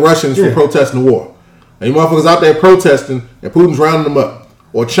locking up Russians for protesting the war. And you motherfuckers out there protesting, and Putin's rounding them up.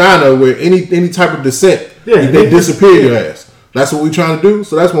 Or China, where any type of dissent, they disappear your ass. That's what we trying to do.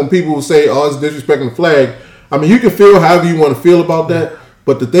 So that's when people say, oh, it's disrespecting the flag. I mean, you can feel however you want to feel about that.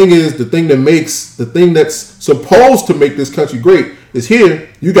 But the thing is, the thing that's supposed to make this country great is here.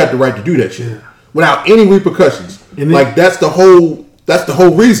 You got the right to do that shit without any repercussions. And like that's the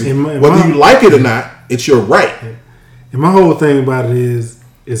whole reason. Whether you like it or not, it's your right. And my whole thing about it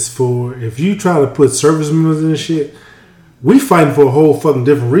is for, if you try to put service members in shit, we fighting for a whole fucking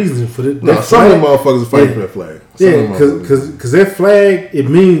different reason for that. No, some of them motherfuckers are fighting for that flag. Yeah, because that flag it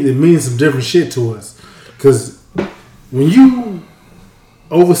means some different shit to us. Because when you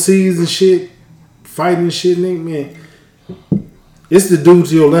overseas and shit, fighting and shit, nigga, man, it's the dude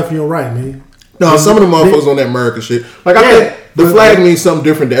to your left and your right, man. No, some of the motherfuckers on that American shit. Like I think the flag means something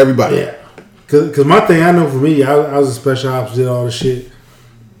different to everybody. Yeah. Cause my thing, I know for me, I was a special ops, did all this shit.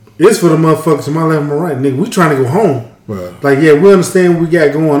 It's for the motherfuckers to my left and my right, nigga. We trying to go home. Right. Like, yeah, we understand what we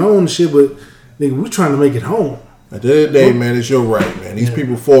got going on and shit, but nigga, we trying to make it home. At the end of the day, man, it's your right, man. These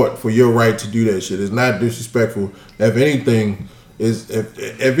people fought for your right to do that shit. It's not disrespectful. If anything,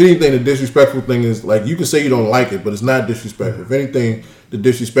 the disrespectful thing is like you can say you don't like it, but it's not disrespectful. If anything, the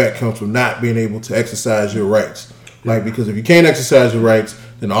disrespect comes from not being able to exercise your rights. Like, because if you can't exercise your rights,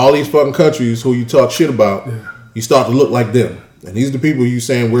 then all these fucking countries who you talk shit about, you start to look like them. And these are the people you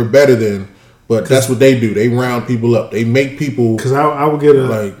saying we're better than, but that's what they do. They round people up. They make people. Because I would get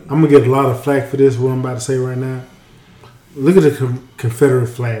I'm gonna get a lot of flack for this. What I'm about to say right now. Look at the Confederate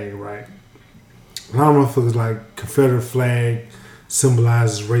flag, right? A lot of motherfuckers like Confederate flag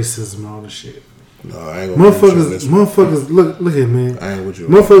symbolizes racism and all this shit. No, I ain't gonna motherfuckers, look at man. I ain't with you.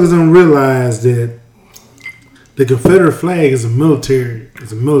 Motherfuckers don't realize that the Confederate flag is a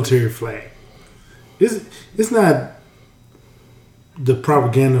military flag. It's not the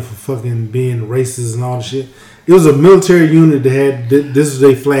propaganda for fucking being racist and all the shit. It was a military unit that had this is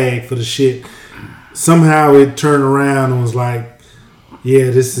their flag for the shit. Somehow it turned around and was like, yeah,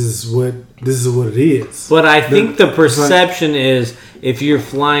 this is what it is. But I think the perception is if you're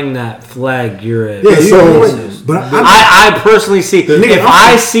flying that flag, you're a racist. But I personally see if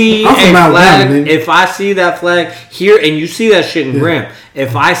I see that flag here and you see that shit in Graham,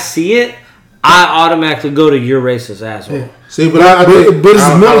 if I see it, I automatically go to your racist asshole. Yeah. See, but it's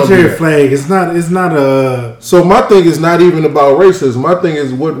a military flag. It's not a. So my thing is not even about racism. My thing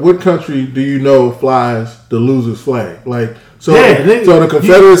is what country do you know flies the loser's flag? Like so the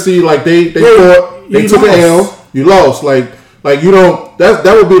Confederacy, like they fought, they took an L, you lost. Like you don't. That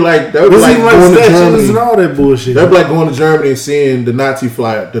would be like going to Germany and all that bullshit. That'd be like going to Germany and seeing the Nazi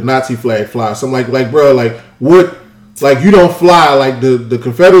flag fly. So I'm like bro, like what? Like you don't fly like the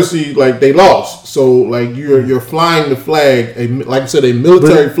Confederacy, like they lost. So like you're flying the flag, like I said, a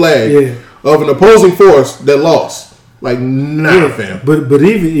military flag of an opposing force that lost. Like fam. But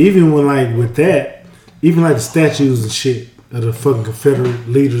even when like with that, even like the statues and shit of the fucking Confederate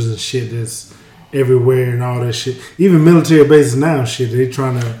leaders and shit that's everywhere and all that shit. Even military bases now and shit, they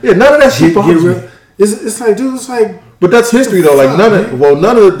trying to none of that shit bothers me. It's like dude, it's like. But that's history though. Like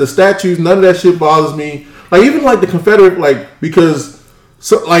none of the statues, none of that shit bothers me. Like even like the Confederate, like because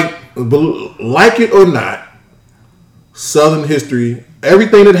so like it or not, Southern history,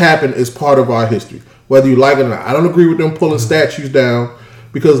 everything that happened is part of our history, whether you like it or not. I don't agree with them pulling statues down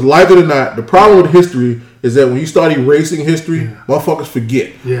because, like it or not, the problem with history is that when you start erasing history, motherfuckers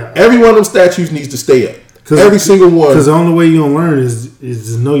forget. Yeah, every one of them statues needs to stay up. Every single one. Because the only way you gonna learn is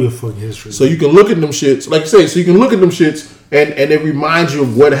to know your fucking history. So you can look at them shits, like you say. So you can look at them shits, and it reminds you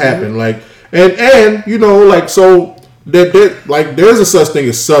of what happened, like. And you know, like, so that like there's a such thing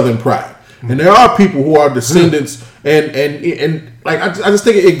as Southern pride, and there are people who are descendants, and like I just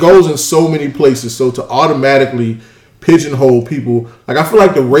think it goes in so many places. So to automatically pigeonhole people, like I feel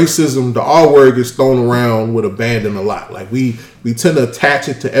like the racism, the R word gets thrown around with abandon a lot. Like we tend to attach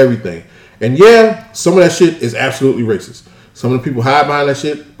it to everything, and some of that shit is absolutely racist. Some of the people hide behind that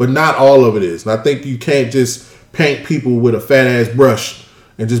shit, but not all of it is. And I think you can't just paint people with a fat ass brush.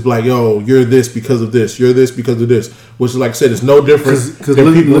 And just be like, yo, you're this because of this. You're this because of this. Which, like I said, it's no different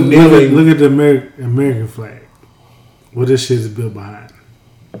than people kneeling. Look at the American flag. What this shit is built behind.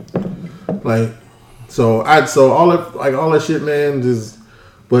 Like, so all that shit, man. Just,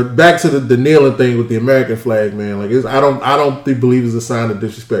 but back to the kneeling thing with the American flag, man. Like, I don't believe it's a sign of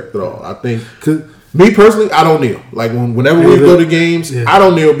disrespect at all. I think, me personally, I don't kneel. Like whenever we go to games, I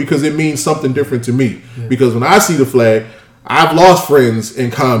don't kneel because it means something different to me. Yeah. Because when I see the flag. I've lost friends in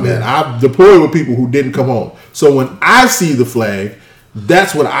combat. Yeah. I've deployed with people who didn't come home. So when I see the flag,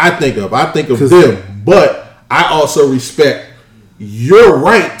 that's what I think of. I think of them. But I also respect your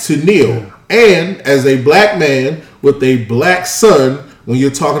right to kneel. Yeah. And as a black man with a black son, when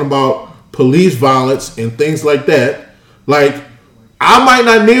you're talking about police violence and things like that, like I might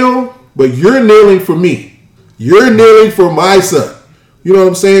not kneel, but you're kneeling for me. You're kneeling for my son. You know what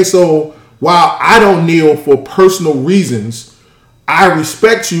I'm saying? So while I don't kneel for personal reasons, I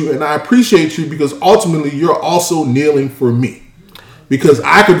respect you and I appreciate you because ultimately you're also kneeling for me. Because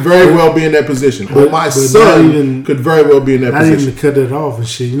I could very well be in that position. Or my son could very well be in that position. Not even to cut that off and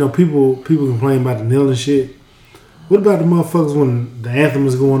shit. You know, people complain about the kneeling shit. What about the motherfuckers when the anthem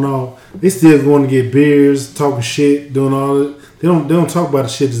is going off? They still going to get beers, talking shit, doing all that. They don't talk about the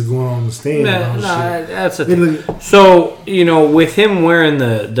shit that's going on in the stand. That's a thing. So, with him wearing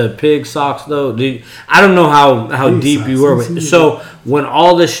the pig socks, though, I don't know how deep socks, you were. But, so, when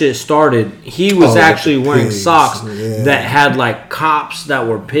all this shit started, he was actually wearing socks that had, like, cops that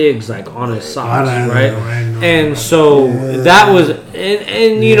were pigs, like, on his socks, right? And so, that was,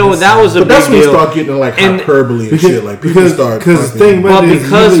 that was a big deal. But that's when you start getting, like, hyperbole and shit. Like, people start... Because the thing about it is,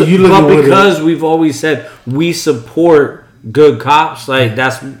 because we've always said we support good cops, like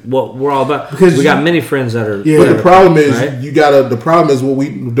that's what we're all about. Because we got many friends that are. Yeah, but the problem is The problem is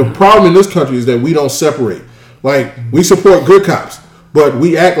the problem in this country is that we don't separate. Like we support good cops, but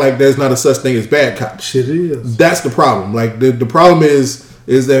we act like there's not a such thing as bad cops. Shit is. That's the problem. Like the problem is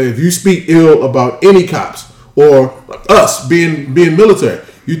that if you speak ill about any cops or us being military.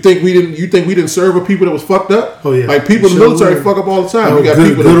 You think we didn't serve with people that was fucked up? Oh yeah, like people in the military fuck up all the time. You got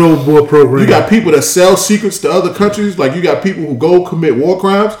people good old boy program. You got people that sell secrets to other countries. Like you got people who go commit war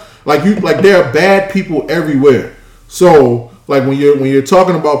crimes. Like there are bad people everywhere. So like when you're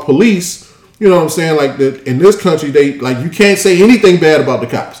talking about police, you know what I'm saying? Like in this country, they like you can't say anything bad about the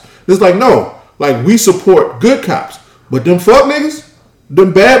cops. It's like no, like we support good cops, but them fuck niggas,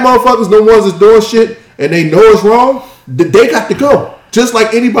 them bad motherfuckers, the ones that's doing shit and they know it's wrong, they got to go. Just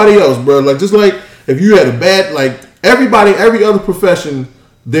like anybody else, bro. Like just like if you had a bad, like every other profession,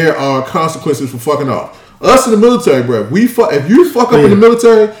 there are consequences for fucking off. Us in the military, bro. If you fuck up in the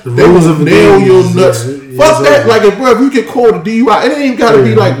military, they will nail your nuts. Fuck that. Like if you get called a DUI, it ain't gotta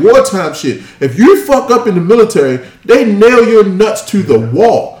be like wartime shit. If you fuck up in the military, they nail your nuts to the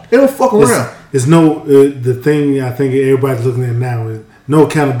wall. They don't fuck around. It's no the thing I think everybody's looking at now is no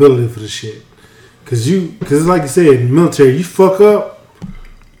accountability for the shit. Cause like you said, in the military, you fuck up.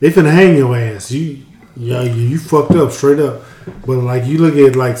 They finna hang your ass. You fucked up straight up. But like you look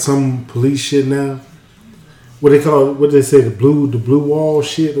at like some police shit now, what they say the blue wall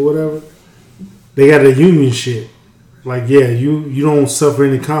shit or whatever. They got the union shit. Like you don't suffer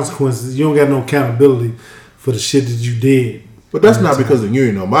any consequences. You don't got no accountability for the shit that you did. But that's not because of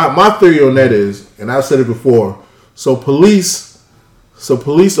union though. My theory on that is, and I've said it before. So police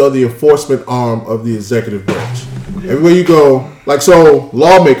are the enforcement arm of the executive branch. Everywhere you go, like so,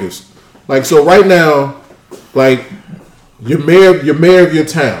 lawmakers, like so. Right now, like your mayor of your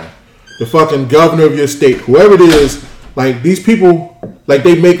town, the fucking governor of your state, whoever it is, like these people, like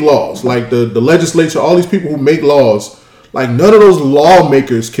they make laws. Like the legislature, all these people who make laws, like none of those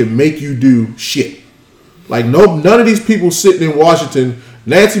lawmakers can make you do shit. Like none of these people sitting in Washington,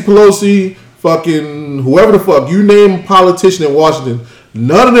 Nancy Pelosi, fucking whoever the fuck you name a politician in Washington.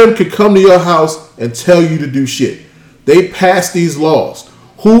 None of them could come to your house and tell you to do shit. They pass these laws.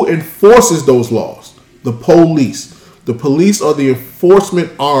 Who enforces those laws? The police. The police are the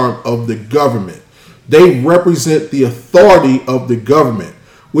enforcement arm of the government. They represent the authority of the government,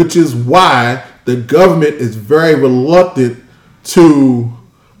 which is why the government is very reluctant to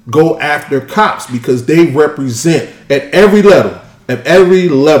go after cops because they represent at every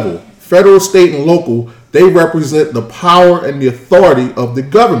level, federal, state, and local, they represent the power and the authority of the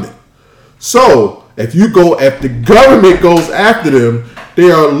government. So, if the government goes after them,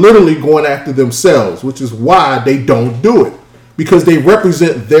 they are literally going after themselves, which is why they don't do it. Because they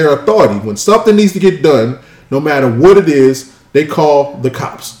represent their authority. When something needs to get done, no matter what it is, they call the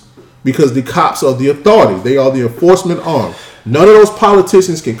cops. Because the cops are the authority. They are the enforcement arm. None of those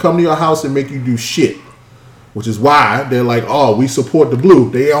politicians can come to your house and make you do shit. Which is why they're like, oh, we support the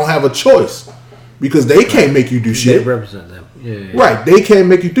blue. They don't have a choice. Because they can't make you do shit. They represent them. Yeah. Right. They can't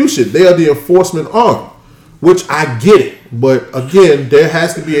make you do shit. They are the enforcement arm. Which I get it. But again, there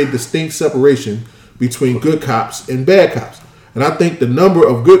has to be a distinct separation between good cops and bad cops. And I think the number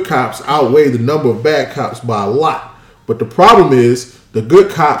of good cops outweigh the number of bad cops by a lot. But the problem is the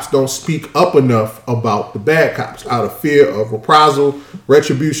good cops don't speak up enough about the bad cops out of fear of reprisal,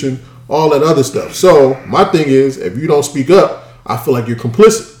 retribution, all that other stuff. So my thing is, if you don't speak up, I feel like you're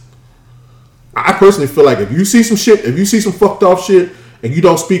complicit. I personally feel like if you see some shit, if you see some fucked off shit, and you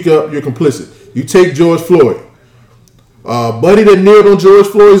don't speak up, you're complicit. You take George Floyd. Buddy that kneeled on George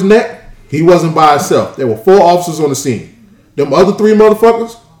Floyd's neck, he wasn't by himself. There were 4 officers on the scene. Them other 3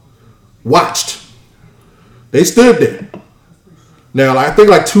 motherfuckers watched. They stood there. Now, I think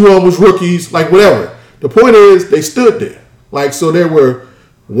like 2 of them was rookies, like whatever. The point is, they stood there. Like, so there were,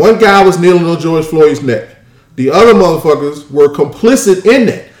 one guy was kneeling on George Floyd's neck. The other motherfuckers were complicit in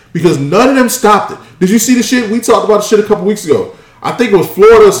that because none of them stopped it. Did you see the shit? We talked about the shit a couple weeks ago. I think it was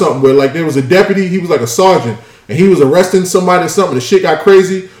Florida or something where like there was a deputy, he was like a sergeant, and he was arresting somebody or something. The shit got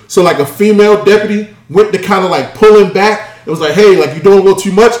crazy. So like a female deputy went to kind of like pull him back. It was like, hey, like you doing a little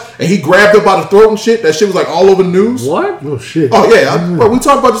too much, and he grabbed her by the throat and shit. That shit was like all over the news. What? Oh shit. Oh yeah, bro, we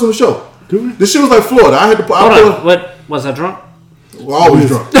talked about this on the show. Do we? This shit was like Florida. I had to. Hold on. What was I drunk? Well, always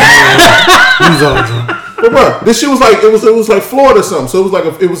drunk. He's all drunk. But bro, this shit was like it was like Florida or something. So it was like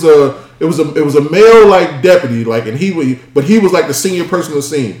it was a male like deputy like, and he was like the senior person on the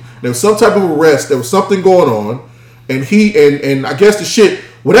scene. There was some type of arrest. There was something going on, and and I guess the shit.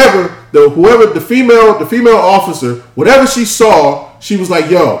 Whatever the female officer, whatever she saw, she was like,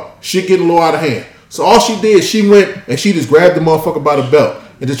 yo, shit getting a little out of hand. So all she did, she went and she just grabbed the motherfucker by the belt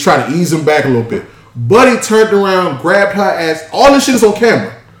and just tried to ease him back a little bit. Buddy turned around, grabbed her ass. All this shit is on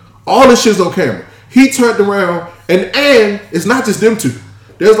camera. He turned around and it's not just them two.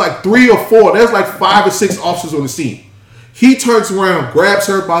 There's like 3 or 4. There's like 5 or 6 officers on the scene. He turns around, grabs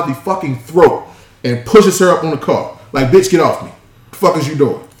her by the fucking throat and pushes her up on the car. Like, bitch, get off me. Fuck is you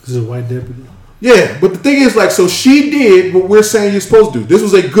doing? This is a white deputy. Yeah, but the thing is, like, so she did what we're saying you're supposed to do. This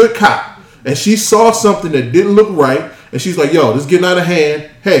was a good cop, and she saw something that didn't look right, and she's like, "Yo, this is getting out of hand.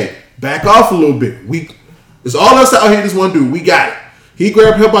 Hey, back off a little bit. It's all us out here. This one dude, we got it." He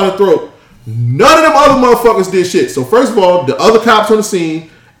grabbed her by the throat. None of them other motherfuckers did shit. So first of all, the other cops on the scene,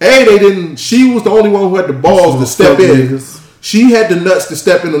 they didn't. She was the only one who had the balls to step in. Niggas. She had the nuts to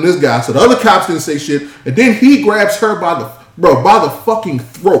step in on this guy. So the other cops didn't say shit, and then he grabs her by the fucking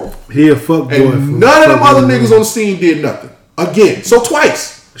throat. He a fuck boy. And none of them other niggas on the scene did nothing. Again. So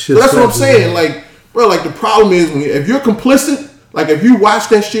twice. So that's what I'm saying. Like, bro, like the problem is if you're complicit, like if you watch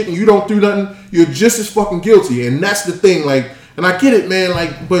that shit and you don't do nothing, you're just as fucking guilty. And that's the thing. Like, and I get it, man.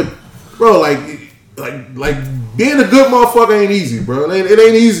 Like, but bro, like being a good motherfucker ain't easy, bro. It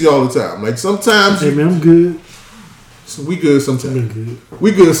ain't easy all the time. Like sometimes Hey man, I'm good. So we good sometimes.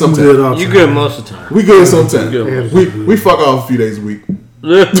 We good all You time. good most of the time. We good sometimes. good. We fuck off a few days a week.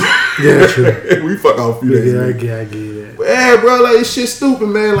 Yeah, true. We fuck off a few days a week. I get that. But yeah, bro, like this shit stupid,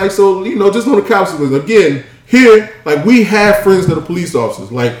 man. Like, so just on the cops again here, like we have friends that are police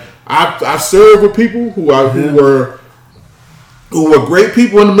officers. Like I served with people who were great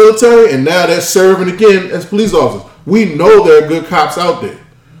people in the military, and now they're serving again as police officers. We know there are good cops out there.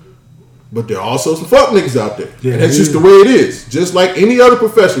 But there are also some fuck niggas out there. Yeah, and that's just the way it is. Just like any other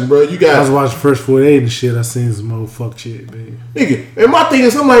profession, bro. You guys. I was watching First 48 and shit. I seen some old fuck shit, man. Nigga. And my thing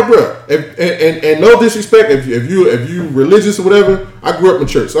is, I'm like, bro. And no disrespect. If you religious or whatever, I grew up in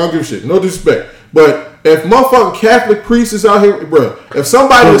church, so I don't give a shit. No disrespect. But if motherfucking Catholic priests is out here, bro. If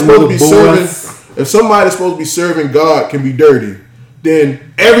somebody that's supposed to be serving God can be dirty,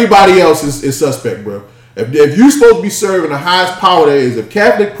 then everybody else is suspect, bro. If you're supposed to be serving the highest power there is, if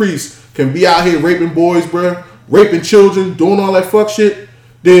Catholic priests can be out here raping boys, bro, raping children, doing all that fuck shit,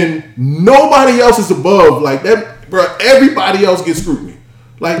 then nobody else is above like that, bro. Everybody else gets scrutiny.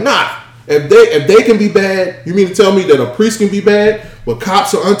 Like, nah. If they can be bad, you mean to tell me that a priest can be bad, but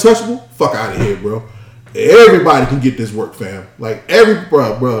cops are untouchable? Fuck out of here, bro. Everybody can get this work, fam. Like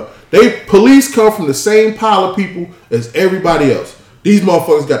bro. Police come from the same pile of people as everybody else. These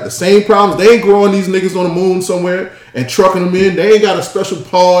motherfuckers got the same problems. They ain't growing these niggas on the moon somewhere and trucking them in. They ain't got a special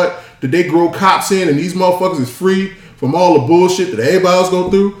pod that they grow cops in, and these motherfuckers is free from all the bullshit that everybody else go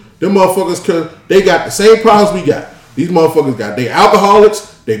through. Them motherfuckers, they got the same problems we got. These motherfuckers they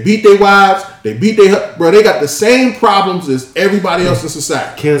alcoholics, they beat their wives, they got the same problems as everybody else in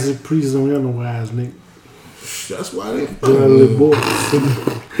society. Catholic priests don't got no wives, nigga. That's why they little boys.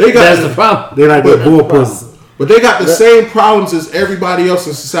 That's the problem. They like that boy pussy. But they got the same problems as everybody else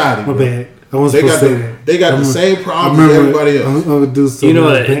in society. My bad. I wasn't supposed to say that. They got the same problems as everybody else. I'm gonna do something. You know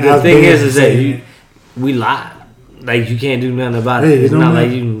what? The thing is that we lie. Like you can't do nothing about it. It's not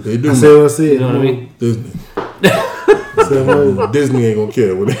like you. They do. I said what I said. You know what I mean? Disney. Disney ain't gonna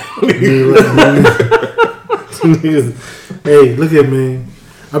care. Hey, look at me.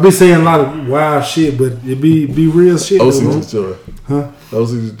 I be saying a lot of wild shit, but it be real shit. OC's joy. Huh?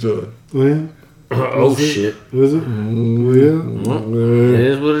 OC's joy. Yeah. Oh shit! Was it? It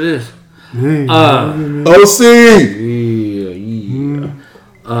is what it is. Hey, OC.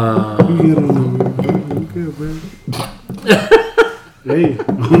 Hey.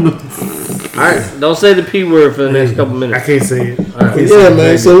 All right, don't say the P word for the next couple minutes. I can't say it. Yeah,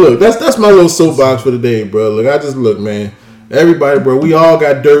 man. So look, that's my little soapbox for the day, bro. Look, man. Everybody, bro, we all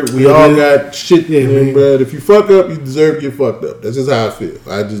got dirt. We all got shit, man, bro. If you fuck up, you deserve to get fucked up. That's just how I feel.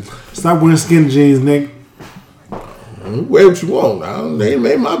 I just stop wearing skinny jeans, nigga. Wear what you want. They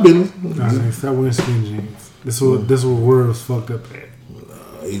ain't my business. Nah, stop wearing skinny jeans. This what world's fucked up at.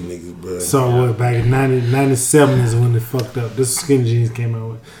 These niggas, bro. So what? Back in 97 is when they fucked up. This skinny jeans came out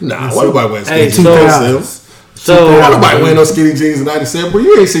with. Nah, what about wearing skinny jeans? 2000s. So Why nobody wearing no skinny jeans in 97, bro?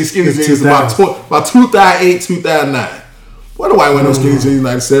 You ain't seen skinny jeans about 2008, 2009. Why nobody wearing no skinny jeans in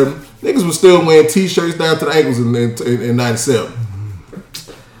 97? Niggas was still wearing t-shirts down to the ankles in 97.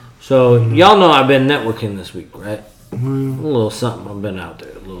 So y'all know I've been networking this week, right? A little something. I've been out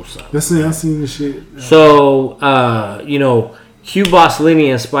there. A little something. I seen this shit. So, Q Boss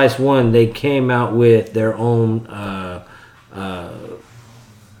Lenny and Spice One, they came out with their own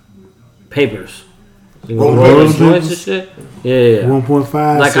papers. Rolling joints and shit. Yeah.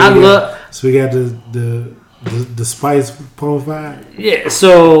 1.5. Like, so I love. So we got the Spice 0.5. Yeah,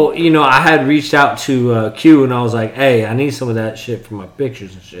 so, I had reached out to Q and I was like, hey, I need some of that shit for my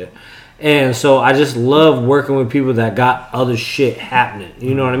pictures and shit. And so I just love working with people that got other shit happening.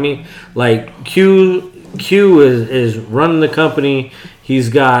 You know what I mean? Like, Q is running the company. He's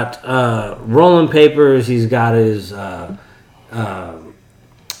got rolling papers. He's got his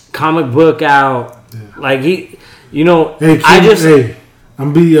comic book out. Yeah. Like, he, Hey, Q,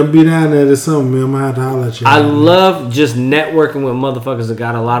 I'm be down there this summer, man. I'm gonna have to holler at you. I love just networking with motherfuckers that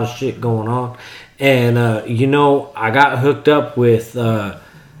got a lot of shit going on. And, I got hooked up with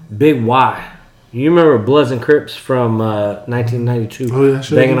Big Y. You remember Bloods and Crips from 1992? Oh, yeah,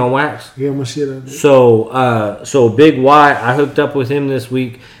 sure. Banging on Wax? Yeah, my shit out there. So Big Y, I hooked up with him this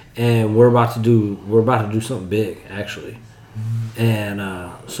week, and we're about to do something big, actually. And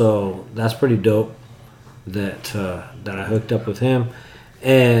so that's pretty dope that I hooked up with him.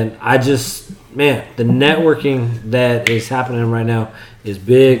 And I just, man, the networking that is happening right now is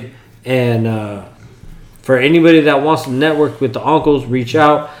big. And for anybody that wants to network with the uncles, reach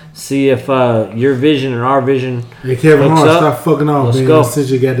out, see if your vision and our vision. Hey, Kevin Hart, stop fucking off, Let's man. go. I sent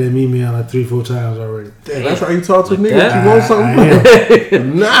you goddamn email like 3-4 times already. Damn, that's right. You talk to a nigga. that? You want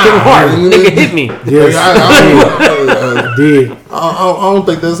something? Nah. Kevin Hart, nigga, hit me. Yes, I did. don't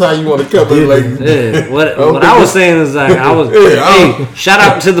think that's how you want to cover it. Like, Yeah, what I was saying is like hey, shout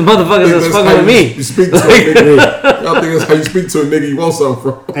out to the motherfuckers that's fucking with me. You speak to a nigga. Y'all think that's how you speak to a nigga you want something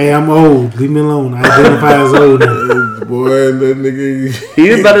from. Hey, I'm old. Leave me alone. I identify as old now. Boy, that nigga.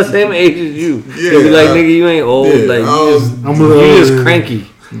 He's about the same age as you. Yeah, He'll be like, nigga, you ain't old. Yeah, like, I'm a little you older. just cranky.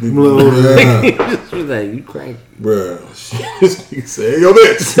 I'm a little older. Yeah. You just was like, you cranky. Bruh. He said, yo,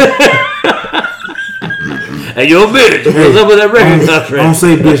 bitch. Hey, yo, bitch, what's up with that record I contract? don't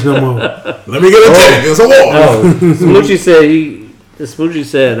say bitch no more. Let me get a check. It's a war. Oh, Smoochie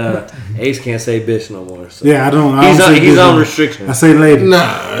said Ace can't say bitch no more. So. Yeah, I don't say He's bitch no on more. restrictions. I say lady.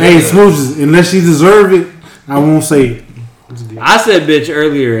 Nah. Hey, Smooches, unless you deserve it, I won't say it. I said bitch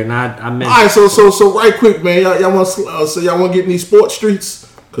earlier, and I meant. All right, so right quick, man. Y'all want to get in these sports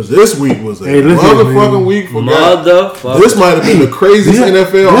streets? Because this week was a motherfucking week for God. Motherfucker. This might have been the craziest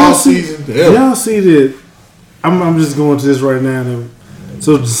NFL offseason ever. Y'all see that? I'm just going to this right now.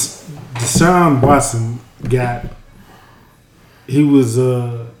 So Deshaun Watson he was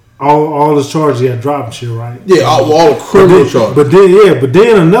all his charges he had dropped and shit, right? Yeah, all criminal charges. But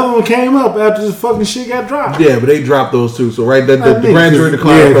then another one came up after this fucking shit got dropped. Yeah, but they dropped those too. So right, the grand jury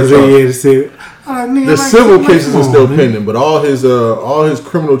declined. They said the civil cases are still pending, but all his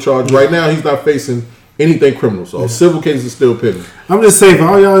criminal charges right now he's not facing anything criminal. So all civil cases are still pending. I'm just saying for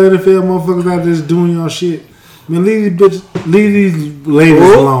all y'all NFL motherfuckers out there just doing y'all shit, man, leave these ladies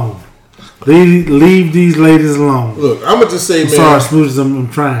alone. Leave these ladies alone. Look, I'm gonna just say, man. Sorry, Smooches, I'm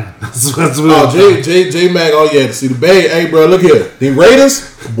trying. That's what J Mac, oh yeah, to see the Bay. Hey, bro, look here, the Raiders,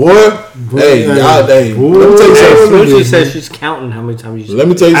 boy. Hey, y'all, let me tell you something. Smoochie said she's counting how many times you. Let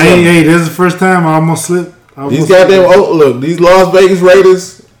me tell you something. Hey, this is the first time I almost slipped. These these Las Vegas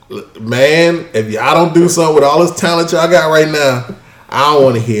Raiders, man. If y'all don't do something with all this talent y'all got right now, I don't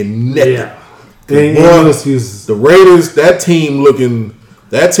want to hear nothing. Yeah, ain't no excuses. The Raiders, that team looking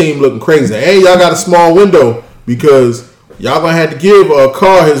crazy, and y'all got a small window because y'all gonna have to give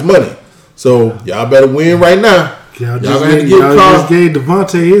Carr his money. So y'all better win right now. Y'all just gave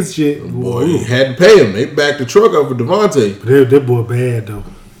Devontae his shit. Boy, you had to pay him. They backed the truck up for Devontae. That boy bad though.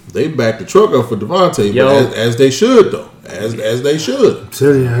 They backed the truck up for Devontae, but as they should though. As they should. I'm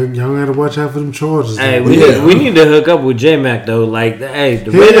telling you, y'all gotta watch out for them charges. Hey, we need to hook up with J Mac though. Like, hey, the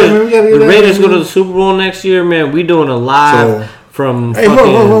Raiders go to the Super Bowl next year, man. We doing a live from. Hey, hold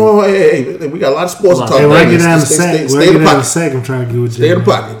on. Hey, we got a lot of sports to talk about. When I get down the sack, I'm trying to get with Stay in the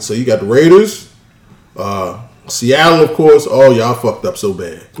pocket. So you got the Raiders, Seattle, of course. Oh, y'all fucked up so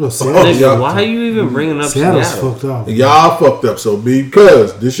bad. Why are you even bringing up Seattle? Fucked up. Y'all fucked up so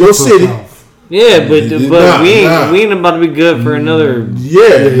because this your city. Yeah, but we ain't about to be good for another.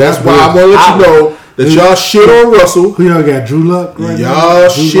 Yeah, that's why I'm gonna let you know that y'all shit on Russell. Who y'all got? Drew Luck. Right y'all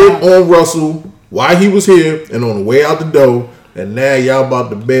shit on Russell while he was here and on the way out the door, and now y'all about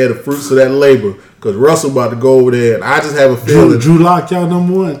to bear the fruits of that labor. because Russell about to go over there, and I just have a feeling. Drew Lock, y'all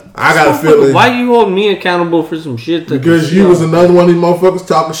number one. I got a feeling. Why you hold me accountable for some shit? Because you was another one of these motherfuckers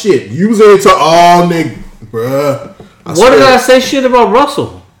talking shit. You was ain't talking. Oh, nigga, bruh. What did I say shit about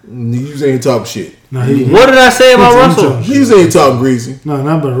Russell? You ain't talking shit. No, what did I say about Russell? He was ain't talking greasy. No,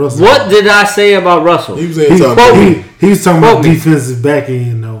 not about Russell. What did I say about Russell? He was ain't talking. He was talking about defensive back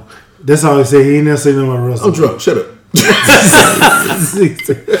end though. That's all he said. He ain't never say nothing about Russell. I'm drunk. Shut up. Look,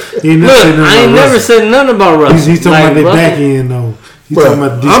 I ain't never said nothing about Russell. He's talking about the back end though.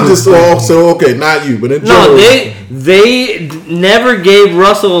 I'm just so okay, not you, but in general, they never gave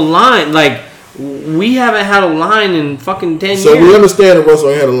Russell a line. Like we haven't had a line in fucking 10 years. So we understand that Russell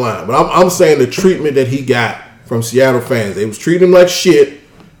ain't had a line, but I'm saying the treatment that he got from Seattle fans, they was treating him like shit.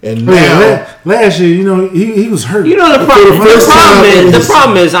 And now, last year, you know, he was hurt. You know the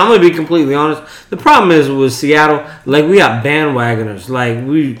problem is, I'm gonna be completely honest. The problem is with Seattle, like we got bandwagoners. Like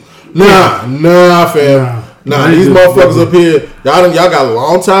we, nah, fam. Nah, these motherfuckers up here, y'all got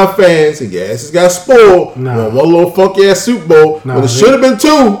long time fans, and your asses got spoiled. One little funky ass Super Bowl when it should have been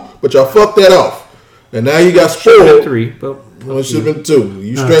 2, but y'all fucked that off. And now you got spoiled. 3, but it should have been 2.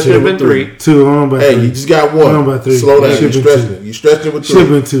 You stretched it with 3. 2. I'm about 3. You just got 1. I'm about 3. Slow down. You stretched it. You stretched it with 3. Should have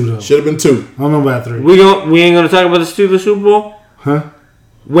been 2 though. Should have been 2. I don't know about 3. We ain't gonna talk about the Steelers Super Bowl, huh?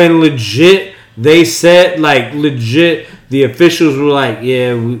 When legit they said the officials were like,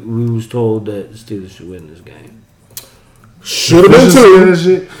 yeah, we was told that the Steelers should win this game. Should have been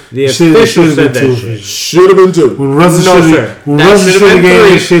 2. The officials said that shit. Should have been 2. When Russell should have gave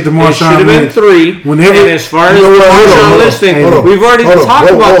that shit to Marshawn Lynch. It should have been 3. And as far as Marshawn Lynch thing, we've already talked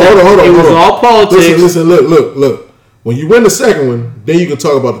about that. It was all politics. Listen, look. When you win the second one, then you can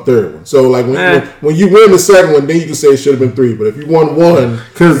talk about the third one. So like when you win the second one, then you can say it should have been 3. But if you won 1,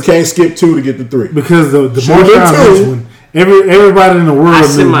 you can't skip 2 to get the 3. Because the Marshawn Lynch one. Everybody in the world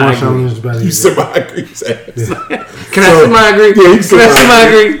knew Marshawn Lynch better. You semi-agree. Can I semi-agree? Yeah, you can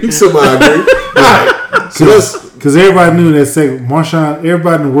semi-agree. You semi-agree. Because everybody knew that second.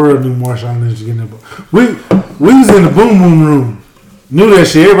 Everybody in the world knew Marshawn Lynch was getting that ball. We was in the boom boom room. Knew that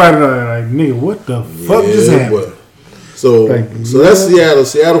shit. Everybody like, nigga, what the fuck just happened? So that's Seattle.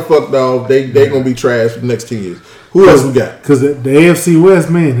 Seattle fucked off. They gonna be trash for the next 10 years. Who else we got? Because the AFC West,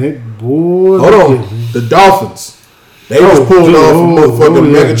 man, that boy. Hold on. The Dolphins. They was pulling off a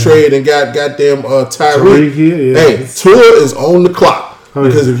motherfucking mega trade and got goddamn Tyreek. Hey, Tua is on the clock.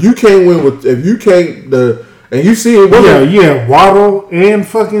 Because if you can't win and you see it. Waddle and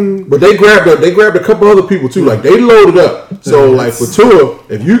fucking. But they grabbed a couple other people too. Like they loaded up. So like for Tua,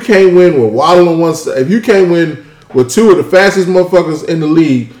 if you can't win with Waddle on one side, if you can't win with 2 of the fastest motherfuckers in the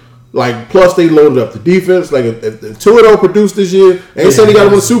league, like plus they loaded up the defense. Like if Tua don't produce this year, ain't saying he got to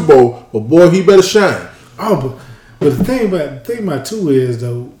win the Super Bowl, but boy, he better shine. Oh, but the thing about Tua is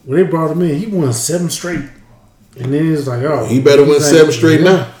though, when they brought him in, he won 7 straight, and then it's like, oh, he better win 7 straight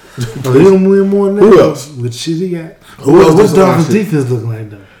now. He don't win more than that. Who else? With shit he got. Who else? What's Dolphins defense look like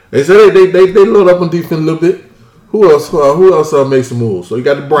though? They said they load up on defense a little bit. Who else makes some moves? So you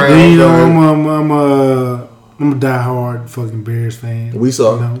got the Browns. Then, you know, I'm a diehard fucking Bears fan. We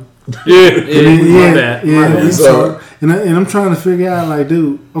saw. You know? Yeah. We saw. And I'm trying to figure out, like,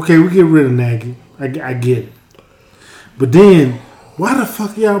 dude, okay, we get rid of Nagy. I get it. But then, why the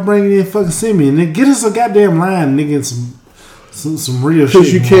fuck y'all bringing in fucking Simeon? Then get us a goddamn line, nigga, and some real shit.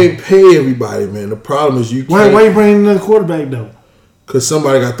 Because you can't pay everybody, man. The problem is you can't. Why you bringing another quarterback, though? Because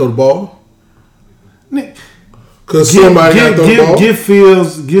somebody got to throw the ball. Nick. Because somebody got to throw the ball.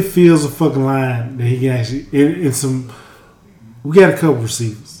 Give Fields a fucking line that he can actually. And some. We got a couple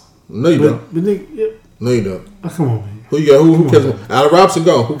receivers. No, you don't. But Nick, no, you don't. Oh, come on, man. Who you got? Who catch the ball? Allen Robinson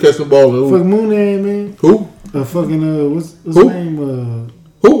gone. Who catch the ball? Fuck Mooney, man. Who? Fucking what's his name?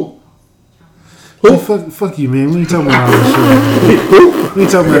 Who? Fuck you, man. We ain't talking about all this shit. We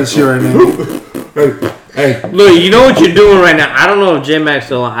ain't talking about this shit right now. Hey, look, you know what you're doing right now. I don't know if J-Max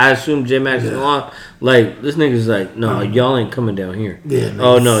still on. I assume J-Max is on. Like, this nigga's like, no, y'all ain't coming down here. Yeah.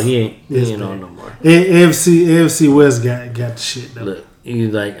 Oh no, he ain't on no more. AFC West got the shit though. Look,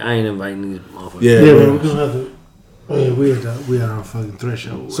 he's like, I ain't inviting these motherfuckers. Yeah, man, we're gonna have to. Oh yeah, we are our fucking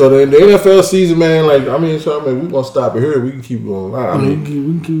threshold. So the NFL season, man, like we gonna stop it here. We can keep going. We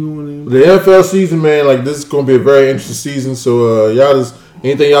can keep going. The NFL season, man, like this is gonna be a very interesting season. So y'all just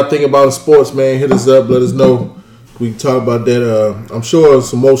anything y'all think about in sports, man, hit us up. Let us know. We can talk about that. I'm sure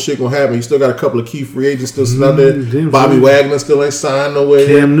some more shit gonna happen. You still got a couple of key free agents still sitting out there. Bobby Wagner still ain't signed nowhere.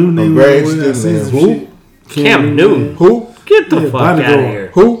 Cam Newton. I'm very interested, man. Who? Cam Newton. Who? Get the fuck out of here.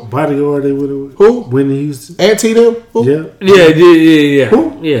 Who? Bodyguard. They would. Who? Whitney Houston. Auntie them? Who? Yeah. Yeah.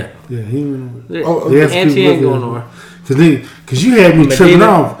 Who? Yeah. He. Auntie ain't going nowhere. Cause you had me tripping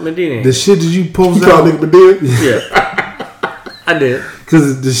off. Medina. The shit that you posted You call out. nigga Medina? Yeah. I did.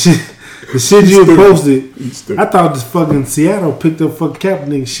 Cause the shit you had posted, stupid. I thought this fucking Seattle picked up fucking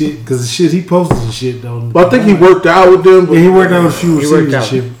Kaepernick shit. Cause the shit he posted and shit though. But I think he worked out with them. But Yeah, he worked out with a few He worked receivers and out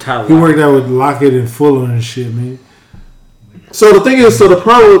shit. with Tyler He worked out with Lockett and Fuller and shit, man. So the thing is,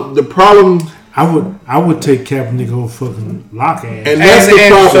 the problem, I would take Kaepernick over fucking Lockett. and that's the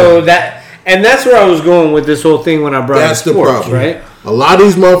and problem. so that's where I was going with this whole thing when I brought That's up the sports, problem, right? A lot of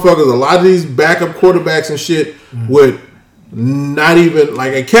these motherfuckers, a lot of these backup quarterbacks and shit would not even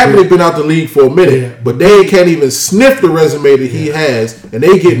like. And Kaepernick been out the league for a minute, but they can't even sniff the resume that he has, and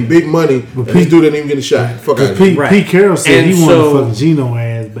they getting big money. And these dude didn't even get a shot. Fuck out of here. Right. Pete Carroll said And he wanted so- fucking Geno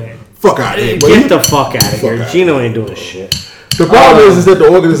ass back. Fuck out of here. Get the fuck out of here. outta Gino ain't doing shit. The problem is that the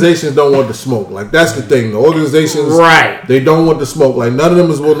organizations don't want the smoke. Like that's the thing. The organizations, Right. They don't want the smoke. Like none of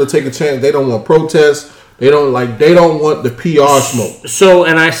them is willing to take a chance. They don't want protests. They don't want the PR smoke. So,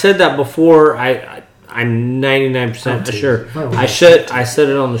 and I said that before. I'm 99% sure. I said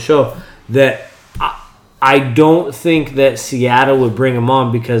it on the show that I don't think that Seattle would bring him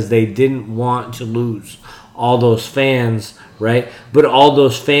on because they didn't want to lose all those fans, right? But all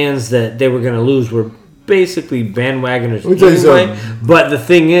those fans that they were going to lose were basically bandwagoners Let me tell you anyway. something. But the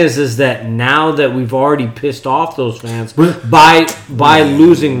thing is that now that we've already pissed off those fans But- by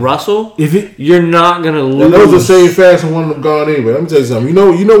losing Russell, you're not going to lose. And those are the same fans who want them gone anyway. Let me tell you something.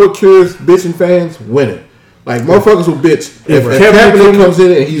 You know what cures bitching fans? Winning. Like motherfuckers will bitch. If Kaepernick comes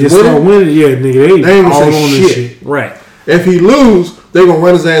in and he's winning, yeah, nigga, they ain't all gonna on say this shit. shit. Right. If he lose, they gonna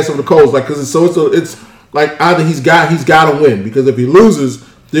run his ass over the coals. Like because it's like either he's got to win because if he loses,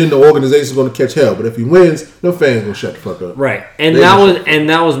 then the organization's gonna catch hell. But if he wins, no fans gonna shut the fuck up. Right. And They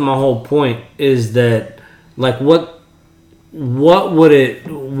that was my whole point is that like what would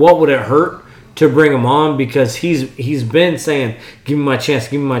it hurt to bring him on because he's been saying give me my chance.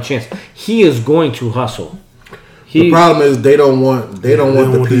 He is going to hustle. The problem is they don't want the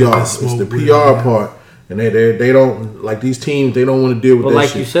want PR. that It's the smoke with PR it. part, and they don't like these teams. They don't want to deal with But that like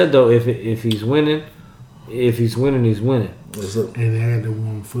shit. you said though, if he's winning, he's winning. What's up? And they had the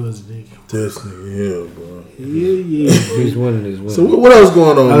warm fuzz nigga. This nigga here, bro. Yeah. He's winning. So what else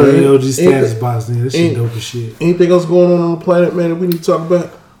going on, Oh, man? the OG status Anything- box nigga. This shit dope as shit. Anything else going on the planet, man, that we need to talk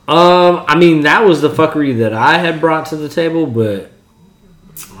about? I mean that was the fuckery that I had brought to the table, but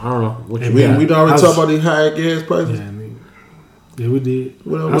I don't know what you We got. already talked about these higher gas prices. Yeah, nigga. Yeah, we did.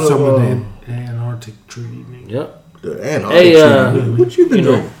 What I was talking about else, the Antarctic treaty, nigga. Yep. The Antarctic Hey, treaty. What you been you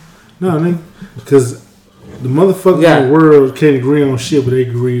know, doing? No, nigga. Because the motherfuckers Yeah. in the world can't agree on shit, but they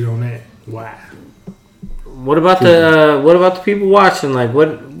agreed on that. Why? What about the people watching? Like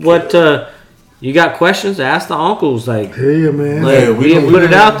what you got questions? Ask the uncles. Like, Hey, man. like Yeah, we we didn't don't- put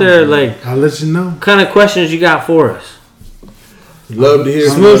it out there. Like, I'll let you know. what kind of questions you got for us? Love to hear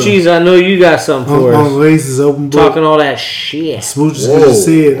from Smoochies, I know you got something for On us. Lace is open book. Talking all that shit. Smooch just Whoa,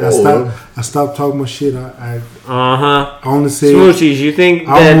 said, whoa. I stopped talking my shit. I Uh-huh. only said, Smoochies, you think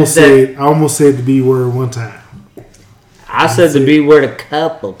I that almost said the B word one time. I said the B word a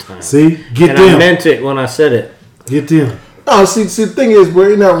couple times. See? Get and I them. meant it when I said it. Get them. No, see, the thing is, bro,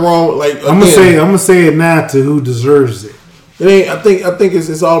 ain't nothing wrong. Like, I'm gonna again, say it now to who deserves it. it ain't. I think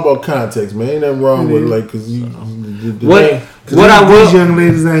it's all about context, man. Ain't nothing wrong with it, like, cause you. What I These will young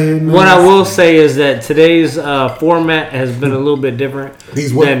ladies out here, man, what I will say is that today's format has been a little bit different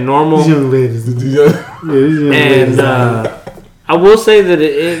These what? than normal. these young ladies, these young ladies And out here. I will say that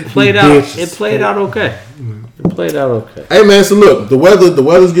it played out. bitches. It played out okay. It played out okay. Hey man, so look, the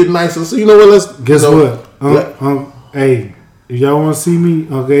weather's getting nicer. So you know what? Let's Guess you know, what? Hey, if y'all want to see me,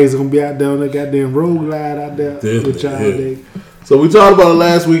 okay, it's gonna be out there on that goddamn road glide out there with y'all yeah. today. So we talked about it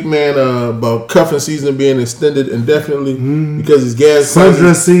last week, man, about cuffing season being extended indefinitely because it's gas Sundress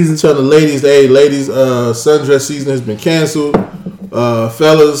prices. season. Telling the ladies, hey, ladies, sundress season has been canceled.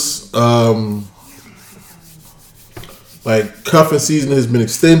 Fellas, like cuffing season has been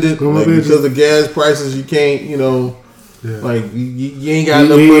extended. Come on, Like, bitches. because of gas prices, you can't, Yeah. like you ain't got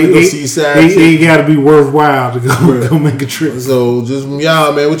enough money to go see side It chicks. ain't got to be worthwhile to go make a trip. So just from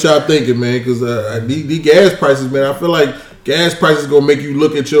y'all, man, what y'all thinking, man? Because these gas prices, man, I feel like gas prices gonna make you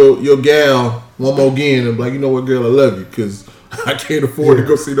look at your gal one more again and be like, you know what, girl, I love you because I can't afford to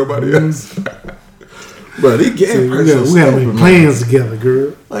go see nobody else. Bro, these gas So prices, we gotta are make stupid, plans together, girl.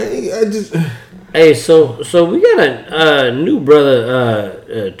 man. Like, I just Hey, so we got a new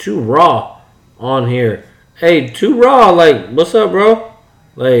brother, Too Raw, on here. Hey, Too Raw, like, what's up, bro?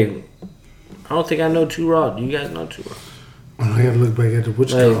 Like, I don't think I know Too Raw. Do you guys know Too Raw? I gotta look back at the what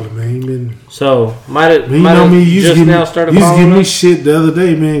you call it, man. He been, So might have man, you know me. You just now started you used to give following me us? shit the other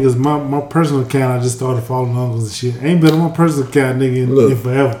day, man, because my personal account I just started following uncles and shit. I ain't been on my personal account, nigga, in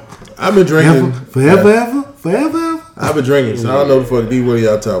forever. I've been drinking Forever. I've been drinking, so I don't know the fuck D what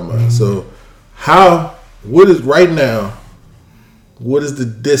y'all talking about. So what is right now, what is the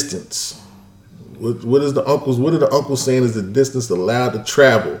distance? What are the uncles saying is the distance allowed to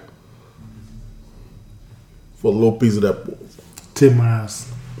travel for a little piece of that? 10 miles.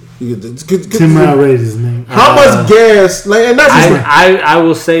 10 10-mile radius, man. How much gas? Like, and that's just I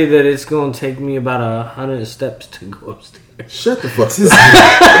will say that it's going to take me about 100 steps to go upstairs. shut the fuck up.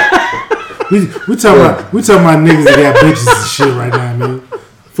 we talking about niggas that got bitches and shit right now, man.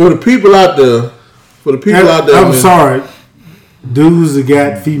 For the people out there, I'm man, sorry. Dudes that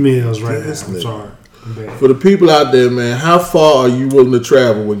got females right now. I'm sorry. I'm bad. for the people out there, man, how far are you willing to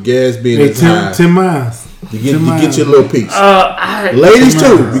travel with gas being as high? 10 miles. You get your little piece. Ladies 10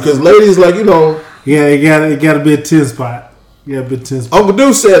 too, miles. because ladies like, you know. Yeah, it got to be a 10 spot. Yeah, be a 10 spot. Uncle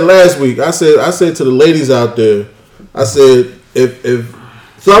Dude said last week. I said to the ladies out there. I said if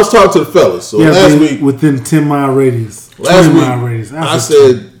so I was talking to the fellas. So last week within 10-mile radius. Last 20-mile week radius. I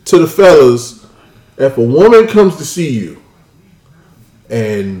said to the fellas, if a woman comes to see you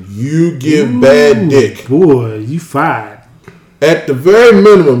and you give bad dick, boy, you fired. at the very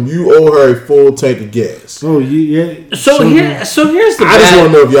minimum, you owe her a full tank of gas. Oh, yeah. So here's the. I just want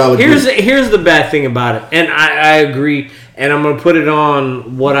to know if y'all agree. Here's the bad thing about it, and I agree, and I'm gonna put it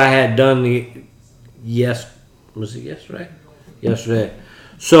on what I had done. Was it yesterday? Yesterday.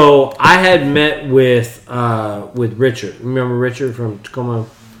 So I had met with Richard. Remember Richard from Tacoma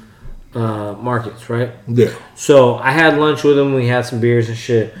Markets, right? Yeah. So I had lunch with him. We had some beers and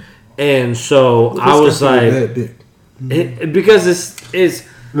shit, and so I was like, bad dick. because it's.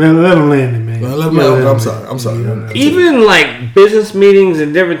 Let him land it, man. I'm sorry. Even like business meetings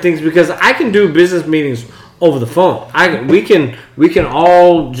and different things, because I can do business meetings over the phone. We can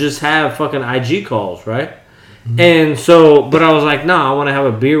all just have fucking IG calls, right? Mm-hmm. And so, but I was like, no, I want to have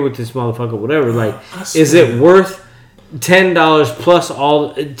a beer with this motherfucker, whatever. Like, is it worth $10 plus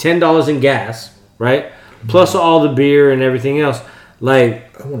all $10 in gas, right? Plus all the beer and everything else.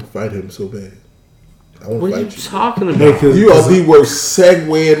 Like, I want to fight him so bad. What are you talking about? You are the worst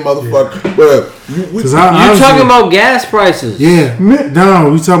segueing motherfucker. But you're talking about gas prices. Yeah.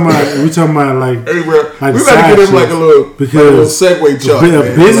 No, we talking about like. Hey, bro, like we better get him like a little segue chart. A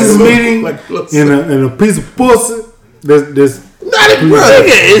business meeting and a piece of pussy. There's not a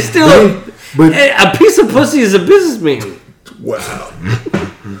nigga. It's still a piece of pussy is a business meeting. Wow.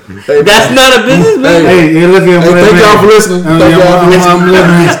 That's not a business meeting. Hey, look at him. Thank y'all for listening.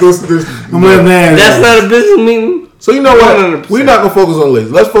 I'm letting that. That's not a business meeting. So you know what? 100%. We're not gonna focus on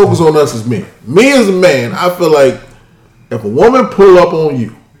ladies. Let's focus on us as men. Me as a man, I feel like if a woman pull up on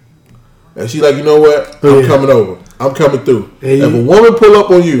you and she like, you know what? I'm coming over. I'm coming through. Hey, if a woman pull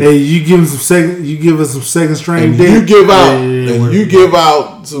up on you, hey, you give us some second string dick. You give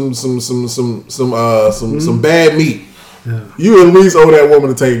out some bad meat. Yeah. You at least owe that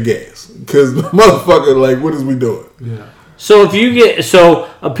woman to take gas, because motherfucker, like, what is we doing? Yeah. So if you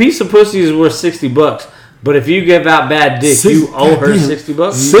a piece of pussy is worth $60, but if you give out bad dick, you owe her $60.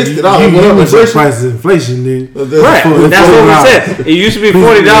 $60. The price of inflation, dude. Right. That's what we said. It used to be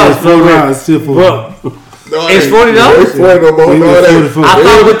 $40. It's still $40. It's $40. It's $40 no more. I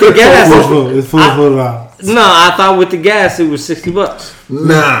thought with the gas, it's $40. No, I thought with the gas it was $60.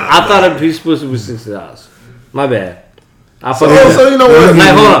 Nah, I thought a piece of pussy was $60. My bad. So you know what? Like,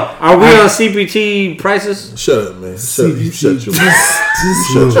 hold on. Are we on CPT prices? Shut up, man. Shut your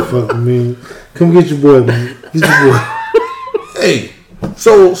fucking man. Come get your boy, man. Get your boy. Hey,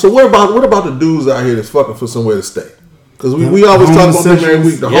 so what about the dudes out here that's fucking for somewhere to stay? Because we always talk about them every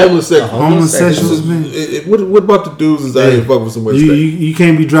week. The homosexuals, man. What about the dudes that's out here fucking for somewhere to stay? You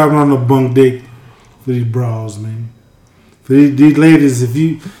can't be dropping on no bunk dick for these bras, man. For these ladies, if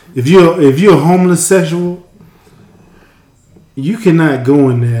you're a homeless sexual, you cannot go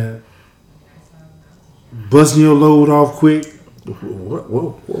in there busting your load off quick.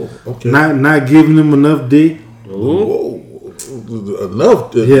 Whoa. Okay. Not giving them enough dick. Whoa.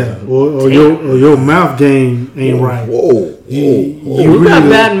 Enough dick. Yeah. Or your mouth game ain't right. Whoa. You got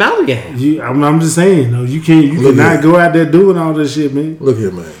bad mouth game. I'm just saying, though, you cannot go out there doing all this shit, man. Look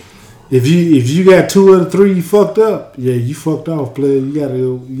here, man. If you got 2 of the 3 you fucked up, yeah, you fucked off, player. You gotta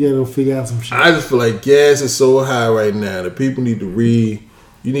go figure out some shit. I just feel like gas is so high right now that people need to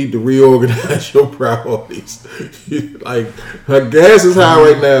reorganize your priorities. Like, gas is high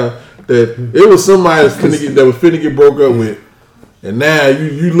right now that it was somebody that was finna get broke up with, And now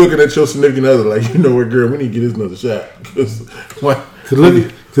you looking at your significant other like, you know what, girl, we need to get this another shot.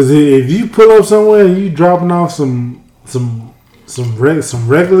 Because if you pull up somewhere and you dropping off some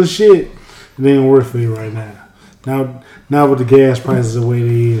regular shit, it ain't worth for you right now. Now with the gas prices the way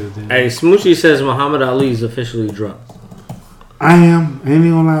they is. Then. Hey, Smoochie says Muhammad Ali is officially drunk. I am. Ain't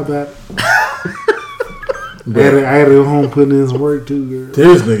even gonna lie about it. I had to go home and put in some work too, girl.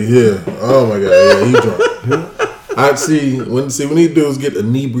 This nigga, yeah. Oh my god, yeah, he drunk. I see when these dudes get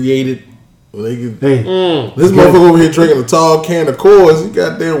inebriated, when they get this motherfucker over here drinking a tall can of Coors, he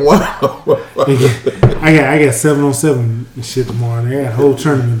got there one. I got 7 on 7 and shit tomorrow. They got a whole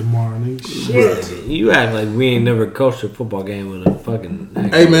tournament tomorrow, nigga. Shit. You act like we ain't never coached a football game with a fucking.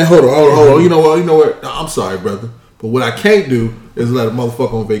 Hey man, hold on. You know what? I'm sorry, brother, but what I can't do is let a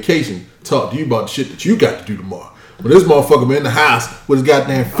motherfucker on vacation talk to you about the shit that you got to do tomorrow. But this motherfucker been in the house with his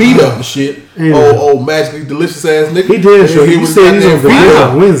goddamn feet up and shit. Old magically delicious ass nigga. He did. He said he's on vacation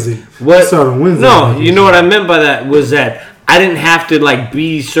on Wednesday. What? Started on Wednesday. No, you know what I meant by that was that I didn't have to like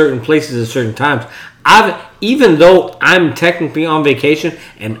be certain places at certain times. Even though I'm technically on vacation,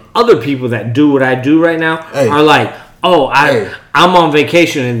 and other people that do what I do right now are like, I'm on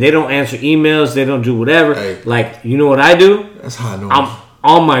vacation and they don't answer emails, they don't do whatever. Like, you know what I do? That's how I know. I'm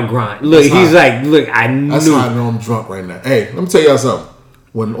on my grind. Look, he's like, look, I knew. That's how I know I'm drunk right now. Hey, let me tell y'all something.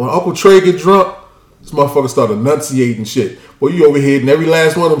 When Uncle Trey get drunk, this motherfucker start enunciating shit. Well, you over here and every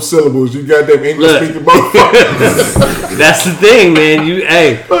last one of them syllables, you got them English speaking motherfucker. That's the thing, man.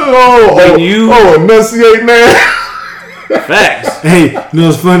 Enunciate, man. Facts. Hey, you know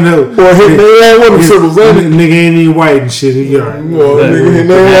what's funny though? Boy, hit man one of them syllables, nigga ain't even white and shit. He alright. Nigga hit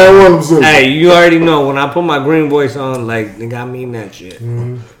man one of them syllables. Hey, you already know when I put my green voice on, like, nigga, I mean that shit.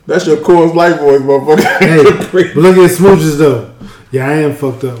 Mm-hmm. That's your Coors Light voice, motherfucker. Hey, but look at Smooches though. Yeah, I am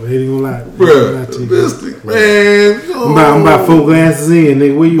fucked up. I ain't gonna lie. Bruh, man. I'm about 4 glasses in,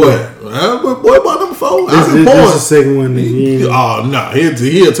 nigga. Where you at? Boy, about them 4. This is the second one, nigga. Oh, no.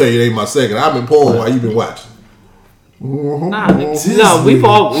 He'll tell you it ain't my second. I've been pouring while you been watching. Nah, we've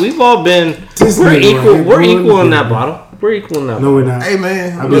all been. We're equal. We're equal in that bottle. We're equal in that. No, we're not. Hey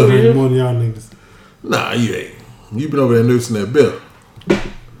man, I've been drinking more than y'all niggas. Nah, you ain't. You been over there nursing that bill.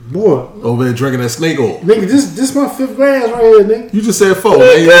 Boy, over there drinking that snake oil. Nigga, this my 5th glass right here, nigga. You just said 4.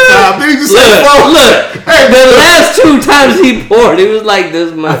 Man. You just said 4. Look. Hey, the last 2 times he poured, it was like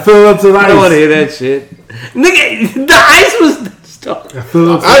this much. I fill up to the ice. I don't want to hear that shit. Nigga, the ice was. I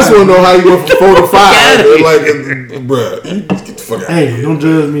just want to know how you went from 4 to 5. Like, bruh, you get the fuck out. Hey, don't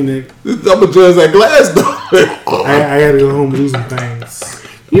judge me, nigga. I'm gonna judge that glass though. I gotta go home and do some things.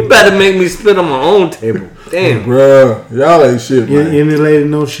 You better make me spit on my own table. Damn, bruh, y'all ain't shit, man. Any lady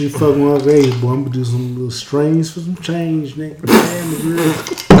know she fucking with Uncle Ace, boy, I'm gonna do some little strings for some change, nigga.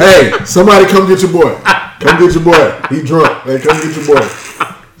 Hey, somebody come get your boy. Come get your boy. He drunk. Hey, come get your boy.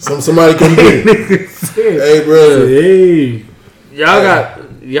 Somebody come get him. Hey, brother. Hey.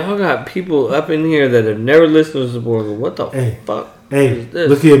 Y'all got people up in here that have never listened to the Borger. What the fuck? Hey, is this?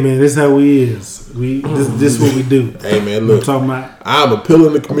 Look here, man. This how we is. This what we do. Hey, man, look. I'm talking about. I'm a pillar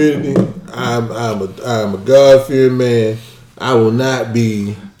in the community. I'm a God fearing man. I will not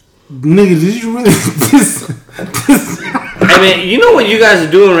be. Nigga, did you really? I mean, you know what you guys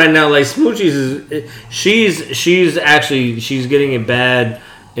are doing right now? Like Smoochies is, she's getting a bad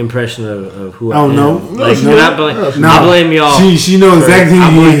impression of who I am. No. Like, no. I blame y'all. She knows exactly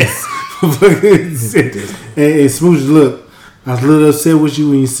who he is. Hey, Smooch, look, I was a little upset with you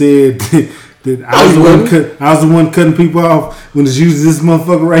when you said that I was the one cutting people off when it's using this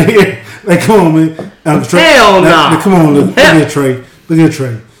motherfucker right here. Like, come on, man. Hell no. Come on, look at Trey. Look at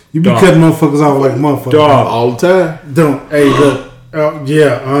Trey. You be cutting motherfuckers off like motherfuckers. All the time. Don't. Hey, look. More than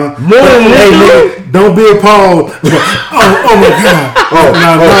nigga, don't be appalled. Oh my God.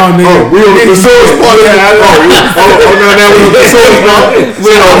 Nigga. We on the source part of that. Now we on the source part.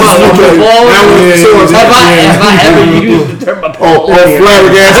 Now we on the source. Have I ever used the term appalled?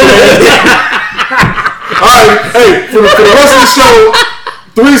 Flabbergasted. All right, hey, for the rest of the show,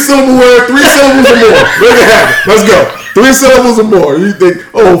 3 syllable word, 3 syllables or more. Make it happen. Let's go. 3 syllables or more. You think,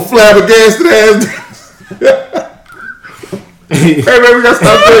 flabbergasted ass. Hey man, we gotta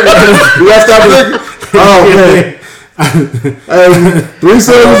stop drinking. Oh man. 3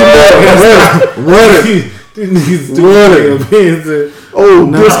 syllables or more. Run it. Oh,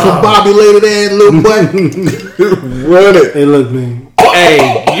 discombobulated ass little butt. Run it. Hey, look, man.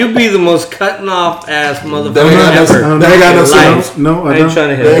 Hey, you be the most cutting off ass motherfucker ever. They ain't got no syllables. No, I ain't don't. trying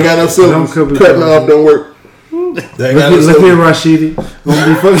to hit. They ain't got no syllables. Cutting off don't work. Look here, Rashidi. Don't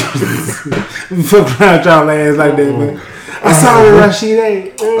be fucking around y'all ass like that, man. I saw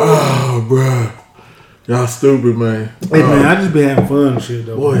Rashidi. Oh, bruh. Y'all stupid, man. Hey man, I just be having fun and shit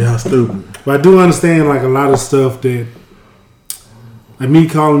though. Boy, y'all stupid. But I do understand like a lot of stuff that, like me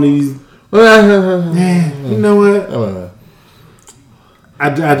calling these. Man, you know what?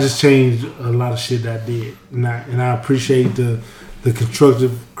 I just changed a lot of shit that I did, and I appreciate the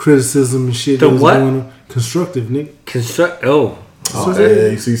constructive criticism and shit. The that was what? going on. Constructive, nigga. Oh,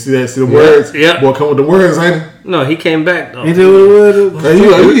 hey, see that? See the words? Yeah. Boy, come with the words, ain't it? No, he came back though. Ain't that what it was? Hey,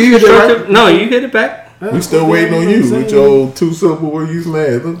 you hit that right? No, you hit it back. We still waiting on you with your old two syllable word using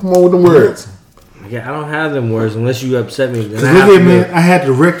that. Come on with the words. Yeah, I don't have them words unless you upset me. Cause look at me, I had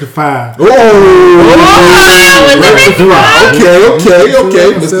to rectify. Okay.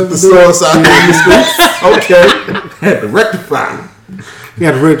 Mr. Thesaurus out here in the streets. Okay. Had to rectify. You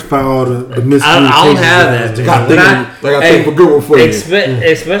got to rectify all the miscommunications. I don't have that. I got think of a good one for you.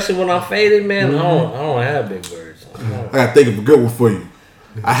 Especially when I'm faded, man. I don't have big words. I got to think of a good one for you.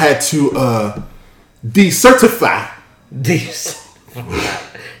 I had to decertify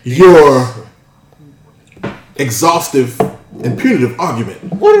your exhaustive and punitive argument.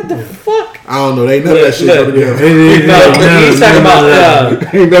 What the fuck? I don't know. They ain't none of that shit go together. He's talking about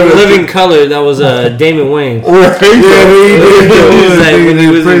Living Color. That was Damon Wayans. When he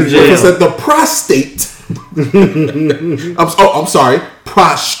was in jail. It said the prostate. I'm sorry.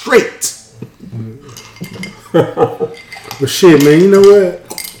 Prostrate. But shit, man, you know what?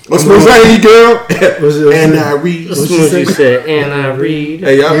 What's my say, girl? And I read. What you said? And I read.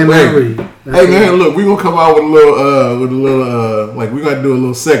 Hey, y'all. And I read. Hey man, look, we gonna come out with a little, like we gotta do a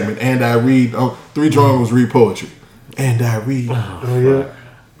little segment. And I read. 3 Drums read poetry. And I read. Oh yeah.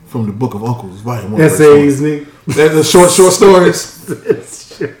 From the Book of Uncles, Volume 1. Essays, nigga. That's the short stories.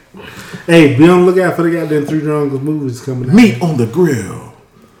 Hey, be on the lookout for the goddamn 3 Drums movies coming out. Meat on the grill.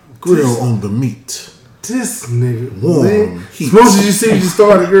 Grill on the meat. This nigga, warm man. heat. Suppose you see you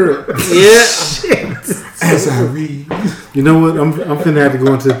started, girl. Yeah. As I read. You know what? I'm finna have to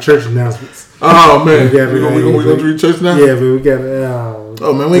go into the church announcements. Oh man, we gonna do church now? Yeah, but we got.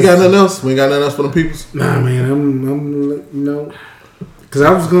 Oh man, we ain't got nothing else. We ain't got nothing else for the peoples. Nah, man, I'm you know, because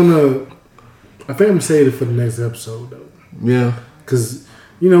I was gonna. I think I'm gonna save it for the next episode though. Yeah. Because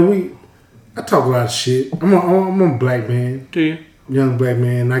you know I talk a lot of shit. I'm a black man. Do you? Young black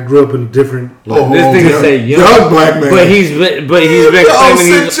man. I grew up in a different. This nigga say young black man, but he's been claiming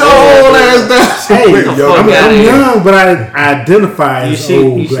he's your old ass down. Hey, I'm young, but I identify as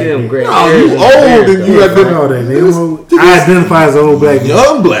old you black see them man. great. No, you old and you all that, nigga. I identify as an old black man.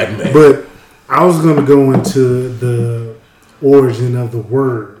 Young black man. But I was gonna go into the origin of the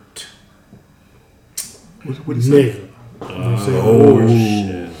word. What is that? Nigga.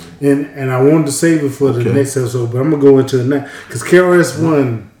 Shit. And I wanted to save it for the next episode, but I'm gonna go into it now because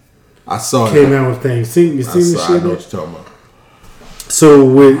KRS-One I saw came out with things. You see this shit? I know what you're talking about.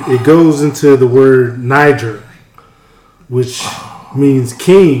 So it goes into the word Niger, which means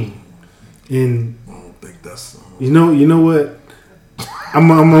king, and I don't think that's. you know what? I'm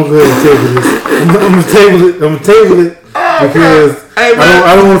gonna go ahead and table this. I'm gonna table it because I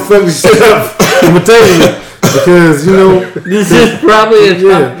don't want to fuck this shit up. I'm gonna table it. Because, you know, this is probably a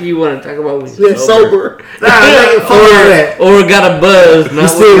topic you want to talk about when you're sober. Or got a buzz. We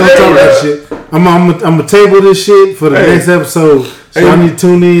still gonna talk about shit. I'm gonna table this shit for the next episode. So I need to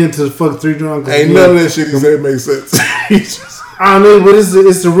tune in to the fuck 3 Drums. Ain't none of that shit he said makes sense. I don't know, but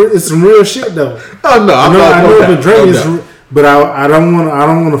it's some real shit though. Oh no, I know I've been drinking, but I don't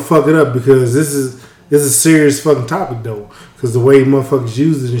want to fuck it up because this is a serious fucking topic though. Because the way motherfuckers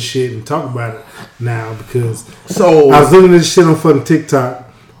use it and shit and talk about it now. Because I was looking at this shit on fucking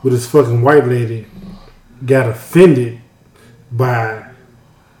TikTok with this fucking white lady got offended by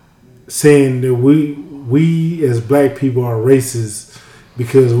saying that we as black people are racist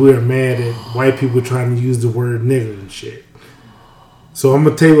because we are mad at white people trying to use the word nigger and shit. So I'm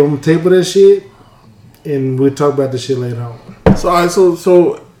gonna table that shit and we'll talk about this shit later on. So let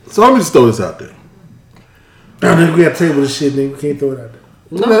me just throw this out there. I think we got to table this shit, nigga. We can't throw it out there.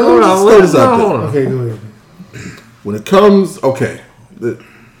 No, just throw this out there. Okay, go ahead. When it comes,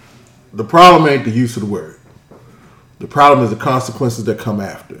 the problem ain't the use of the word. The problem is the consequences that come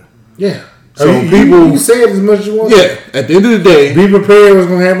after. Yeah. So you say it as much as you want. Yeah. At the end of the day, be prepared what's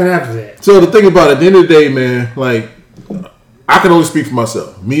gonna happen after that. So the thing about it, at the end of the day, man, like I can only speak for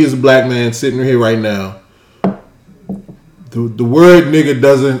myself. Me as a black man sitting here right now, the word nigga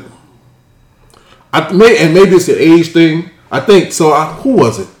doesn't. And maybe it's an age thing. I think so. Who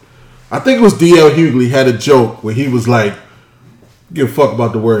was it? I think it was D.L. Hughley had a joke where he was like, "Give a fuck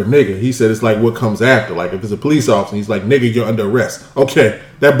about the word nigga." He said it's like what comes after. Like if it's a police officer, he's like, "Nigga, you're under arrest." Okay,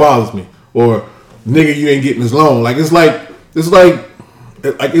 that bothers me. Or nigga, you ain't getting his loan. Like it's like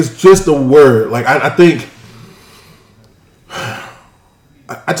Like, it's just a word. Like, I think,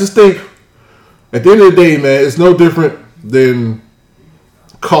 I just think, at the end of the day, man, it's no different than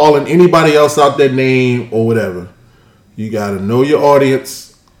calling anybody else out their name or whatever. You got to know your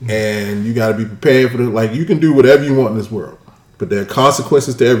audience, and you got to be prepared for it. Like, you can do whatever you want in this world, but there are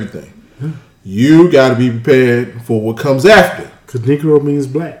consequences to everything. You got to be prepared for what comes after. Because Negro means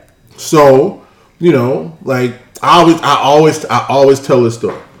black. So, you know, like, I always tell this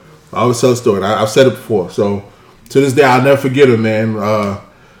story. I always tell the story. I've said it before. So, to this day, I'll never forget him, man.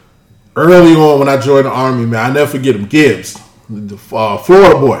 Early on when I joined the Army, man, I never forget him. Gibbs, the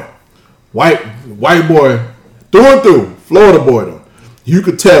Florida boy. White boy, through and through. Florida boy, though. You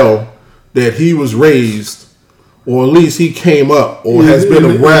could tell that he was raised, or at least he came up, or has been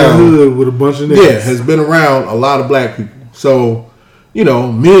around. With a bunch of niggas. Yeah, has been around a lot of black people. So, you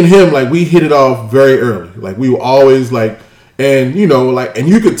know, me and him, like, we hit it off very early. Like, we were always, like, and, you know, like, and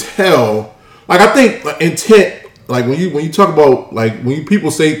you could tell, like, I think intent, like, when you talk about, like, when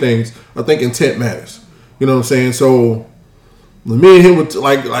people say things, I think intent matters. You know what I'm saying? So, me and him would,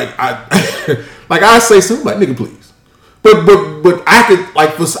 I say something like, nigga, please. But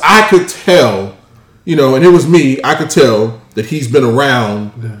I could tell, you know, and it was me, I could tell that he's been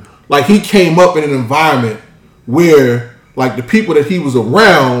around. Yeah. Like, he came up in an environment where, like, the people that he was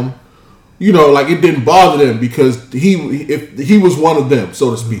around, you know, like, it didn't bother them because he was one of them,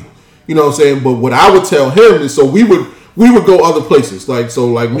 so to speak. You know what I'm saying? But what I would tell him is, so we would go other places. Like, so,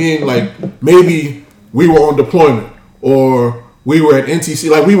 like, me and, like, maybe we were on deployment or we were at NTC.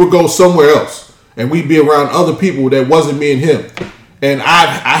 Like, we would go somewhere else and we'd be around other people that wasn't me and him. And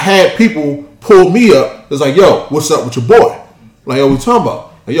I had people pull me up. It's like, yo, what's up with your boy? Like, yo, what we talking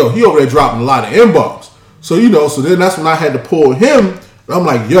about? Like, yo, he over there dropping a lot of M-bombs. So, you know, so then that's when I had to pull him. And I'm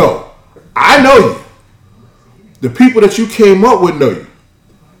like, yo, I know you. The people that you came up with know you.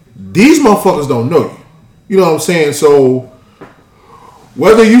 These motherfuckers don't know you. You know what I'm saying? So,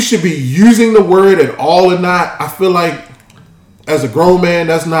 whether you should be using the word at all or not, I feel like, as a grown man,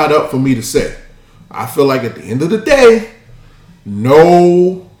 that's not up for me to say. I feel like at the end of the day,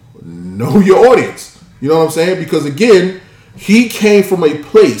 know your audience. You know what I'm saying? Because, again, he came from a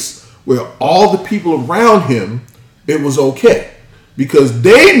place where all the people around him, it was okay. Because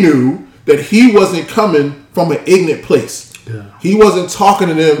they knew that he wasn't coming from an ignorant place. Yeah. He wasn't talking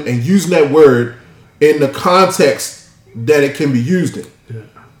to them and using that word in the context that it can be used in. Yeah.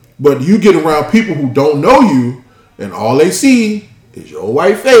 But you get around people who don't know you, and all they see is your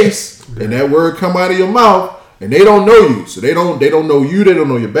white face, and that word come out of your mouth, and they don't know you. So they don't know you, they don't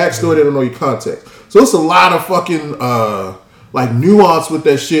know your backstory, they don't know your context. So it's a lot of fucking like nuance with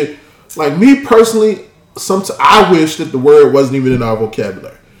that shit. Like, me personally, sometimes I wish that the word wasn't even in our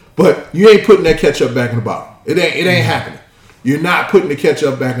vocabulary. But you ain't putting that ketchup back in the bottle. It ain't happening. You're not putting the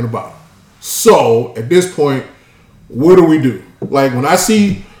ketchup back in the bottle. So at this point, what do we do? Like, when I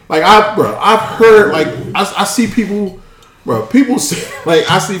see, like, I've heard, like, I see people, people say,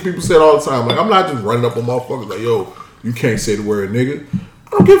 like, I see people say it all the time. Like, I'm not just running up on motherfuckers like, yo, you can't say the word nigga.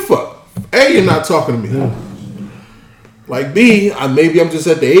 I don't give a fuck. A, you're not talking to me. Yeah. Like, B, maybe I'm just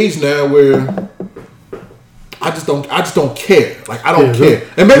at the age now where I just don't care. Like, I don't care.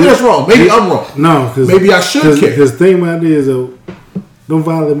 And maybe that's wrong. Maybe I'm wrong. No, because maybe I should care. Because the thing about it is, don't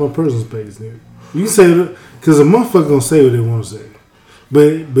violate my personal space, nigga. You say, because a motherfucker gonna say what they want to say.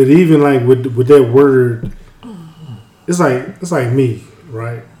 But even like with that word, it's like me,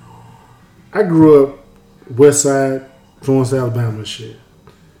 right? I grew up West Side, Florence, Alabama, and shit.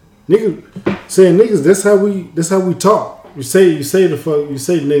 Nigga saying niggas, that's how we talk. You say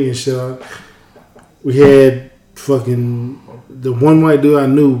nigga and shit. We had fucking the one white dude I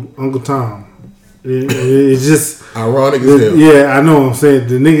knew, Uncle Tom. It's just ironic as hell. Yeah, I know what I'm saying.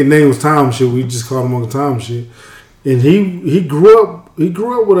 The nigga name was Tom shit. We just called him Uncle Tom shit. And he grew up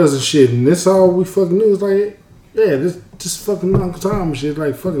with us and shit. And that's all we fucking knew. It's like, yeah, this just fucking Uncle Tom and shit.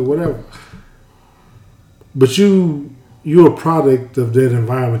 Like, fuck it, whatever. But you're a product of that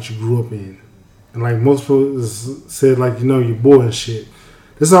environment you grew up in. And like most people said, like, you know, your boy and shit.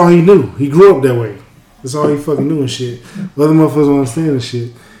 That's all he knew. He grew up that way. That's all he fucking knew and shit. Other motherfuckers don't understand and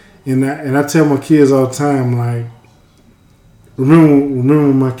shit. And I tell my kids all the time, like,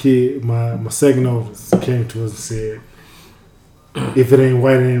 remember my kid, my second oldest came to us and said, if it ain't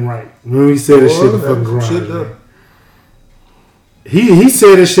white, it ain't right. Remember he said that shit in the fucking garage. He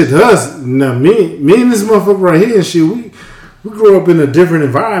said that shit to us. Now me and this motherfucker right here and shit, we grew up in a different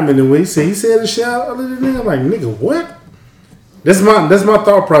environment, and when he said that shit out other than that, I'm like, nigga, what? That's my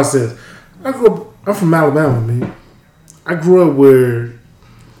thought process. I'm from Alabama, man. I grew up where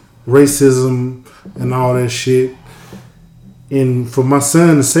racism and all that shit, And for my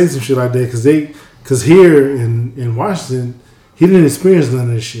son to say some shit like that, because here in Washington, he didn't experience none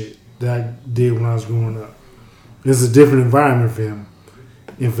of this shit that I did when I was growing up. It's a different environment for him.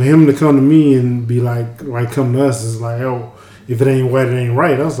 And for him to come to me and be like come to us is like, oh, if it ain't white, it ain't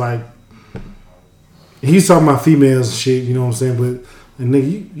right. I was like, he's talking about females and shit, you know what I'm saying? But and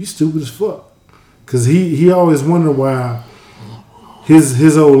nigga, you stupid as fuck. Cause he always wondered why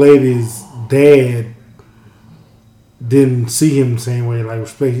his old lady's dad didn't see him the same way, like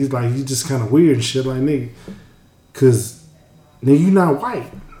respect. He's like, you just kind of weird and shit, like nigga. Cause nigga, you not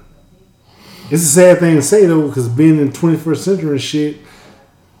white. It's a sad thing to say though, because being in the 21st century and shit,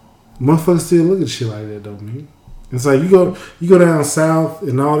 motherfuckers still look at shit like that though, man. It's like you go down south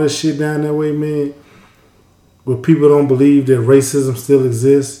and all this shit down that way, man, where people don't believe that racism still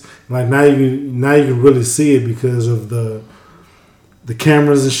exists. Like now you can really see it because of the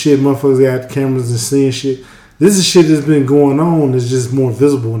cameras and shit. Motherfuckers got cameras and seeing shit. This is shit that's been going on. It's just more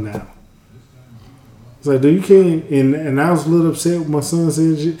visible now. It's like, dude, you can't. And I was a little upset when my son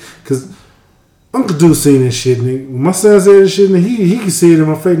said shit because Uncle Dude seen this shit. Nigga. When my son said this shit, and he can see it in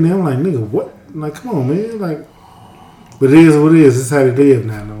my face now. I'm like, nigga, what? Like, come on, man. Like, but it is what it is. It's how they live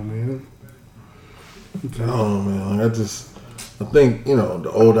now, though, man. Okay. Oh man, like I think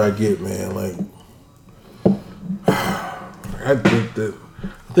the older I get, man, like I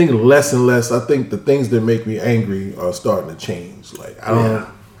think less and less. I think the things that make me angry are starting to change. Like I don't,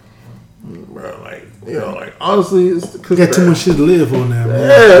 bro. Like like honestly, it's because got too much shit to live for now, man.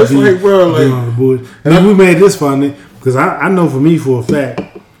 Yeah, it's like, bro, like on the board. And we made this funny because I know for me for a fact,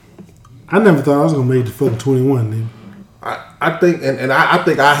 I never thought I was gonna make the fucking 21, nigga. I think, and I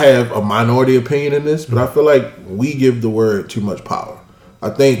think I have a minority opinion in this, but I feel like we give the word too much power. I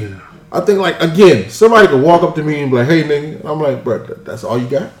think like again, somebody could walk up to me and be like, "Hey, nigga," and I'm like, "Bro, that's all you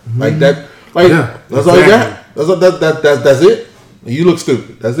got? Mm-hmm. Like that? Like that's all you got? That's it? And you look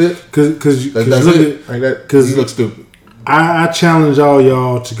stupid. That's it? Because you look stupid." I challenge all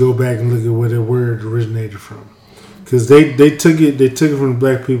y'all to go back and look at where that word originated from, because they took it from the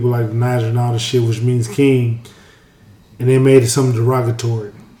black people like Niger and all the shit, which means king. And they made it something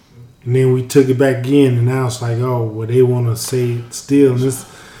derogatory. And then we took it back again, and now it's like, oh, well, they want to say it still. And it's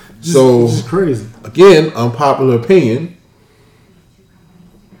just crazy. Again, unpopular opinion.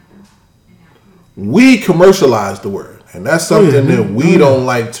 We commercialized the word. And that's something that we don't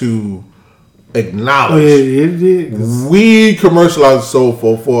like to acknowledge. Oh, yeah, it is. We commercialized so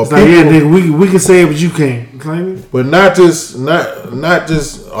for it's like, yeah, nigga, we can say it, but you can't claim it. But not just.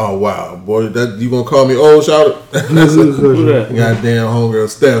 Oh wow, boy, that you gonna call me old? Shout out. That's goddamn homegirl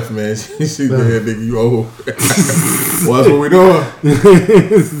Steph, man. She there, nigga, you old. Well, that's what we doing.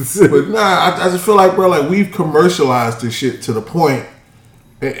 But nah, I just feel like, bro, like we've commercialized this shit to the point,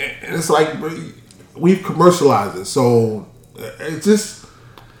 and it's like we've commercialized it. So it's just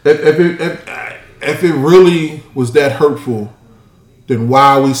if it really was that hurtful, then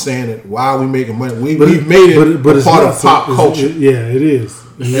why are we saying it? Why are we making money? We've made it a part of pop culture. Yeah, it is.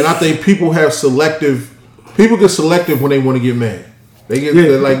 And I think people get selective when they want to get mad. They get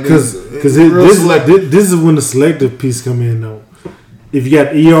like because this is when the selective piece come in though. If you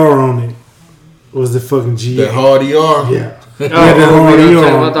got ER on it, was the fucking G? That hard ER. Yeah. We're gonna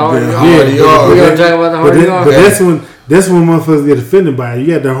talk about the hard ER. But that's when motherfuckers get offended by it. You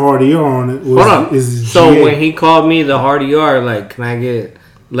got the hard ER on it. Hold on. So when he called me the hard ER, like, can I get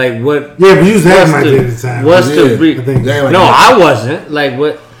like what? Yeah, but you was having my at the time. What's I wasn't. Like,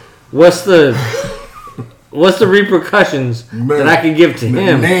 what's the repercussions that I could give to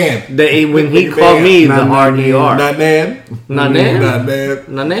him when he called me the hard ER? Not Nan.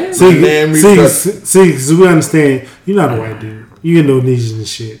 See, so we understand you're not a white dude. You Indonesian and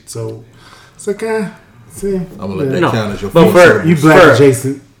shit. So it's okay. See, I'm gonna let that count as your but you black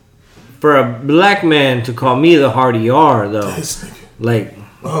adjacent. For a black man to call me the hard ER though, like.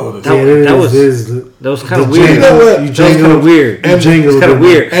 That was kind of weird. That was kind of weird. It's kind of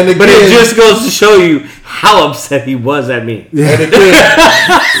weird. And again, but it just goes to show you how upset he was at me. Yeah. And again,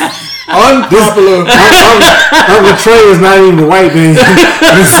 unpopular. Uncle Trey is not even a white man.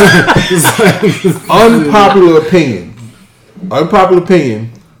 Unpopular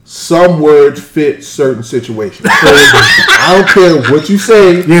opinion. Some words fit certain situations. I don't care what you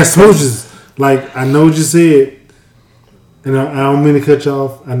say. Yeah, smooches. Like I know what you said. And I don't mean to cut you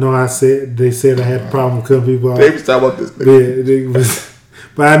off. I know they said I had a problem with cutting people off. They was talking about this thing.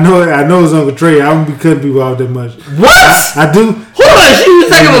 But I know it's Uncle Trey. I don't be cutting people off that much. What? I do. Hold on, she was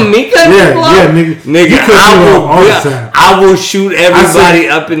talking about me cutting people off? Yeah, nigga. I will shoot everybody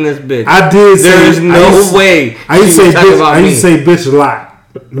up in this bitch. I did. There is no way. I used to say bitch a lot.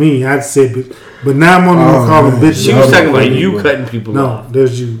 Me, I'd say bitch. But now I'm only gonna call them bitches. She was talking about you cutting people off. No,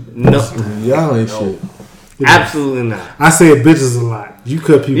 there's you. No, Y'all ain't shit. absolutely not. I say bitches a lot. You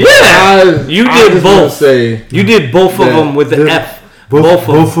cut people. Yeah, you did both. Say You did both of them with the F. Both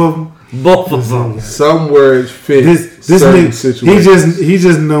of them. Both of them. some words fit This certain nigga, situations. he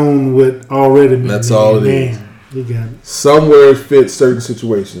just known what already means. That's all it is. He got it. Some words fit certain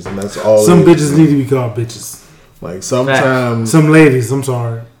situations, and that's all. Some it is. bitches need to be called bitches. Like sometimes, Some ladies, I'm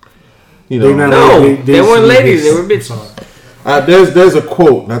sorry. you They know. not No, like- they weren't should be ladies, they bitches. were bitches. I'm sorry. There's a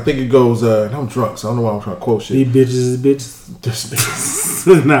quote, and I think it goes. And I'm drunk, so I don't know why I'm trying to quote shit. These bitches is bitches.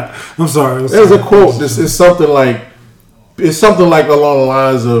 Just- Nah, I'm sorry. There's a quote. This is something like along the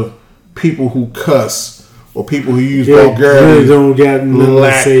lines of people who cuss or people who use Really vulgarity don't got nothing to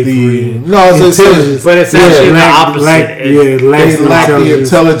lack say for the you. intelligence. But it's actually the opposite. They lack the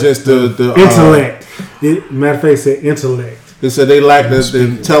intelligence. The intellect. Matter of fact, say intellect. They said they lack the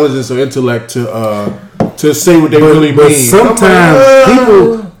intelligence or intellect to say what they really But mean.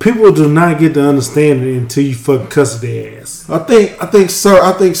 sometimes people do not get to understand it until you fucking cuss their ass. I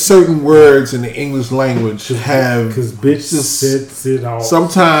think certain words in the English language have Because bitch sets it off.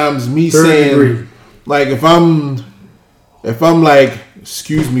 sometimes me Third saying degree. like if I'm like,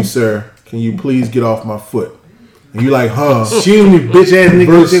 excuse me, sir, can you please get off my foot? And you like, huh? Excuse me, bitch ass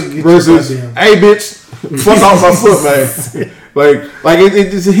nigga. Versus, Goddamn. hey bitch, fuck off my foot, man. Like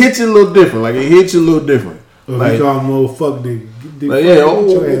it just hits you a little different. Like it hits you a little different. Or Like, we call them old fuck nigga. like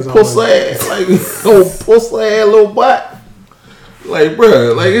yeah, pussy ass, like pussy ass little butt. Like,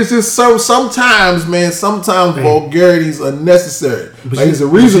 bruh, like it's just sometimes, man. Sometimes vulgarities are necessary. Like it's a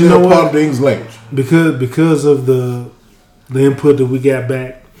reason they're part of the English language. Because of the input that we got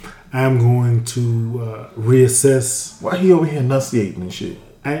back, I'm going to reassess. Why he over here enunciating and shit?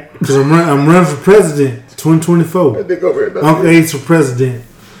 Because I'm running for president 2024. Uncle Ace for president.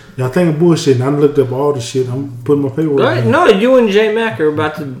 Y'all think I'm bullshitting. I looked up all the shit. I'm putting my paperwork in. No, you and J Mac are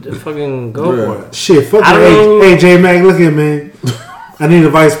about to fucking go for it. Shit, fuck I it. don't know. Hey, J Mac, look here, man. I need a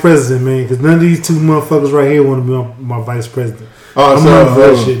vice president, man, because none of these two motherfuckers right here want to be my vice president. Oh, I'm so running for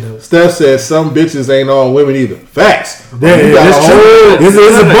that shit, though. Steph says some bitches ain't all women either. Facts. Yeah, You got that's a true. whole-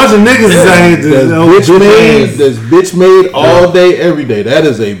 There's a bunch of niggas out here. There's bitch made all day, every day. That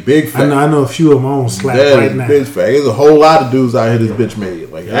is a big fact. I know a few of them on slap That right is now. a big fact. There's a whole lot of dudes out here that's bitch made.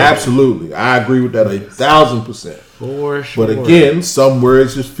 Like absolutely, I agree with that 1,000%. For sure. But again, some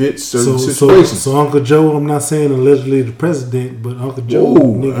words just fit certain So situations. Uncle Joe, I'm not saying allegedly the president, but Uncle Joe,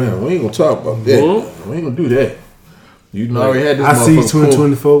 Ooh, nigga, man, we ain't gonna talk about that. Well, We ain't gonna do that. You know, already had this. I see you motherfucker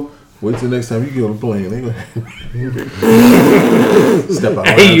pulled. 2024. Wait till next time you get on the plane. They gonna step out.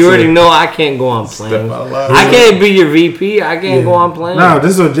 Hey, you already know I can't go on planes. out loud. I can't be your VP. I can't go on planes. No,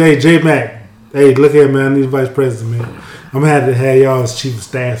 this is J Mac. Hey, look here, man. I need a vice president, man. I'm gonna have to have y'all as chief of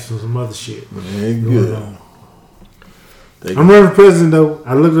staff or some other shit. Man, going good. on. I'm running for president though.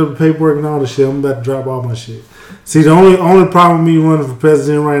 I looked up the paperwork and all the shit. I'm about to drop all my shit. See, the only problem with me running for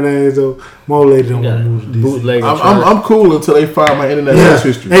president right now is though my old lady don't want to move to DC. Bootleg. I'm cool until they find my internet Yeah. search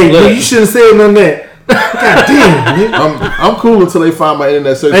history. Hey, Look. look, you shouldn't say none of that. God damn, nigga. I'm cool until they find my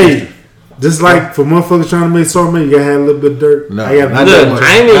internet search Hey, history. just like for motherfuckers trying to make sorry, you gotta have a little bit of dirt. Nah, I got not Look, that much.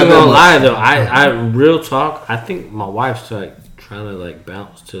 I ain't Not even that gonna much. lie though. I real talk. I think my wife's like trying to like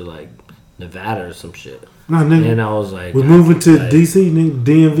bounce to like Nevada or some shit. No, nigga. And I was like, We're moving to like, DC, nigga,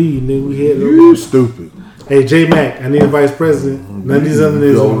 DMV, nigga. We had You stupid. Hey, J Mac, I need a vice president. None of these other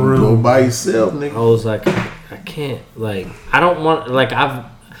niggas on the Go room. by yourself, nigga. I was like, I can't. Like, I don't want. Like,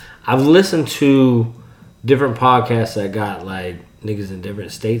 I've listened to different podcasts that got like niggas in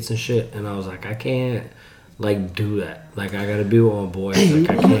different states and shit, and I was like, I can't like do that. Like, I gotta be with my boys. Hey, Like,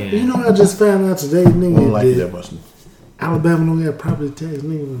 I can't. you know what I just found out today, I don't nigga? like it that that much. Alabama don't got property tax,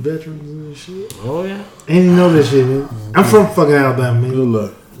 nigga, for veterans and shit. Oh yeah. I didn't even know that shit, man. I'm from fucking Alabama, man. Good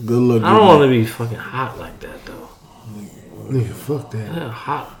luck. Good luck. I don't want to be fucking hot like that though. Nigga, fuck that. Yeah,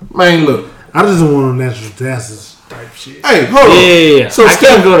 hot. Man, look. I just don't want no natural disasters type shit. Hey, hold on. Yeah. So I Steph,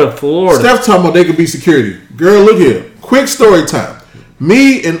 can't go to Florida. Steph talking about they could be security. Girl, look here. Quick story time.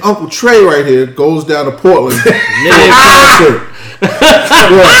 Me and Uncle Trey right here goes down to Portland. Nigga,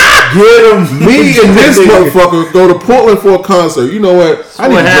 Get him. Me and this motherfucker go to Portland for a concert. You know what? I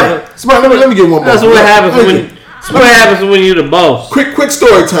need what to happened. drink. Somebody, let me get one more. That's what happens Let me when. get- That's what happens when you're the boss. Quick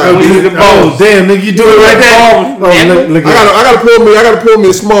story time. When you the Oh, boss. damn, nigga, you do it right there. Oh, look I at gotta pour me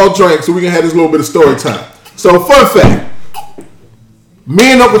a small drink so we can have this little bit of story time. So, fun fact.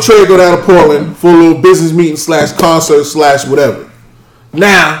 Me and Uncle Trey go down to Portland for a little business meeting / concert / whatever.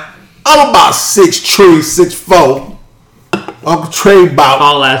 Now, I'm about 6'3", 6'4". Uncle Trey about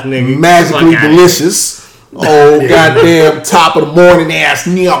Tall ass nigga. magically Fuck outta delicious. Oh, goddamn top of the morning ass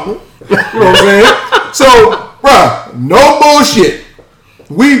nigga. You know what I'm saying? So, bruh, no bullshit.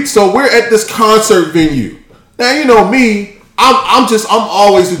 We're at this concert venue. Now you know me. I'm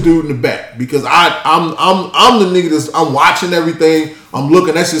always the dude in the back because I'm the nigga I'm watching everything. I'm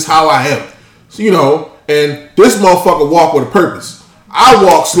looking. That's just how I am. So, you know, and this motherfucker walk with a purpose. I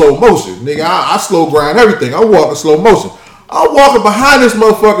walk slow motion, nigga. I slow grind everything. I walk in slow motion. I'm walking behind this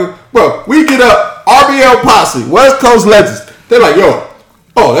motherfucker, bro. We get up, RBL Posse, West Coast Legends. They're like, yo,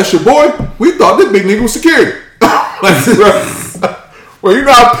 oh, that's your boy? We thought this big nigga was security. Like, bro, well, you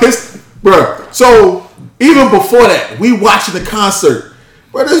know how pissed, bro. So even before that, we watching the concert.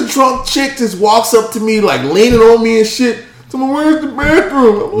 Bro, this drunk chick just walks up to me, like leaning on me and shit. Tell me, where's the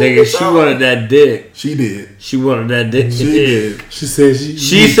bathroom? Nigga, she wanted that dick. She did. She wanted that dick. She did. She said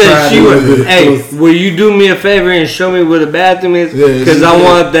she would. Hey, will you do me a favor and show me where the bathroom is? Because I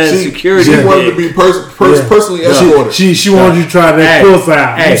want that security. She wanted to be personally escorted. She wanted you to try that puss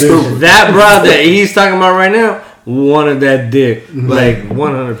out. Hey, that bro that he's talking about right now wanted that dick, like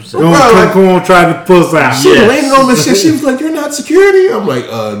 100%. Come on, try the puss out. She leaning on this shit. She was like, "You're not security." I'm like,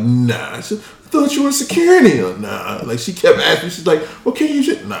 nah. She thought you were security. Nah. Like she kept asking me. She's like, "Well, can you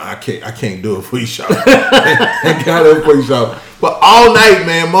just?" Nah, I can't do it for you, shop. I got it for you, shop. But all night,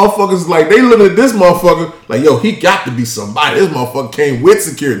 man, motherfuckers like they look at this motherfucker like, yo, he got to be somebody. This motherfucker came with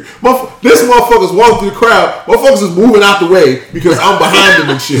security. This motherfucker's walking through the crowd. Motherfuckers is moving out the way because I'm behind them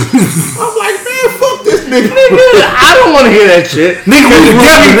and shit. I'm like, man, fuck this nigga. I don't want to hear that shit.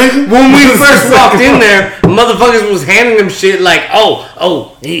 Nigga, when we first walked in there, motherfuckers was handing them shit like,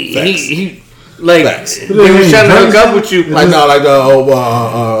 he like they was trying to hook up with you. Like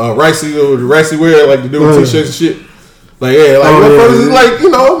Ricey wear like the dude with t-shirts and shit. Like motherfuckers is like, you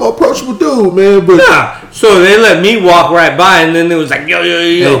know, I'm an approachable dude, man. But so they let me walk right by, and then it was like,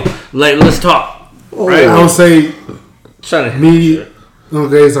 yo, like let's talk. Right? I would say me.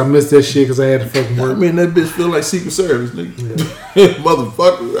 Okay, so I missed that shit because I had to fucking work. I mean, that bitch feel like Secret Service, nigga. Yeah.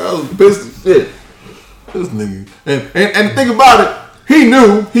 Motherfucker, I was pissed as shit. This nigga, and think about it, he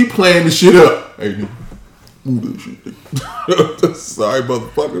knew he planned the shit up. Hey, nigga, move this shit. Sorry,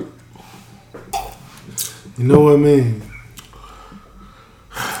 motherfucker. You know what I mean?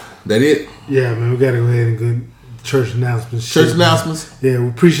 That it? Yeah, man, we gotta go ahead and go church announcements. Church announcements? Yeah, we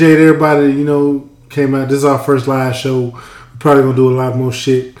appreciate everybody, you know, came out. This is our first live show. We're probably gonna do a lot more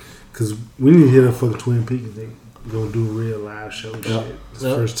shit because we need to hit up fucking Twin Peaks. They gonna do a real live show shit. It's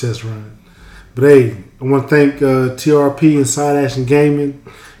the first test run. But hey, I want to thank TRP and Side Action Gaming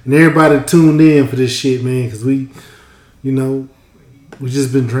and everybody that tuned in for this shit, man, because we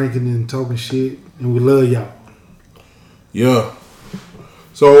just been drinking and talking shit, and we love y'all. Yeah.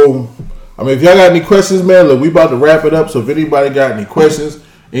 So, I mean, if y'all got any questions, man, look, we about to wrap it up. So if anybody got any questions,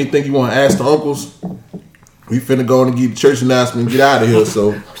 anything you want to ask the uncles, we finna go and get the church announcement and get out of here.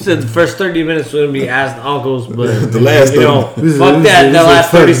 So said the first 30 minutes wouldn't be asked the uncles, but the last, fuck that. The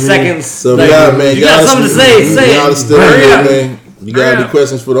last 30 seconds. So like, yeah, man, you got something to say. Say y'all it. Still here, man. You got any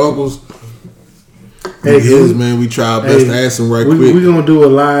questions for the uncles? Hey, man, we try our best to answer them right quick. We're gonna do a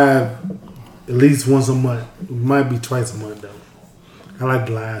live at least once a month. It might be twice a month though. I like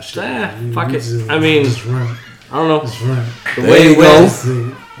the live shit. Fuck it. Just run. I don't know. Just run. The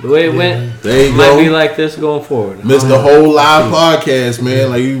way it went, there you might be like this going forward. Missed the whole live podcast,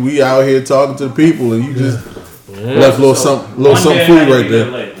 man. Like we out here talking to the people, and you just left a little something food right there.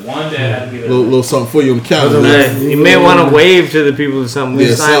 One day I had to be little something for you on the counter. You may want to wave to the people or something.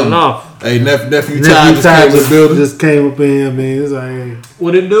 We're signing off. Hey, nephew Ty just came in the building. Just came up in here, man. It's like,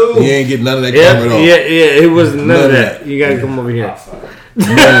 what it do? You ain't getting none of that camera at all. Yeah, it was none of that. You gotta come over here.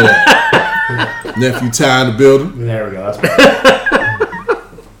 Nephew Ty in the building. There we go. That's better.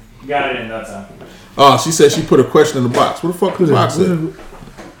 Got it in that time. Oh, she said she put a question in the box. What the fuck is the box at?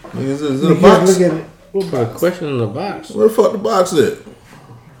 Is it a box? Look at it. What about a question in the box? Where the fuck the box at?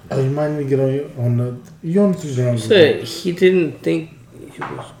 Oh, you might need to get on the. Said he didn't think he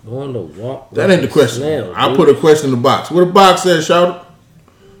was going to walk. That ain't the question. I put a question in the box. Where the box at, shout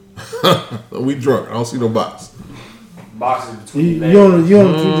it? We drunk. I don't see no box. Box is between you on the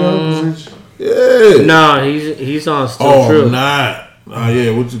 2 drunk position? Yeah. No, he's on still true. Oh, nah. Oh,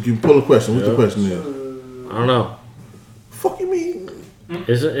 yeah. You pull a question. What's the question is? I don't know. Fuck you mean?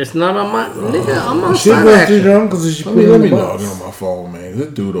 It's not on my nigga. I'm on she Side Action. Let me log in on my phone, man. This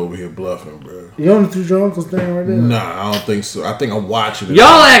dude over here bluffing, bro. You on the 2 drunk thing right there? Nah, I don't think so. I think I'm watching it.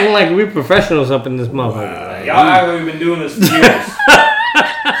 Y'all acting like we professionals up in this motherfucker. Y'all act like we've been doing this for years.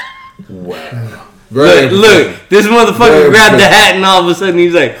 Wow. Look, this motherfucker grabbed the hat and all of a sudden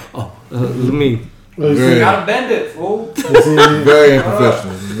he's like, let me. Very, Gotta bend it, fool. very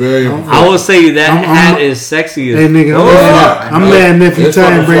unprofessional. Very unprofessional. I will say that hat is sexy as Hey nigga, I'm mad nephew It's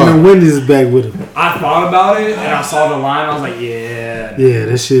Ty ain't bring fucking no Wendy's back with him. I thought about it and I saw the line. I was like, yeah. Yeah,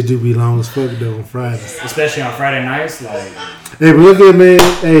 that shit do be long as fuck though on Fridays. Especially on Friday nights, like. Hey, but look at man.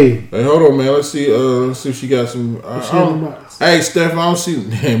 Hey, Hey, hold on, man. Let's see if she got some. Hey, Steph, I don't see.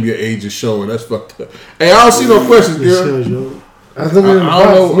 Damn, your age is showing. That's fucked up. Hey, I don't see no questions, it girl. shows you. I was looking I at the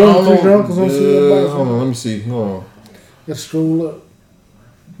box. don't You know. don't see drunk 'cause I don't see that box. Hold on, let me see. Hold on. Gotta scroll up.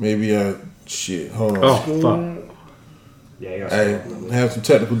 Maybe shit. Hold on. Oh Scroll fuck! up. Yeah, you Hey, have some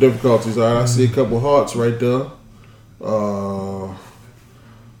technical difficulties. All right, I see a couple hearts right there.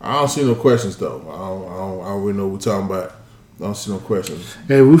 I don't see no questions though. I don't really know what we're talking about. I don't see no questions.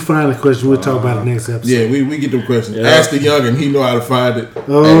 Hey, we find a question. We'll talk about it next episode. Yeah, we get them questions. Yeah. Ask the youngin', he know how to find it.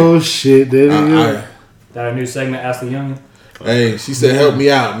 Oh shit! There you go. Hey, That a new segment, Ask the Youngin? hey, she said, "Help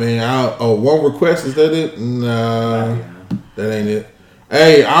me out, man." One request, is that it? Nah, that ain't it.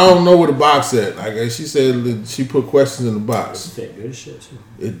 Hey, I don't know where the box at. Like she said, that she put questions in the box. Fit good as shit, too.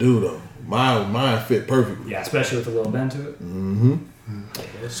 It do though. Mine fit perfectly. Yeah, especially with a little bend to it.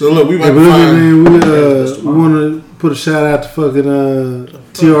 So look, we Hey, might but look at find. man, we want to put a shout out to fucking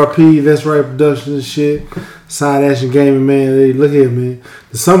TRP. That's right, production and shit. Side Action Gaming, man. Hey, look here, man.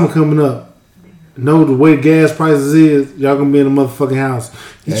 The summer coming up. Know the way gas prices is, y'all gonna be in the motherfucking house.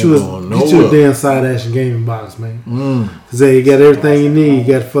 Get Ain't you going a nowhere. damn Side Action Gaming box, man. Cause hey, you got everything you need.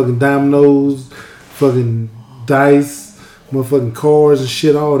 You got fucking dominoes, fucking dice, motherfucking cars and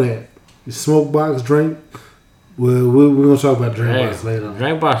shit, all that. Your smoke box, drink. Well, we're gonna talk about drink Hey, box later.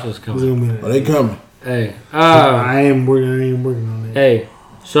 drink box is It's coming. gonna be Are they coming? Hey, I ain't working on that. hey.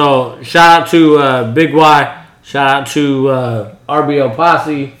 So shout out to Big Y. Shout out to RBL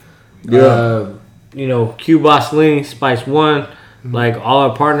Posse. Yeah. You know, Q Boss Ling, Spice One, like all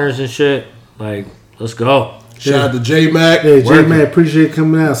our partners and shit. Like, let's go. Shout out to J Mac, Hey, J Working. Man, appreciate you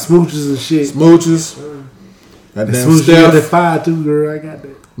coming out. Smooches and shit. Smooches, goddamn Smooches got that Steph, fire too, girl. I got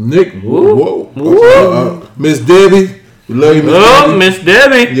that. Nick, Woo. whoa, Miss Debbie, we love you, Miss Oh, Debbie. Miss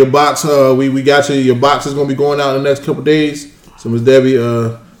Debbie. Your box, we got you. Your box is gonna be going out in the next couple days. So Miss Debbie,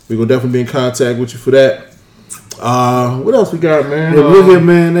 we gonna definitely be in contact with you for that. What else we got, man? Hey, look at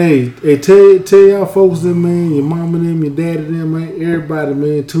man. Hey, tell y'all folks that man, your mama them, your daddy them, man, everybody,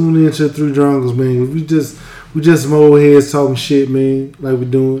 man, tune in to the Three Drunkles, man. We just some old heads talking shit, man, like we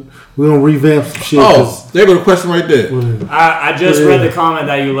doing. We gonna revamp some shit. Oh, there go the question right there. I just Yeah. read the comment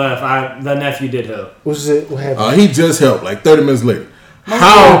that you left. The nephew did help. What's it? What happened? He just helped like 30 minutes later. No,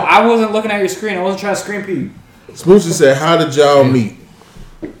 How? I wasn't looking at your screen. I wasn't trying to screen peek. Smoochie said, "How did y'all meet?"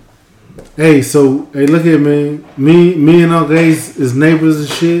 Hey, so hey, look at man. Me and Uncle Ace is neighbors and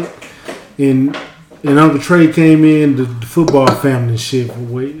shit, and Uncle Trey came in the football family and shit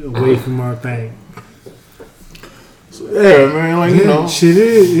away from our thing. Yeah, man, like you know, shit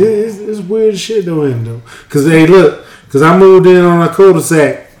it's weird as shit though, ain't though. Cause hey, look, cause I moved in on a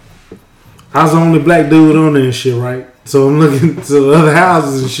cul-de-sac. I was the only black dude on there and shit, right? So I'm looking to the other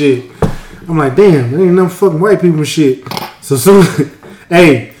houses and shit. I'm like, damn, there ain't no fucking white people and shit. So soon,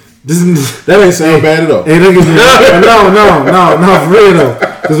 hey, that ain't sound bad at all. Hey, look at me. No, for real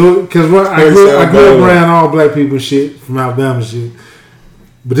though. Cause when I grew up around all black people and shit from Alabama and shit.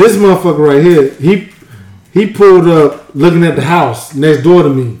 But this motherfucker right here, he pulled up looking at the house next door to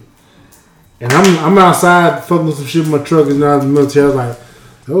me. And I'm outside fucking with some shit in my truck and I was in the military. I was like,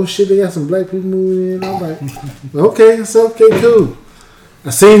 oh shit, they got some black people moving in. I'm like, okay, it's okay, cool. I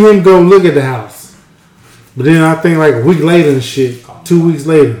seen him go look at the house. But then I think like a week later and shit, 2 weeks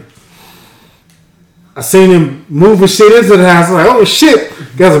later, I seen him moving shit into the house. I'm like, oh shit,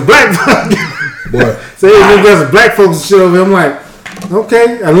 got some black folks. Boy, So he got some black folks and shit over here. I'm like,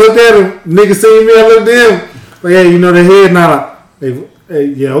 okay. I looked at him. Nigga seen me. I looked at him. Like, hey, you know the head nod. Hey,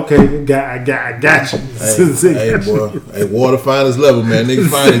 yeah, okay. I got you. hey, boy, hey, water find its level, man. Niggas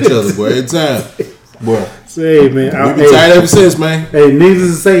find each other, boy, every time, boy. Say, man. We been tight ever since, man. Hey,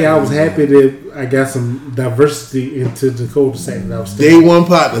 needless to say, I was happy that I got some diversity into the cul-de-sac that I was Day one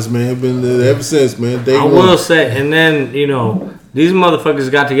partners, man. Been there ever since, man. Day I one. will say, and then, you know, these motherfuckers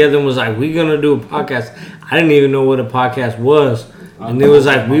got together and was like, we gonna do a podcast. I didn't even know what a podcast was. And they was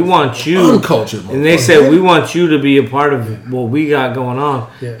like, we want you. Uncultured, And they said, we want you to be a part of what we got going on.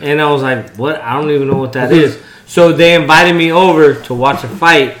 Yeah. And I was like, what? I don't even know what that is. So they invited me over to watch a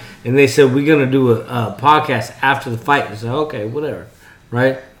fight. And they said, we're going to do a podcast after the fight. I said, okay, whatever.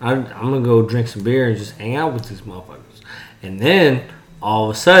 Right? I'm going to go drink some beer and just hang out with these motherfuckers. And then, all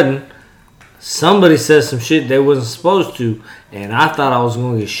of a sudden, somebody said some shit they wasn't supposed to, and I thought I was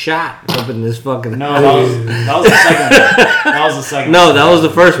going to get shot up in this fucking No, house. that was the second one. That was the second No, one. that was the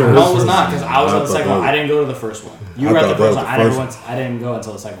first one. No, it was not, because I was I on the thought second that one. was- I didn't go to the first one. You I were at thought the that first was one. the first I didn't go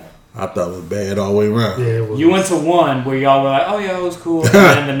until the second one. I thought it was bad all the way around. Yeah, it was. You went to one where y'all were like, "Oh yeah, it was cool," and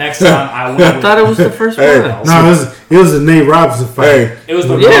then the next time I went. I thought it was the first Hey. one. No, it was a Nate Robinson fight. Hey, It was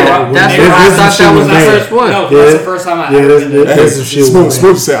the Yeah, Nate that's Nate what I Robinson thought shit that was was the bad. first one. No, Yeah. that's the first time I Yeah, ever been that's to. some shit.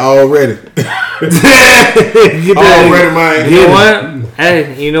 Smooth said already. Get Already, man. You know what?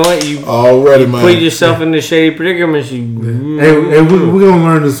 Hey, you know what? You Already, man. put yourself in the shady predicaments. Hey, we gonna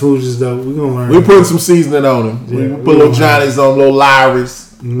learn the swooches though. We gonna learn. We putting some seasoning on him. We put little Johnny's on, little Lyris.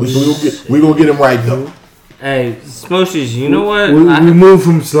 We gonna get him right though. Hey, Smooshies, you know what? We moved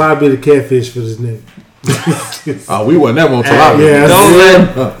from sloppy to catfish for this nigga. Oh, we wasn't never on Hey, Talabra.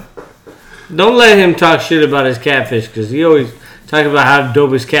 yeah, don't let him talk shit about his catfish because he always talk about how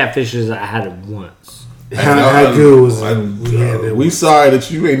dope his catfish is. I had it once. How good was it? We had that. We sorry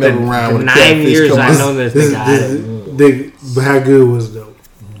that you ain't never around when the 9 catfish years come I out. know this This, nigga. I had it. but how good was it though?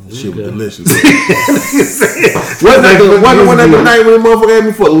 Shit was delicious. Wasn't that the night when the motherfucker had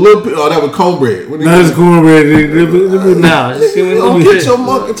me for a little bit? Oh, that was cornbread. When they No, it's cornbread. No, just give me a Oh, little get bit. your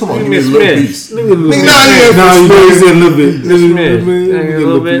monkey. Come on, give me a Miss little Smith. piece. No, Nigga, you nah, know, he said a little bit. Smith. A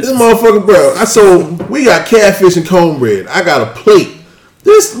little bit. This motherfucker, bro. We got catfish and cornbread. I got a plate.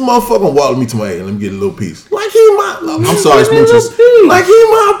 This motherfucker walked me to my head. Let me get a little piece. Like he my. I'm sorry, Give me a little smooches. piece. Like he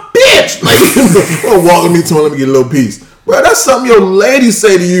my bitch. Like walking me to my. Let me get a little piece, bro. That's something your lady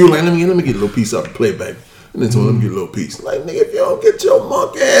say to you. Like let me get a little piece off the plate, baby. And then tell me, let me get a little piece. Like nigga, if you don't get your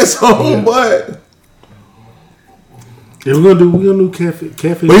monkey ass home, but. Yeah, we're gonna do catfish.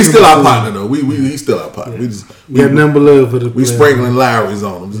 But he's still our partner though. He's still our partner. We just We got number love for the. we player. sprinkling Lowry's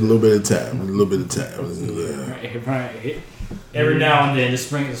on him. Just a little bit of time. A little bit of time. Right. Every now and then, just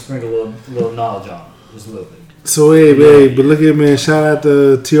sprinkle a little knowledge on them, just a little bit. So hey, but look at man. Shout out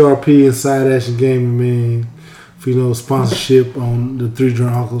to TRP and Side Action Gaming, man, for sponsorship on the Three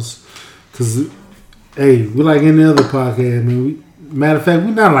Drunk Uncles. Cause hey, we like any other podcast, man. Matter of fact,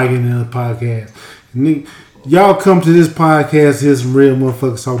 we not like any other podcast. Y'all come to this podcast, hear some real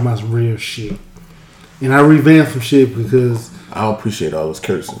motherfuckers talking about some real shit. And I revamped some shit because I don't appreciate all this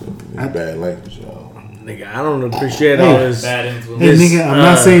cursing and bad language, y'all. Nigga, I don't appreciate all this. Bad influence. hey nigga, I'm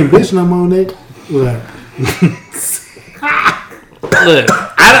not saying bitch no more, nigga. What? Look,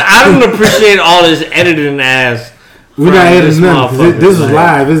 I don't appreciate all this editing ass. We're not from editing nothing. 'Cause this is motherfucker.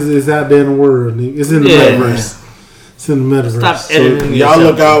 live. It's out there in the world, nigga. It's in the Yeah. metaverse. It's in the metaverse. Stop editing y'all yourself.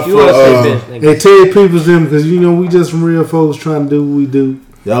 look out You for, wanna say bitch, nigga. Hey, tell your people's them because we just some real folks trying to do what we do.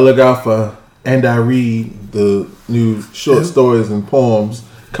 Y'all look out for And I Read, the new short stories and poems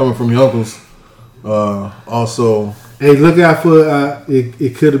coming from your uncles. Also, Hey, look out for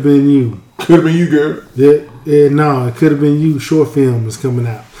it could have been you. could have been you, girl. Yeah, no, it could have been you. Short film is coming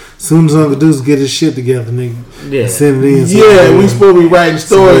out. Soon as Uncle Deuce get his shit together, nigga, Yeah. send it in. Yeah, we supposed to be writing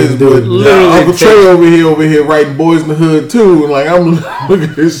stories, Somebody do but it. Literally Uncle take- Trey over here writing Boys in the Hood too. And like I'm looking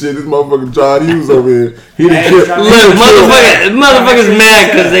at this shit. This motherfucker John Hughes over here. He done Hey, killed. John- Look, motherfuckers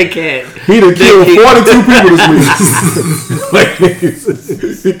mad because they can't. He done killed They- 42 people this week. Like,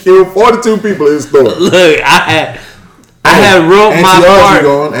 he killed 42 people in his story. Look, I had wrote my Auntie part. Audrey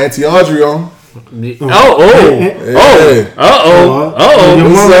on. Auntie Audrey on. Hey. Your What's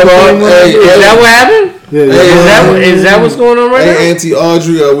mama up, came hey, Is that what happened? Yeah, Is that what's going on right Hey, now? Auntie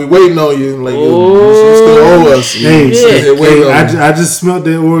Audrey, we waiting on you. Like you still owe us. Hey, You sit here waiting on you. I just smelled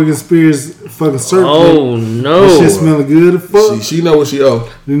that Oregon Spears fucking syrup. Oh That no! shit smelling good as fuck. She know what she owe.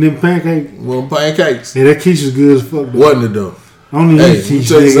 And them pancake. Well, pancakes. Hey, that quiche's good as fuck. Though. Wasn't it though? I don't Hey, even eat let me quiche,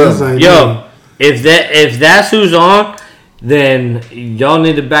 tell you nigga. That's something. like, Yo, if that's who's on, then y'all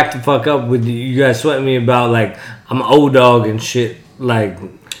need to back the fuck up with you guys sweating me about like I'm an old dog and shit. Like,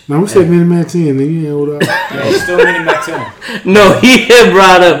 no, we said Mini Man 10, nigga. You ain't old dog. Yeah, he's still getting back to him. no, he had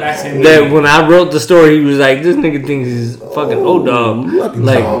brought up Maxine that Lee. when I wrote the story, he was like, "This nigga thinks he's fucking old dog." Lucky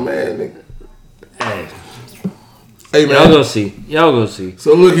Like, Tom, man. Nigga. hey, Hey y'all man. go see. Y'all go see.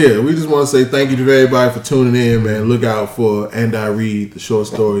 So look here, we just want to say thank you to everybody for tuning in, man. Look out for And I Read, the short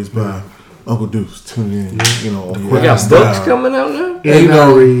stories by Uncle Deuce. Tune in, on We got books coming out now. Hey, And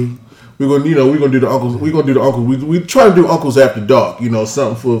I read. We're gonna do the uncles. We're gonna do the uncles. We try to do uncles after dark.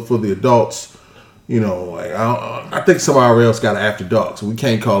 Something for the adults. Like I think somebody else got an after dark, so we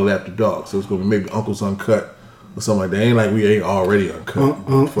can't call it after dark. So it's gonna be maybe Uncles Uncut or something like that. Ain't like we ain't already uncut.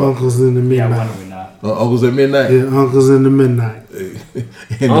 Uncles in the Yeah, midnight. when are we not? Uncles at midnight. Yeah, Uncles in the midnight. In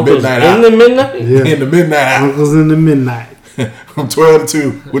the Uncles midnight in hour. the midnight. Yeah, In the midnight hour. Uncles in the midnight. From 12 to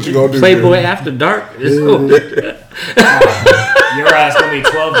 2. What you gonna do? Playboy girl? After Dark. It's cool. Your ass gonna be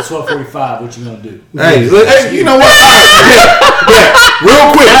 12 to 12:45. What you gonna do? Hey, you know what? All right,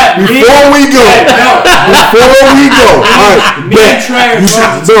 real quick before we go. All right, Me and Trey are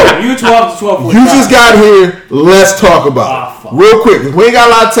 12 to 12:45. You just got here. Let's talk about it. Real quick. We ain't got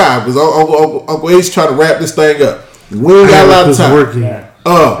a lot of time because Uncle Ace trying to wrap this thing up. We ain't got a lot of time. Quick.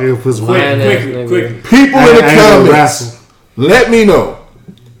 People in the comments, let me know.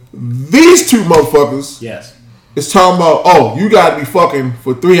 These two motherfuckers Yes. is talking about, oh, you got to be fucking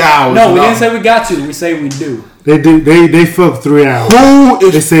for 3 hours. No, we didn't say we got to. We say we do. They do. They fuck 3 hours. Who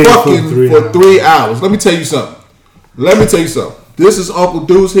is They fucking fuck for 3 hours? Let me tell you something. This is Uncle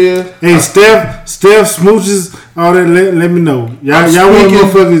Deuce here. Hey, Steph smooches, all that. Let me know. Y'all want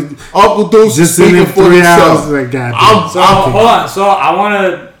motherfuckers Uncle Deuce just speaking in for 3 hours? himself. Like, goddamn. So hold on. So I want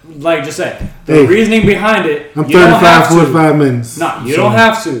to just say the reasoning behind it. I'm you don't 35, have to. 45 minutes. No, you don't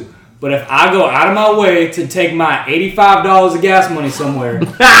have to. But if I go out of my way to take my $85 of gas money somewhere,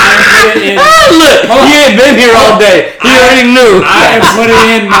 I put it in. Look, you ain't been here all day. You already knew. I am putting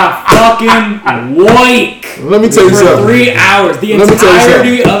in my fucking weight. Let me tell you for something. 3 hours. The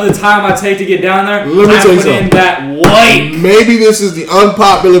entirety of the time I take to get down there, Let me I tell you put in something. that weight. Maybe this is the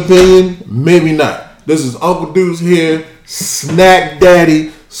unpopular opinion. Maybe not. This is Uncle Deuce here. Snack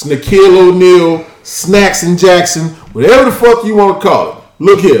Daddy. Snaquille O'Neal. Snacks and Jackson. Whatever the fuck you want to call it.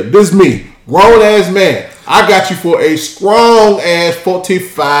 Look here. This is me. Grown ass man. I got you for a strong ass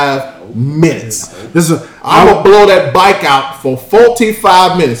 45 minutes. I'm going to blow that bike out for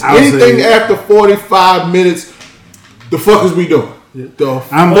 45 minutes. Anything after 45 minutes, the fuck is we doing?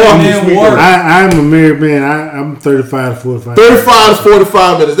 I'm a married man. I'm 35 to 45. 35 to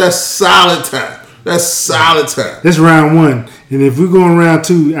 45 minutes. That's solid time. That's round one. And if we're going round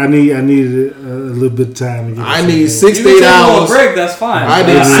two, I need a little bit of time to get I need 6 to You 8 can take a little hours. break. That's fine. I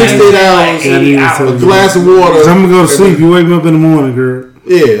need 6 to 8 hours. A glass of water. I'm gonna go to sleep. You wake me up in the morning, girl.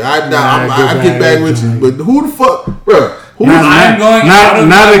 Yeah, I get back with you. But who the fuck, bro? I'm going out of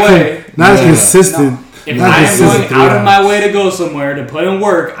my way. Not consistent. If I am going out of my way to go somewhere to put in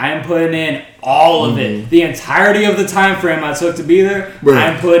work, I am putting in all of it. The entirety of the time frame I took to be there,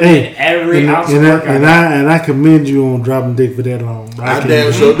 I'm putting in every ounce of work. And I commend you on dropping dick for that long. I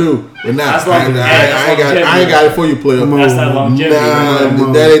damn sure do. But now That's I ain't got it for you, player. That's that longevity.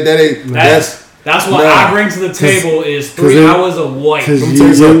 That's what I bring to the table is 3 hours of white. I'm trying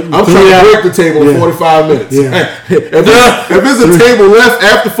to break the table in 45 minutes. Yeah. If there's a table left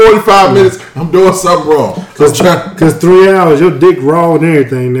after 45 minutes, I'm doing something wrong. Because 3 hours, your dick raw and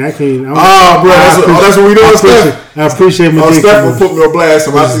everything. I can't. Bro, that's what we doing, Steph. I appreciate my dick. Steph will put me on blast.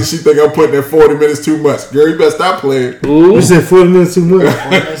 I think she think I'm putting that 40 minutes too much. Girl, you better stop playing. You said 40 minutes too much.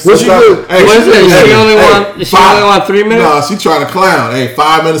 What you do? She only want 3 minutes? Nah, she trying to clown. Hey,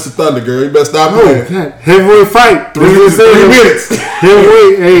 5 minutes of thunder, girl. You better stop playing. Heavyweight fight. 3 minutes.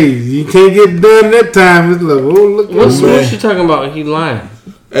 Heavyweight. Hey, you can't get done that time. It's like, look. What's she talking about? He lying.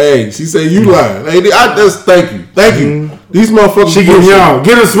 Hey, she said you lying. Hey, I just thank you. These motherfuckers. She getting y'all.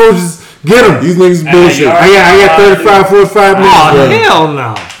 Get them smooches. Get them. These niggas bullshit. I got 35, 45 minutes. Oh, hell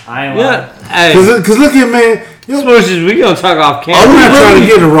no. I ain't lying. Hey, Cause look here, man. Smooches, we gonna talk off camera. I'm not trying to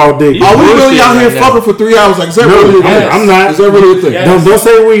get a raw dick. Are we really out here fucking for 3 hours? Like, is that really a thing? I'm not. Is that really a thing? Yes. Don't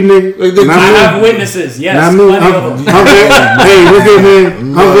say we, nigga. I have witnesses. Yes, Not me. plenty of them. Hey, look at me.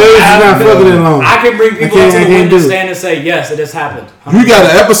 I'm not fucking it long. I can bring people up to the witness stand and say, yes, it has happened. You got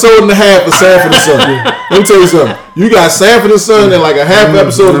an episode and a half of Sanford and Son. Let me tell you something. You got Sanford and Son and like a half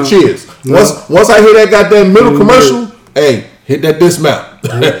episode of Cheers. Once I hear that goddamn middle commercial, hey, hit that dismount.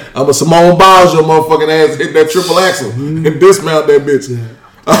 I'm a Simone Biles, your motherfucking ass. Hit that triple axle and dismount that bitch.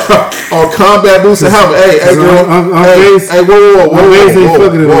 On combat boots and helmet. Hey, girl. Hey,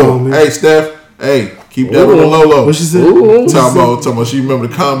 whoa. Hey, Steph. Hey, keep that on the low. What she said? Talking about she remember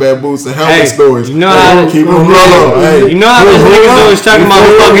the combat boots and helmet stories. You know how keep it on the low. Hey, you know how this niggas always talking about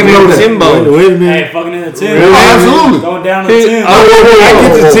fucking in the Timbo. Wait a minute. Hey, fucking in the Tim. Absolutely. Going down to the Tim. I get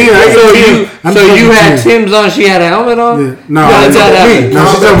the Tim. So you had Tim's on, she had a helmet on? No, she's talking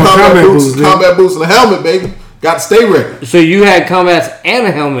about combat boots and a helmet, baby. Got to stay ready. So you had combats and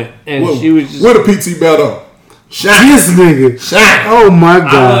a helmet, and she was just with a PT belt on. Shine. This nigga. Shine. Oh my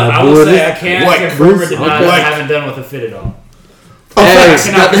God. I will say I can't confirm or deny that I haven't done with a fitted on. Hey, I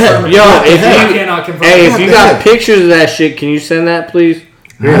cannot confirm or yo, deny. if I you cannot confirm. if you got pictures of that shit, can you send that, please?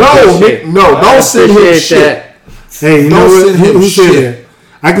 No, don't send him shit. Hey, you know what? Who said that?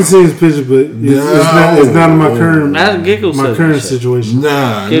 I can see his picture, but it's not in my current situation.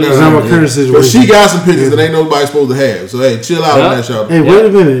 Nah, it's not my current situation. But she got some pictures that ain't nobody supposed to have. So hey, chill out on that, y'all. Hey, wait a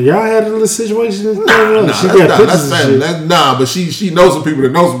minute, y'all had a little situation. Nah, she got pictures. Nah, but she knows some people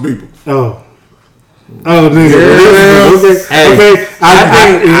that know some people. Oh, Oh, nigga. Okay. I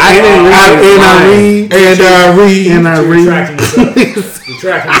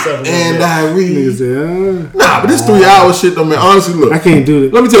read. Nah, but this 3 hour shit though, man. Honestly, look. I can't do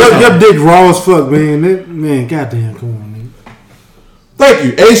it. Let me tell you something. Your dick raw as fuck, man. Man, goddamn, come on, man. Thank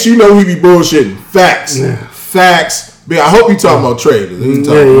you. Ace, you know we be bullshitting. Facts. Yeah. Facts. Man, I hope you talking about Trey. I'm gonna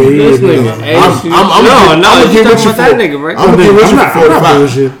get with you for that nigga, right? I'm gonna get with you for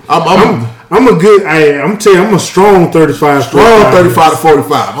 45. I'm a good. I'm telling you, I'm a strong 35. Strong 35 to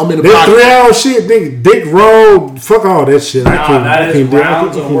 45. I'm in the that pocket. 3 hour shit, nigga. Dick roll. Fuck all that shit. I can't. That I is can't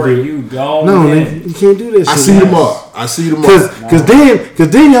rounds do it. of where you go. No, nigga, you can't do that shit. I see them all. Cause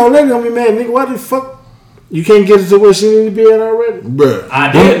then y'all lady gonna be mad, nigga. Why the fuck you can't get it to where she need to be at already? Bruh.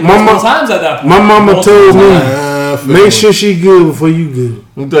 I did multiple times at that point. My mama told me, make sure she good before you good.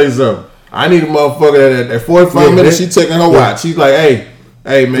 Let me tell you something. I need a motherfucker at 45 minutes. She taking her watch. She's like, hey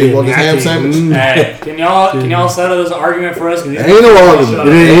man, you want this ham sandwich? Hey, can y'all settle this argument for us? Ain't no argument.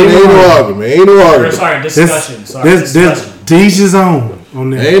 Ain't no argument. Sorry, discussion. Teach his own on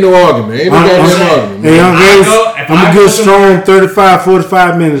that. Ain't no argument. Ain't no goddamn argument. Hey, I'm a good strong 35,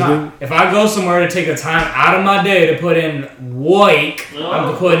 45 minutes, nigga. If I go somewhere to take a time out of my day to put in woik,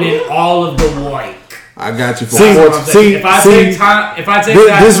 I'm putting in all of the woik. I got you for if I take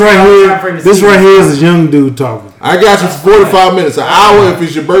this right here is a young dude talking. I got you for 45 minutes, an hour if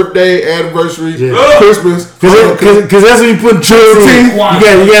it's your birthday, anniversary, Christmas. Because that's when you put children. You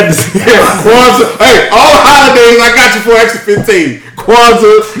got this. Kwanzaa. Hey, all holidays I got you for extra 15.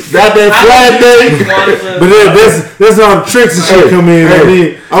 Kwanzaa, got that flag day. But that's all the tricks and shit come in.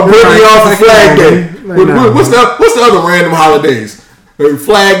 I'm putting you off for flag day. What's the other random holidays?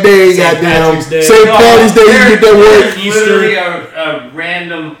 Flag Day, goddamn. St. Patty's Day, you get that word. Literally a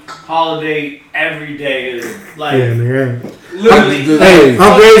random holiday every day is like. Literally. Hey,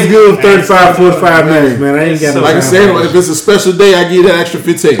 I'm very good with 35, 45 minutes, man. I ain't got no. Like I said, if it's a special day, I give you that extra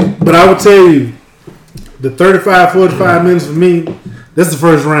 15. But I would tell you, the 35, 45 minutes for me, that's the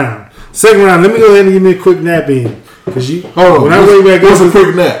first round. Second round, let me go ahead and give me a quick nap in. Cause you, hold on. When I wake back, what's a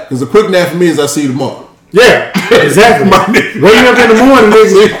quick nap? Because a quick nap for me is I see you tomorrow. Yeah, exactly. Waking up in the morning,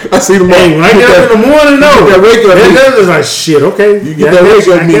 nigga. I see the morning. Hey, when I get up in the morning, no. That wake up. It's like shit. Okay, you get that wake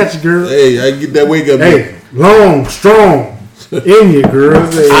up. I got you, girl. Hey, I get that wake up. Hey, long, strong, in you,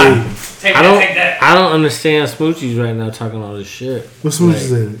 girl. Hey. I don't understand Smoochies right now talking all this shit. What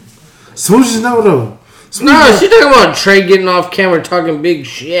Smoochies is? Smoochies no though. No, she talking about Trey getting off camera talking big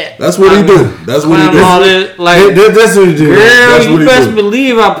shit. That's what he do. That's what he do. That's what he do. Girl, you best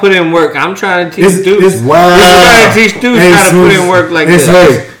believe I put in work. I'm trying to teach dudes. Wow. I'm trying to teach dudes how to put in work like this.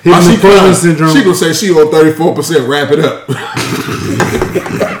 She gonna say she on 34%. Wrap it up.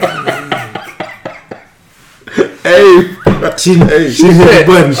 She hit the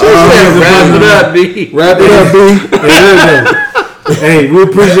button. She said, wrap it up, B. Wrap it up, B. Hey, we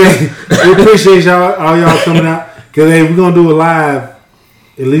appreciate y'all, all y'all coming out. Cause hey, we're gonna do a live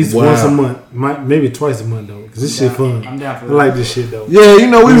at least once a month, maybe twice a month though. Cause this shit fun. I'm down for I like this shit though. Yeah, you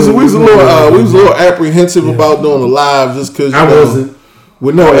know we was a little apprehensive about doing a live just cause I wasn't.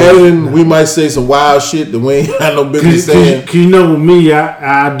 With no editing, we might say some wild shit that we ain't had no business saying. Cause you know with me,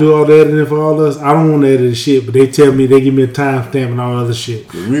 I do all the editing for all us. I don't want to edit shit, but they tell me they give me a timestamp and all other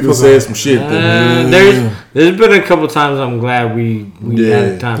shit. We done said some shit. There's been a couple times I'm glad we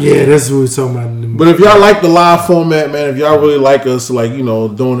had time. Yeah, that's what we're talking about. But if y'all like the live format, man, if y'all really like us, like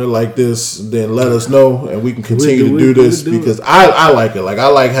doing it like this, then let us know and we can continue to do this because I like it. Like I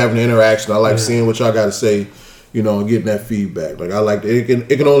like having the interaction. I like seeing what y'all got to say. And getting that feedback. Like I like it.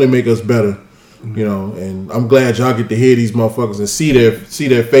 It can only make us better, And I'm glad y'all get to hear these motherfuckers and see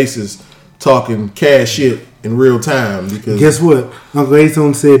their faces talking cash shit in real time. Because guess what? Uncle Ace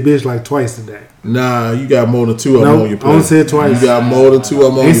only said bitch like twice today. Nah, you got more than two of them on your plate. I only said twice. You got more than two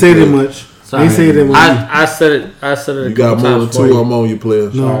of them on your plate. Ain't say that much. Sorry. Ain't say that much. I said it. You got more than two of them on your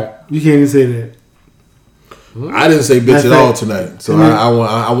plate. No, you can't even say that. I didn't say bitch at all tonight. So I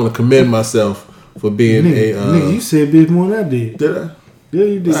want to commend myself. For being nigga, you said bitch more than I did. Did I? Yeah,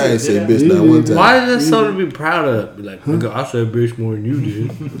 you did. I ain't say bitch not one time. Why is that something to be proud of? Be like, nigga, I said bitch more than you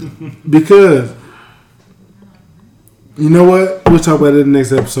did. Because you know what? We'll talk about it in the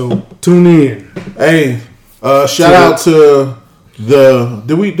next episode. Tune in. Hey, shout out to the.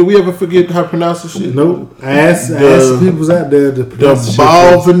 Did we ever forget how to pronounce this shit? Nope. I asked people out there to pronounce the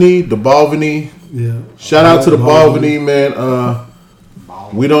Balvenie. Yeah. Shout out to the Balvenie, man.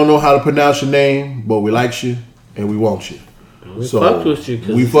 We don't know how to pronounce your name, but we like you and we want you. We fucked with you.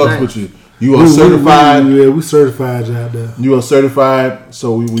 We fucked with you. You are certified. We certified out there. You are certified,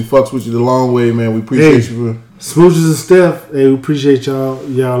 so we fucks with you the long way, man. We appreciate you Smooches and Steph, hey, we appreciate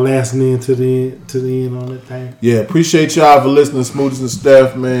y'all lasting in to the end on that thing. Yeah, appreciate y'all for listening to Smooches and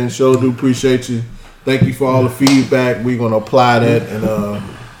Steph, man. Sure do appreciate you. Thank you for all the feedback. We're gonna apply that, and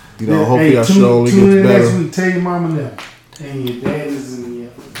hopefully our show only gets better. Next week, tell your mama now, and your daddies and your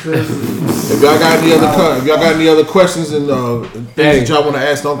cousins. If y'all got any other questions and things that y'all want to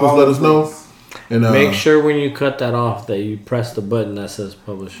ask the uncles, let us know. And make sure when you cut that off that you press the button that says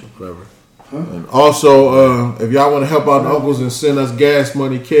publish, whatever. And also, if y'all want to help out the uncles and send us gas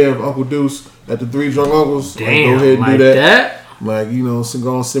money, Kev, Uncle Deuce at the Three Drunk Uncles, Damn, go ahead and like do that. that? So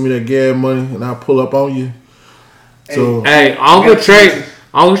go and send me that gas money, and I'll pull up on you. So hey, Uncle Trey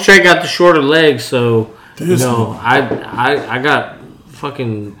got the shorter legs, so I got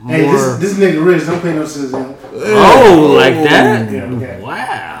fucking more. Hey, this nigga rich. Don't pay no sense. Oh, like that? Yeah, okay.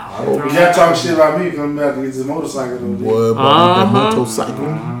 Wow. Y'all talk shit about me coming back to get this motorcycle. Boy, that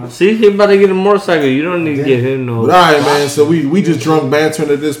motorcycle. See, he about to get a motorcycle. You don't need to give him no. But all right, man. So we just drunk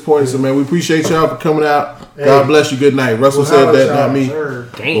bantering at this point. So man, we appreciate y'all for coming out. God bless you. Good night. Russell said that, not me. Damn.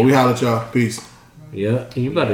 But we holler at y'all. Peace. Yeah, you better.